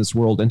happening in this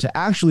world and to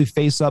actually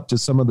face up to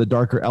some of the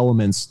darker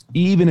elements,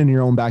 even in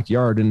your own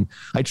backyard. And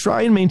I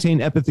try and maintain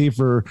empathy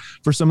for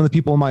some of the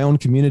people in my own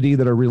community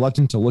that are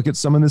reluctant to look at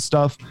some of this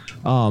stuff.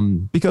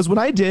 Because when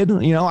I did,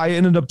 I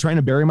ended up trying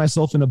to bury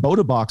myself in a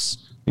Boda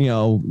box,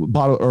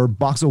 bottle or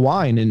box of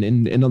wine.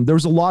 And there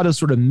was a lot of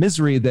sort of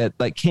misery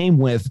that came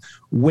with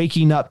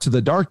waking up to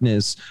the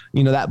darkness,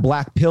 that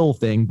black pill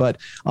thing. But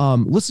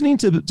listening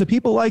to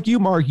people like you,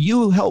 Mark,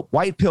 you help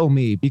white pill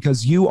me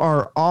because you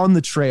are on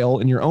the trail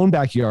in your own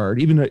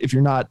backyard, even if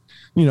you're not,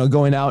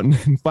 going out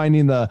and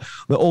finding the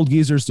old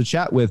geezers to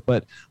chat with.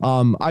 But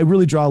I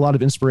really draw a lot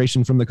of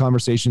inspiration from the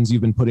conversations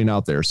you've been putting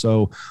out there.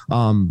 So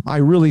I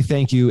really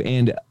thank you.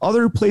 And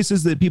other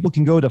places that people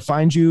can go to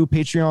find you,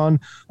 Patreon,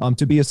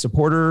 to be a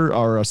supporter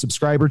or a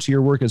subscriber to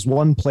your work is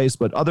one place,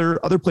 but other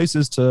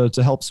places to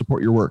help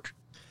support your work.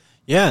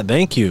 Yeah,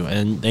 thank you.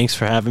 And thanks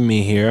for having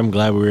me here. I'm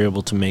glad we were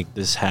able to make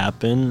this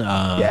happen.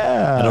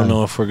 I don't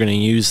know if we're going to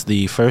use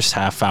the first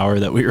half hour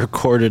that we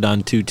recorded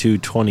on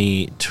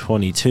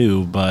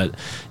 2/2/2022, but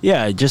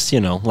yeah, just,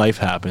 life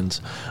happens.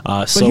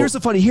 But here's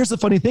the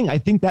funny thing. I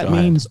think that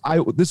means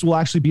this will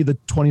actually be the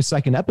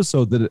 22nd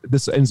episode that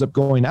this ends up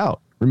going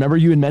out. Remember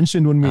you had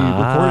mentioned when we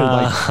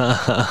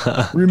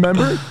recorded,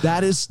 remember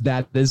that is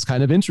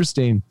kind of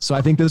interesting. So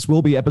I think this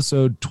will be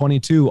episode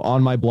 22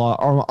 on my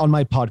blog or on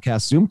my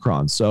podcast,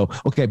 Chron. So,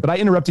 okay, but I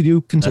interrupted you.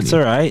 Continue. That's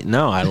all right.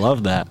 No, I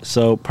love that.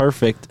 So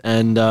perfect.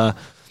 And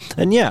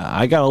yeah,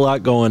 I got a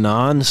lot going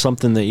on,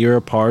 something that you're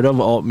a part of,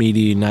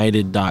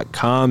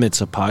 altmediaunited.com.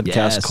 It's a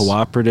podcast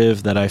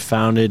cooperative that I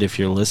founded. If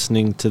you're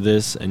listening to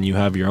this and you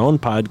have your own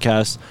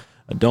podcast,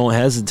 don't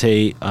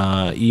hesitate.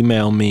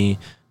 Email me.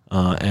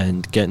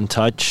 And get in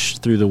touch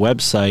through the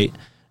website,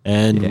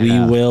 and we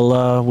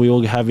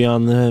will have you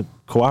on the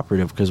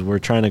cooperative because we're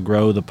trying to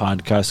grow the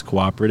podcast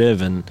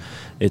cooperative, and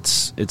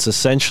it's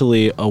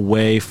essentially a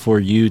way for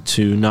you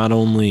to not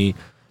only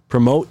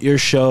promote your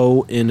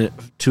show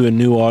to a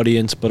new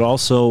audience, but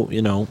also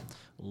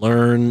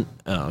learn,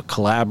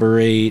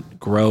 collaborate,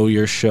 grow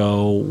your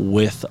show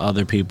with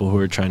other people who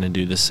are trying to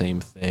do the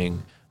same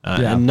thing,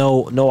 and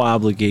no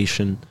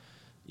obligation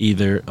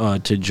either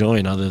to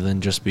join other than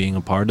just being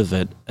a part of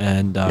it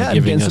and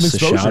giving us a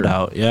shout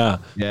out. Yeah.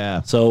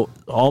 So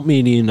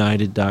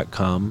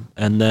altmediaunited.com.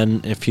 And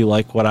then if you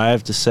like what I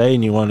have to say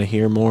and you want to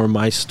hear more of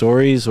my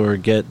stories or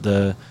get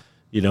the,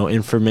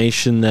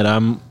 information that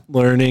I'm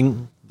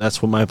learning, that's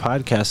what my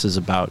podcast is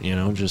about,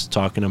 just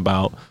talking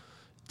about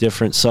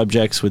different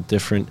subjects with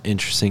different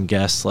interesting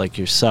guests like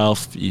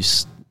yourself. You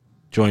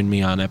joined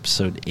me on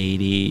episode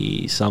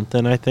 80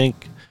 something, I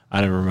think.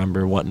 I don't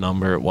remember what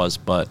number it was,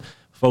 but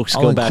folks,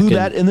 I'll include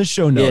that in the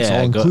show notes.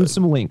 I'll include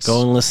some links.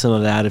 Go and listen to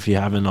that if you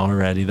haven't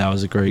already. That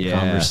was a great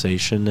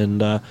conversation.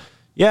 And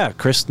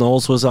Chris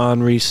Knowles was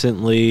on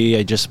recently.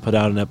 I just put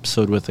out an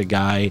episode with a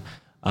guy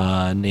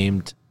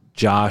named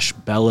Josh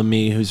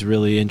Bellamy, who's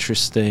really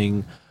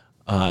interesting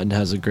and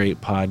has a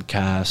great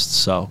podcast.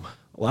 So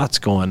lots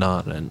going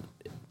on, and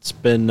it's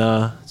been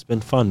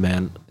fun,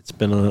 man.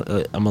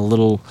 I'm a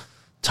little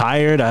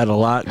tired. I had a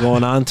lot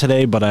going on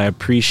today, but I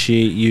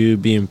appreciate you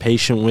being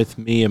patient with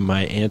me and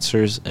my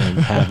answers and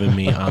having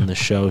me on the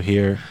show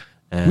here.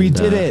 And we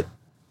did it.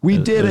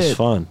 It was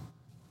fun.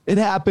 It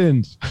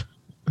happened.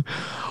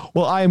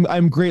 Well,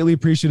 I'm greatly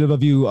appreciative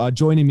of you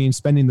joining me and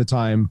spending the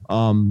time.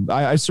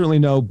 I certainly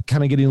know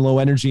kind of getting low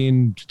energy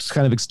and just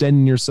kind of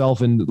extending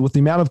yourself. And with the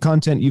amount of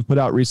content you've put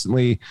out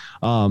recently,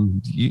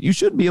 you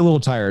should be a little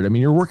tired. I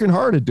mean, you're working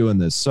hard at doing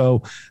this.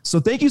 So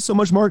thank you so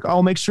much, Mark.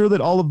 I'll make sure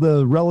that all of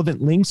the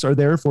relevant links are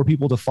there for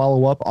people to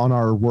follow up on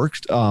our work.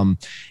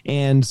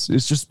 And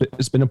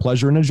it's been a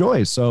pleasure and a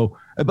joy. So,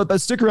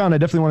 but stick around. I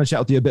definitely want to chat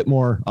with you a bit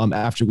more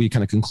after we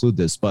kind of conclude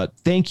this. But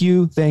thank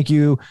you,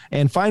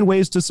 and find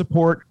ways to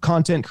support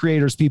content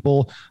creators,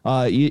 people.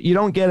 You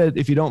don't get it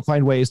if you don't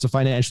find ways to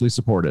financially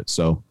support it.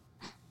 So,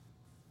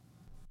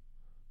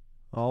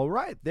 all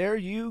right, there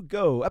you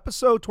go.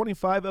 Episode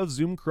 25 of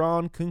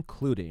Chron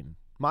concluding.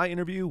 My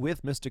interview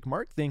with Mystic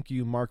Mark. Thank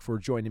you, Mark, for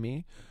joining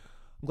me.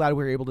 I'm glad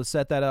we were able to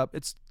set that up.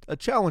 It's a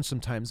challenge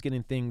sometimes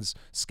getting things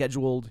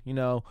scheduled.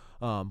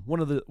 One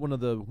of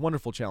the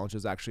wonderful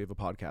challenges actually of a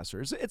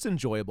podcaster is it's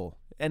enjoyable.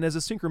 And as a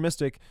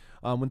synchromistic,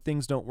 when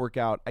things don't work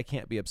out, I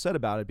can't be upset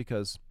about it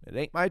because it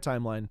ain't my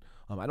timeline.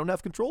 I don't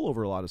have control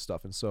over a lot of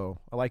stuff, and so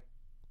I like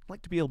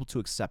to be able to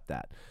accept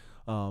that.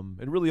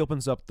 It really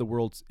opens up the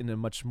world in a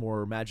much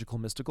more magical,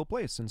 mystical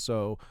place. And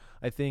so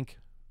I think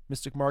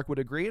Mystic Mark would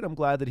agree, and I'm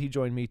glad that he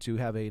joined me to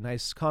have a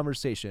nice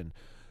conversation.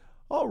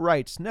 All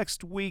right,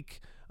 next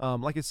week,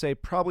 like I say,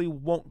 probably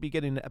won't be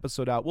getting an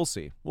episode out. We'll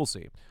see.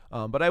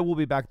 But I will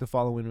be back the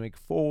following week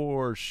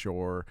for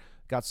sure.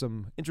 Got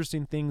some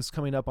interesting things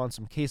coming up on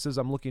some cases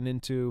I'm looking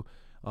into.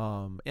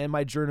 And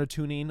my journal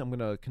tuning, I'm going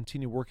to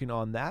continue working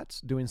on that,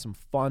 doing some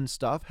fun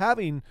stuff,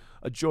 having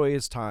a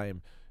joyous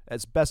time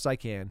as best I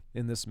can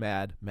in this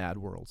mad, mad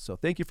world. So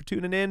thank you for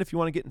tuning in. If you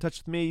want to get in touch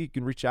with me, you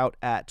can reach out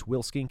at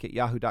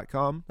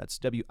willskink@yahoo.com. That's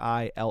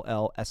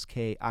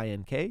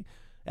WILLSKINK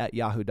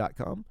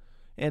 @yahoo.com.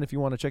 And if you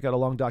want to check out a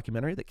long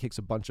documentary that kicks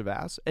a bunch of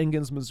ass,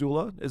 Engen's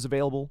Missoula is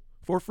available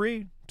for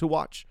free to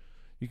watch.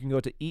 You can go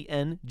to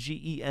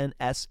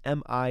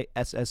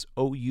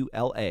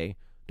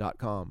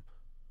ENGENSMISSOULA.com.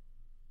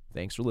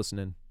 Thanks for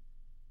listening.